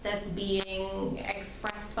force that's being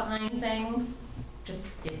expressed behind things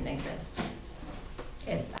just didn't exist.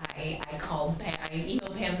 I called Pam, I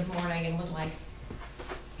emailed Pam this morning and was like,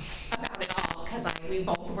 about it all, because we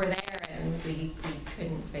both were there and we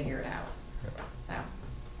couldn't figure it out. So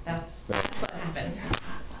that's what happened.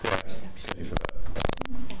 Yeah, thank you for that.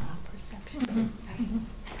 Perception.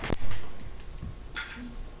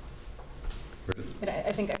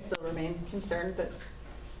 I think I still remain concerned that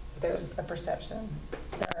there's a perception.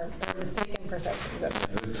 There are mistaken perceptions of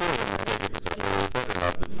it. It's sort of a mistaken perception. It's whether or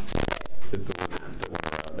not it's a word that went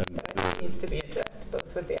around. And it needs to be addressed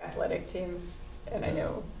both with the athletic teams, and I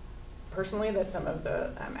know personally that some of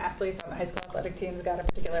the athletes on the high school athletic teams got a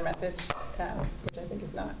particular message, which I think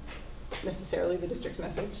is not necessarily the district's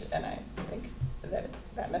message, and I think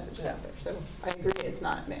that message is out there. So I agree it's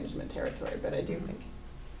not management territory, but I do think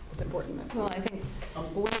it's important that. Well, I think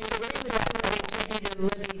we need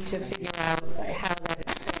Libby to figure out how that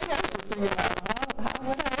is. There's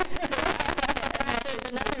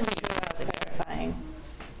another meeting about clarifying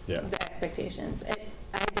the expectations.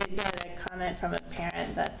 I did get a comment from a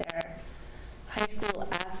parent that their high school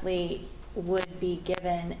athlete would be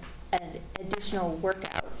given additional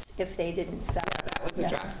workouts if they didn't sell. Yeah, that was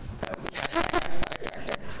addressed. That was addressed by our athletic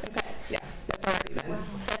director. Okay. Yeah, that's already been.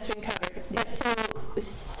 That's been covered. Yeah. But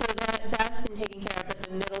so that's been taken care of, but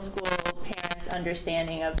the middle school parents'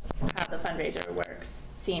 understanding of how the fundraiser works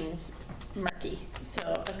seems murky. So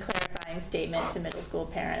a clarifying statement to middle school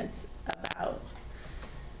parents about,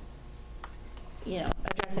 you know,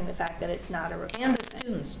 addressing the fact that it's not a requirement. And the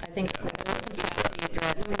students, I think that's what the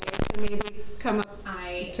address. We need to maybe come up.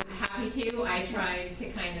 I'm happy to. I tried to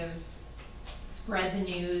kind of spread the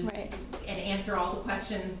news and answer all the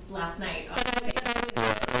questions last night.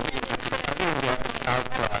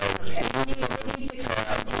 Outside. It needs to come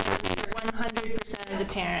from 100% of the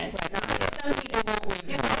parents. Some people won't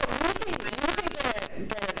read it. We can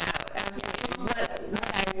get it out, absolutely. What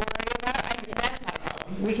I worry about, that's not a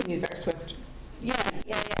problem. We can use our SWIFT. To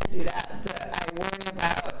do that. I worry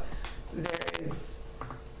about there is,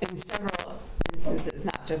 in several instances,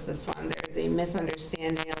 not just this one, there is a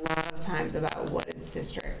misunderstanding a lot of times about what is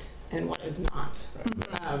district and what is not.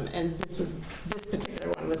 And this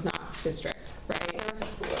particular one was not district, right? There was a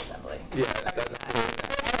school assembly. Yeah, that's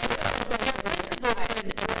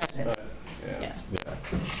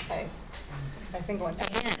I think once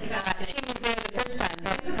again, she was there the first time,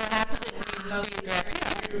 but perhaps it needs to be addressed.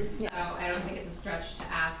 So I don't think it's a stretch to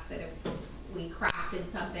ask that if we crafted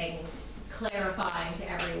something clarifying to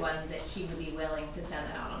everyone that she would be willing to send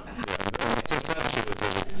that out on behalf of. The perception is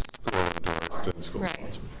that it's school endorsed and school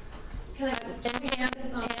sponsored.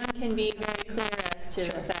 Pam can be very clear as to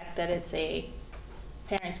the fact that it's a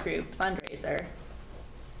parents group fundraiser,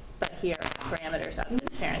 but here are parameters of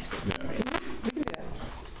this parents group fundraiser. We can do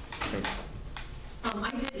that. I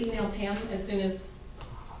did email Pam as soon as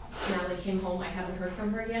Natalie came home. I haven't heard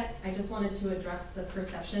from her yet. I just wanted to address the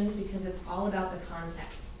perception because it's all about the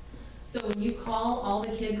context. So when you call all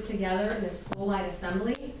the kids together in a school-wide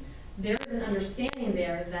assembly, there is an understanding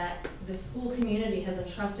there that the school community has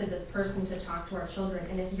entrusted this person to talk to our children.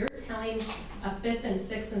 And if you're telling a 5th and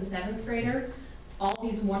 6th and 7th grader all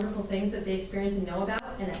these wonderful things that they experience and know about,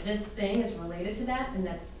 and that this thing is related to that, and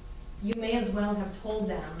that you may as well have told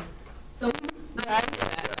them. So I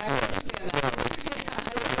understand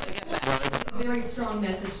that. it's a very strong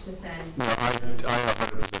message to send. No, I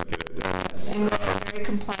 100% get it. And we're very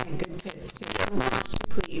compliant, good kids too.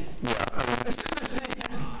 Please. Yeah, I mean, I think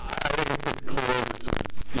it's clear this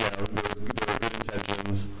was, there were good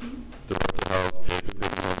intentions. The road to hell is paved with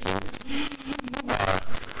good intentions.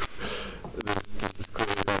 This is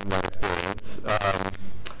clearly been my experience.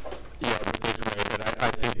 Mistakes were made, and I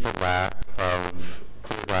think the lack of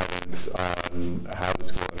clear guidance on how the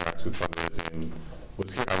school interacts with fundraising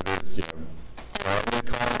was here. There's,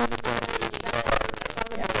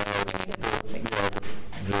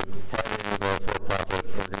 the partnering of a for-profit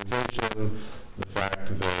organization, the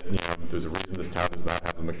fact that, there's a reason this town does not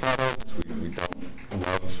have a McDonald's. We don't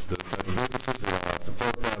love those type of businesses. We don't want to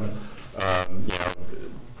support them.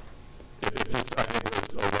 If this, I think,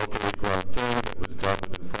 was a locally grown thing that was done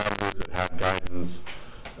within parameters that had guidance,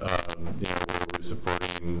 where we're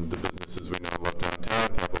supporting the businesses we know love downtown,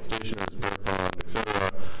 Capital Stationers, Bear Pond, et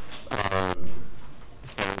cetera, and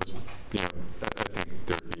it was, I think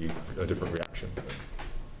there'd be a different reaction.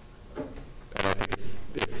 And I think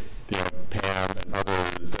if Pam and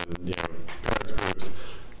others and, parents groups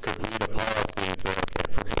could lead a policy and say, okay,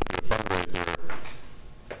 if we're going to do a fundraiser,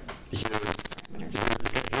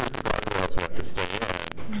 here's the guardrails we have to stay in,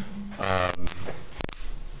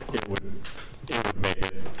 it would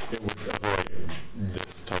avoid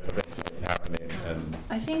this type of incident happening. And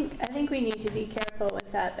I think we need to be careful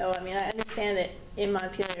with that, though. I mean, I understand that in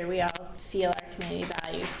Montpelier we all feel our community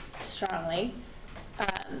values strongly,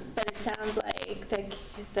 but it sounds like the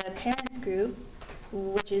parents group,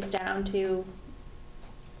 which is down to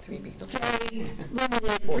very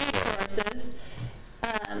limited resources,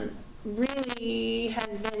 really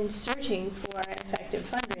has been searching for an effective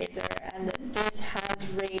fundraiser, and that this has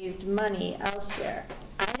raised money elsewhere.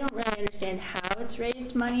 I don't really understand how it's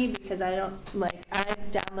raised money, because I've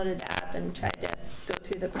downloaded the app and tried to go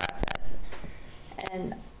through the process,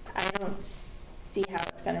 and I don't see how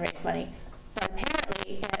it's going to raise money. But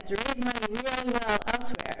apparently it has raised money really well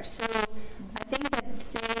elsewhere. So I think that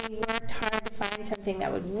they worked hard to find something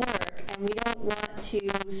that would work, and we don't want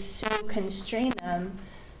to so constrain them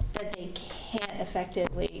that they can't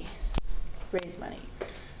effectively raise money.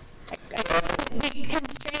 The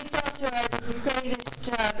constraints also are the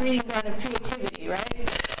greatest breeding ground of creativity, right?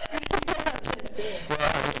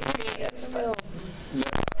 Well,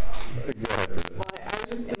 I was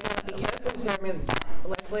just because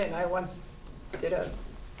Leslie and I once tried to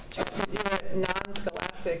do a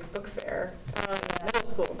non-scholastic book fair in middle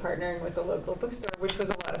school, partnering with a local bookstore, which was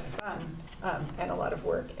a lot of fun and a lot of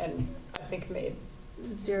work, and I think made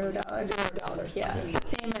 $0. Yeah.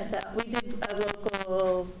 Same at that. We did an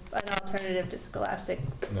alternative to scholastic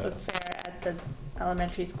book fair at the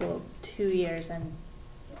elementary school 2 years, and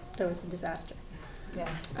it was a disaster. Yeah.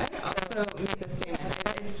 I also make a statement.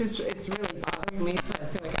 It's really bothering me, so I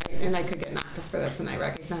feel like I could get knocked for this, and I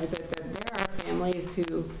recognize it, that there are families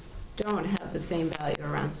who don't have the same value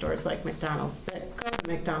around stores like McDonald's that go to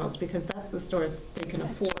McDonald's because that's the store they can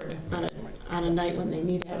afford on a night when they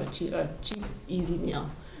need to have a cheap, easy meal.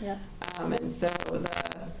 Yeah. And so the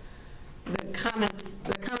comments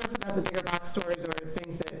about the bigger box stores or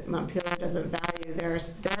things that Montpelier doesn't value, there are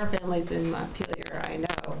families in Montpelier I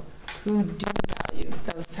know who do value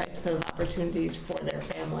those types of opportunities for their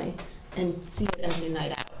family and see it as a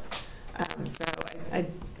night out. So I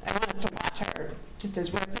want us to watch just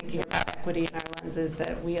as we're thinking about equity in our lenses,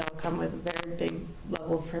 that we all come with a very big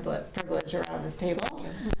level of privilege around this table,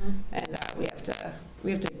 and we have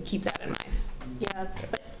to keep that in mind. Yeah,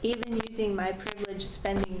 but even using my privilege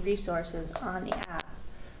spending resources on the app,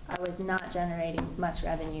 I was not generating much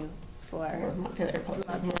revenue for Montpelier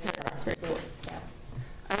Roxbury schools. Yes.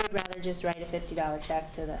 I would rather just write a $50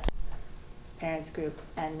 check to the parents group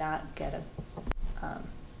and not get a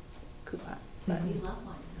coupon. But we love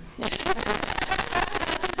one.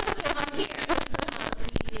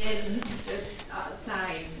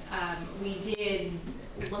 We did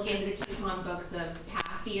look into the coupon books of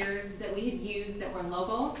past years that we had used that were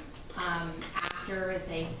local after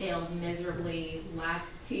they failed miserably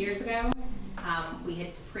last 2 years ago. We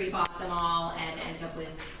had pre-bought them all and ended up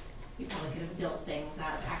with, we probably could have built things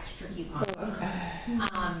out of extra coupon books.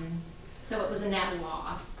 So it was a net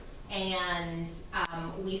loss. And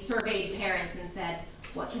we surveyed parents and said,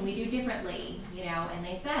 what can we do differently? And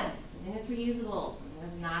they said something that's reusable, something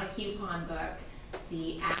that's not a coupon book.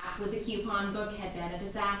 The app with the coupon book had been a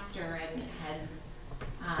disaster and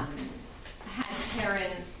had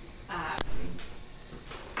parents,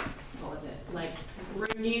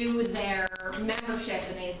 renew their membership,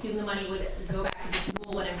 and they assumed the money would go back to the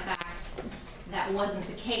school when in fact fact, that wasn't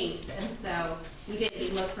the case, and so we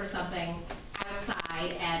looked for something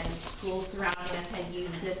outside, and schools surrounding us had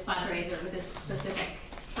used this fundraiser with this specific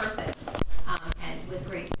person, and with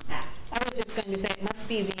great success. I was just going to say it must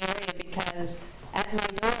be the area because at my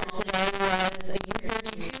door today was a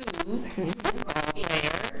U32 football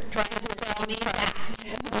player trying to sell me a hat.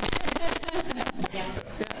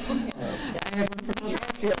 Yes. I had one from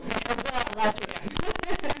Roxbury as well last weekend.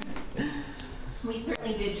 We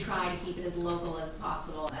certainly did try to keep it as local as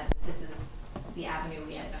possible, and this is the avenue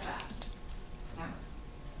we ended up at. So.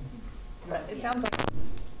 But it sounds like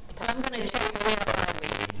So I'm going to check where are we.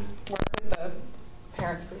 work with the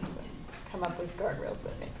parents groups and come up with guardrails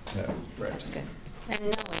that make sense. Yeah, right. That's good. And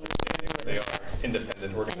knowing They are independent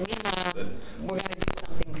and organizations. we know we're going to do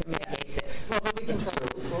something to mitigate this. Well, but we can try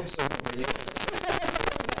the schools.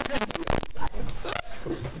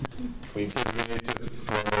 We need to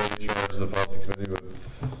formally charge the policy committee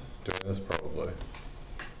with doing this, probably.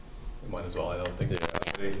 We might as well. I don't think there's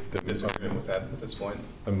any disagreement with that at this point.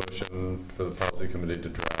 A motion for the policy committee to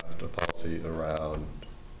draft a policy around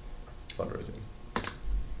fundraising.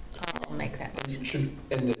 I'll make that motion.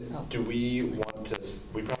 Do we want to,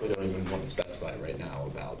 we probably don't even want to specify right now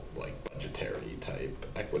about like budgetary type,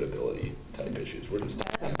 equitability type issues. We're just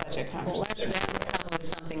talking about budget Well, let them come with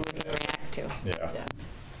something we can react to. Yeah.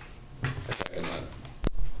 I second that.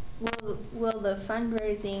 Will the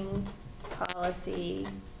fundraising policy,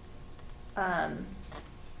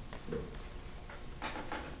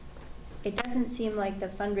 it doesn't seem like the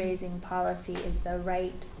fundraising policy is the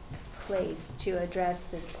right place to address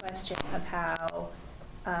this question of how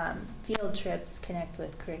field trips connect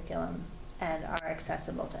with curriculum and are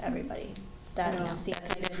accessible to everybody. That seems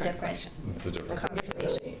like a different question. It's a different It's a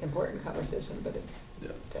really important conversation, but it's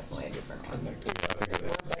definitely a different one.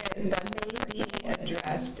 And that may be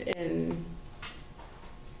addressed in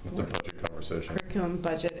It's a budget conversation. Curriculum,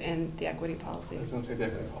 budget, and the equity policy. I was going to say the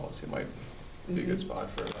equity policy might be a good spot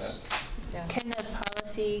for that. Yeah. Can the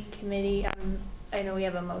policy committee, I know we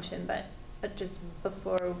have a motion, but just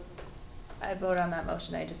before I vote on that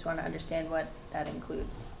motion, I just want to understand what that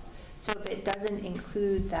includes. So if it doesn't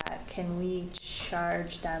include that, can we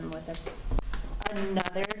charge them with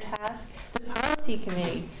another task? The policy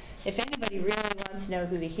committee, if anybody really wants to know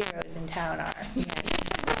who the heroes in town are. You guys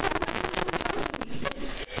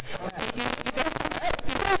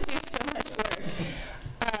do so much work.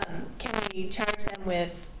 Can we charge them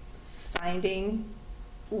with finding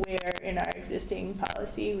where in our existing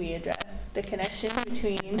policy we address the connection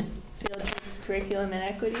between field trips, curriculum, and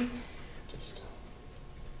equity?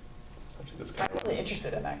 I'm really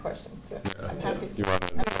interested in that question, so I'm happy to. You want to? I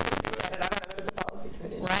don't know that it's a policy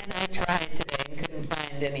committee. Ryan and I tried today and couldn't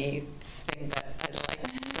find anything that I'd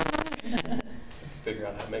like. Figure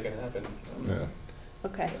out how to make it happen. Yeah.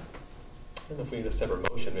 Okay. I don't know if we need a separate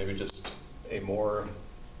motion, maybe just a more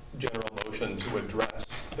general motion to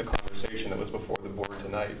address the conversation that was before the board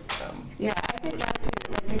tonight. Yeah, I think that,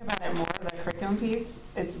 if I think about it more, the curriculum piece,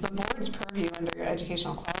 it's the board's purview under your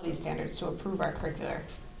educational quality standards to approve our curricular.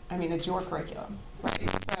 I mean, it's your curriculum, right?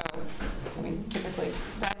 So, I mean, typically,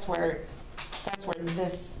 that's where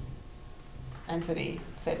this entity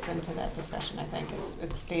fits into that discussion, I think.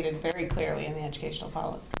 It's stated very clearly in the educational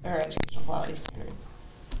policy, or educational quality standards.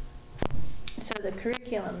 So the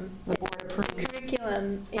curriculum, The board approves. the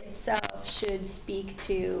curriculum itself should speak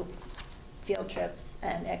to field trips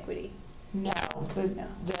and equity. No,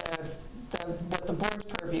 what the board's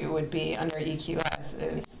purview would be under EQS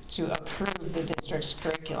is to approve the district's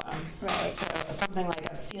curriculum. Right. So something like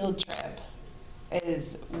a field trip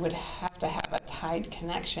would have to have a tied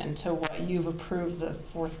connection to what you've approved the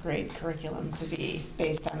fourth grade curriculum to be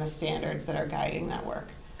based on the standards that are guiding that work.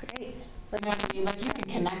 Great. You know what I mean? Like, you can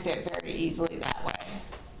connect it very easily that way.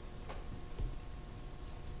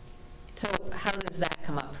 So how does that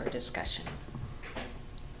come up for discussion?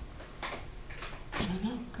 I don't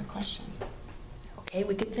know. Good question. Okay,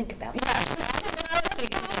 we could think about Yeah, that.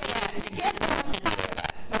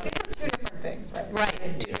 I think they're two different things, right?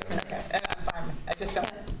 Right, two different. Okay, and I'm fine. I just don't,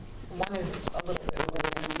 one is a little bit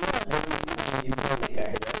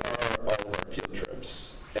bigger. All of our field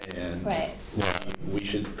trips, and Right. we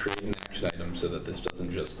should create an action item so that this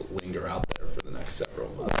doesn't just linger out there for the next several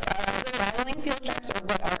months. Traveling field trips, or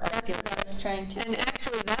what are our field I was trying to. And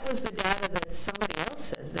actually, that was the data that somebody else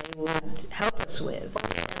said they would help us with. And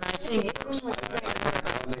I think I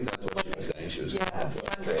don't think that's what she was saying. She was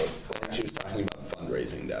fundraise. I think she was talking about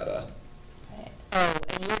fundraising data. Oh,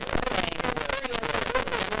 and you're just saying,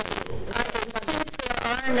 since there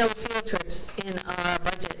are no field trips in our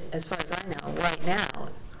budget, as far as I know, right now,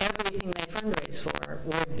 everything they fundraise for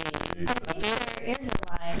would be. I think there is a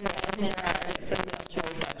line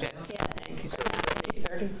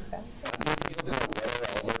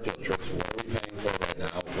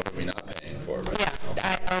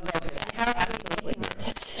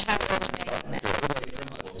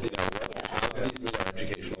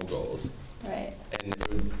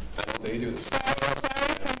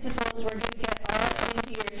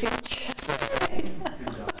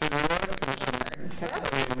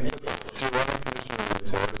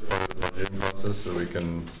process so we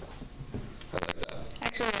can. I like that.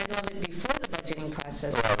 Actually, I love it before the budgeting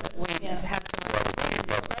process. Well, We have some.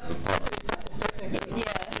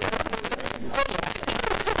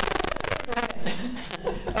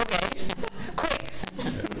 Okay, quick.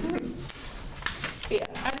 Yeah,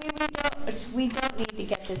 I mean, we don't need to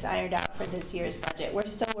get this ironed out for this year's budget. We're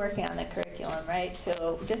still working on the curriculum, right?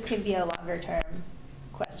 So this could be a longer term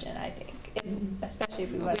question, I think, especially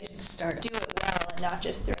if we want to do it well and not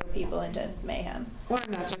just throw people into mayhem. Or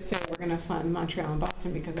not just say we're going to fund Montreal and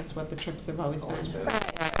Boston because that's what the trips have always been.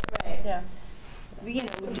 Right, yeah. You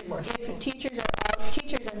know, if teachers,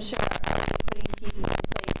 I'm sure, are already putting pieces in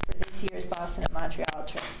place for this year's Boston and Montreal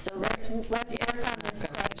trips. So let's work on this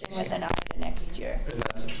question with an eye to next year. And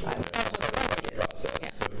that's part of the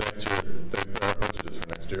process. So next year, there are budgets for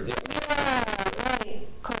next year. Yeah, right.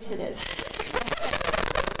 Of course it is.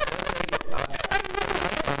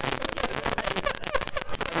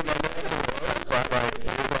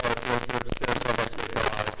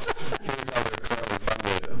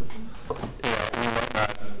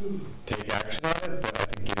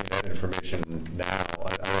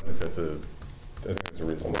 I think that's a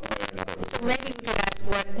reasonable. So maybe we could ask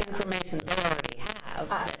what information they already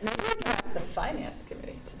have. Maybe we can ask the finance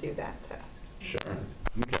committee to do that task. Sure.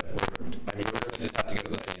 Okay. I mean, we're going to just have to go to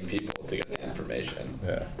the same people to get the information.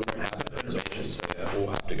 Yeah. We don't have that information, so we'll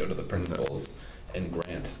have to go to the principals and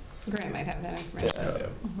Grant. Grant might have that information. Yeah.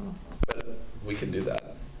 But we can do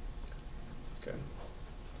that. Okay.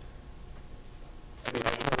 So Somebody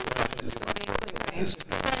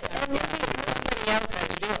else has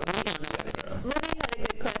to do it. We don't know what it is. Libby had a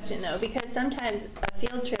good question though, because sometimes a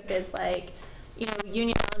field trip is like, you know,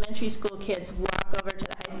 Union Elementary School kids walk over to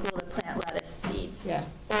the high school to plant lettuce seeds. Yeah.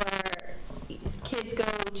 Or kids go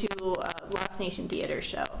to a Lost Nation Theater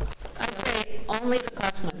show. I'd say only if it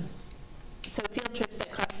costs money. So field trips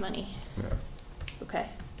that cost money. Yeah. Okay.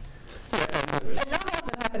 And not have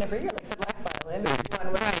them happen every year, like the black violin. One was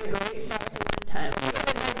great. That was a one-time.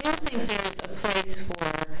 But I do think there's a place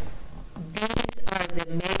for, these are the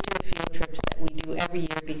major field trips that we do every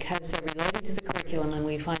year because they're related to the curriculum and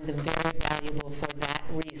we find them very valuable for that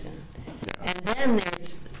reason. Yeah. And then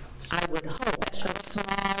there's, I would hope, a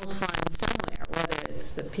small fund somewhere, whether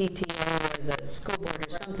it's the PTO or the school board or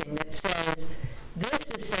something, that says,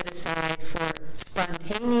 this is set aside for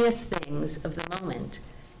spontaneous things of the moment.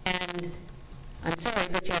 And I'm sorry,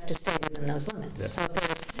 but you have to stay within those limits. Yeah. So if there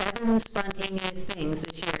are 7 spontaneous things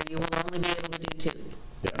this year, you will only be able to do 2.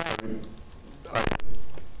 Yeah, I mean, I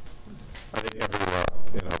think every walk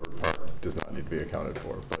in Hubbard Park does not need to be accounted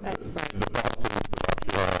for, but the Bostons, the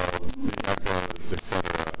Montreals, the Echoes, et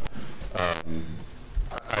cetera, I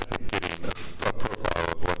think getting a profile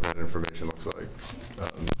of what that information looks like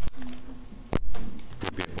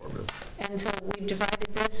would be informative. And so we've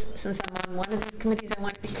divided this, since I'm on one of these committees, I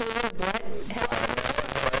want to be clear what It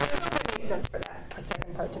makes sense for that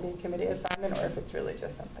second part to be committee assignment, or if it's really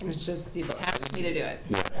just something. It's just the task me to do it.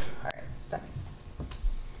 Yes. All right, thanks.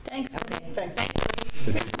 Thanks. Okay. Thanks.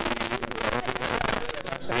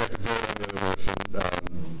 So we have to vote on the motion.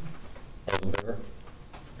 All in favor?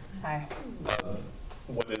 Hi.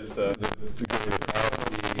 What is the? To go to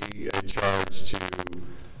policy, a charge to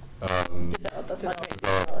Develop a fundraising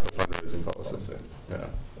develop policy. the fundraising policy. Yeah.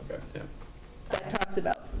 Okay. Yeah. That talks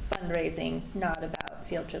about fundraising, not about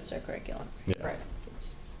field trips or curriculum. Yeah. Right.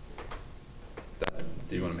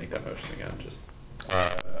 Do you want to make that motion again? Just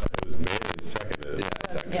It was made and seconded. yeah,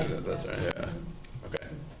 I seconded Yeah. it. That's right. Yeah.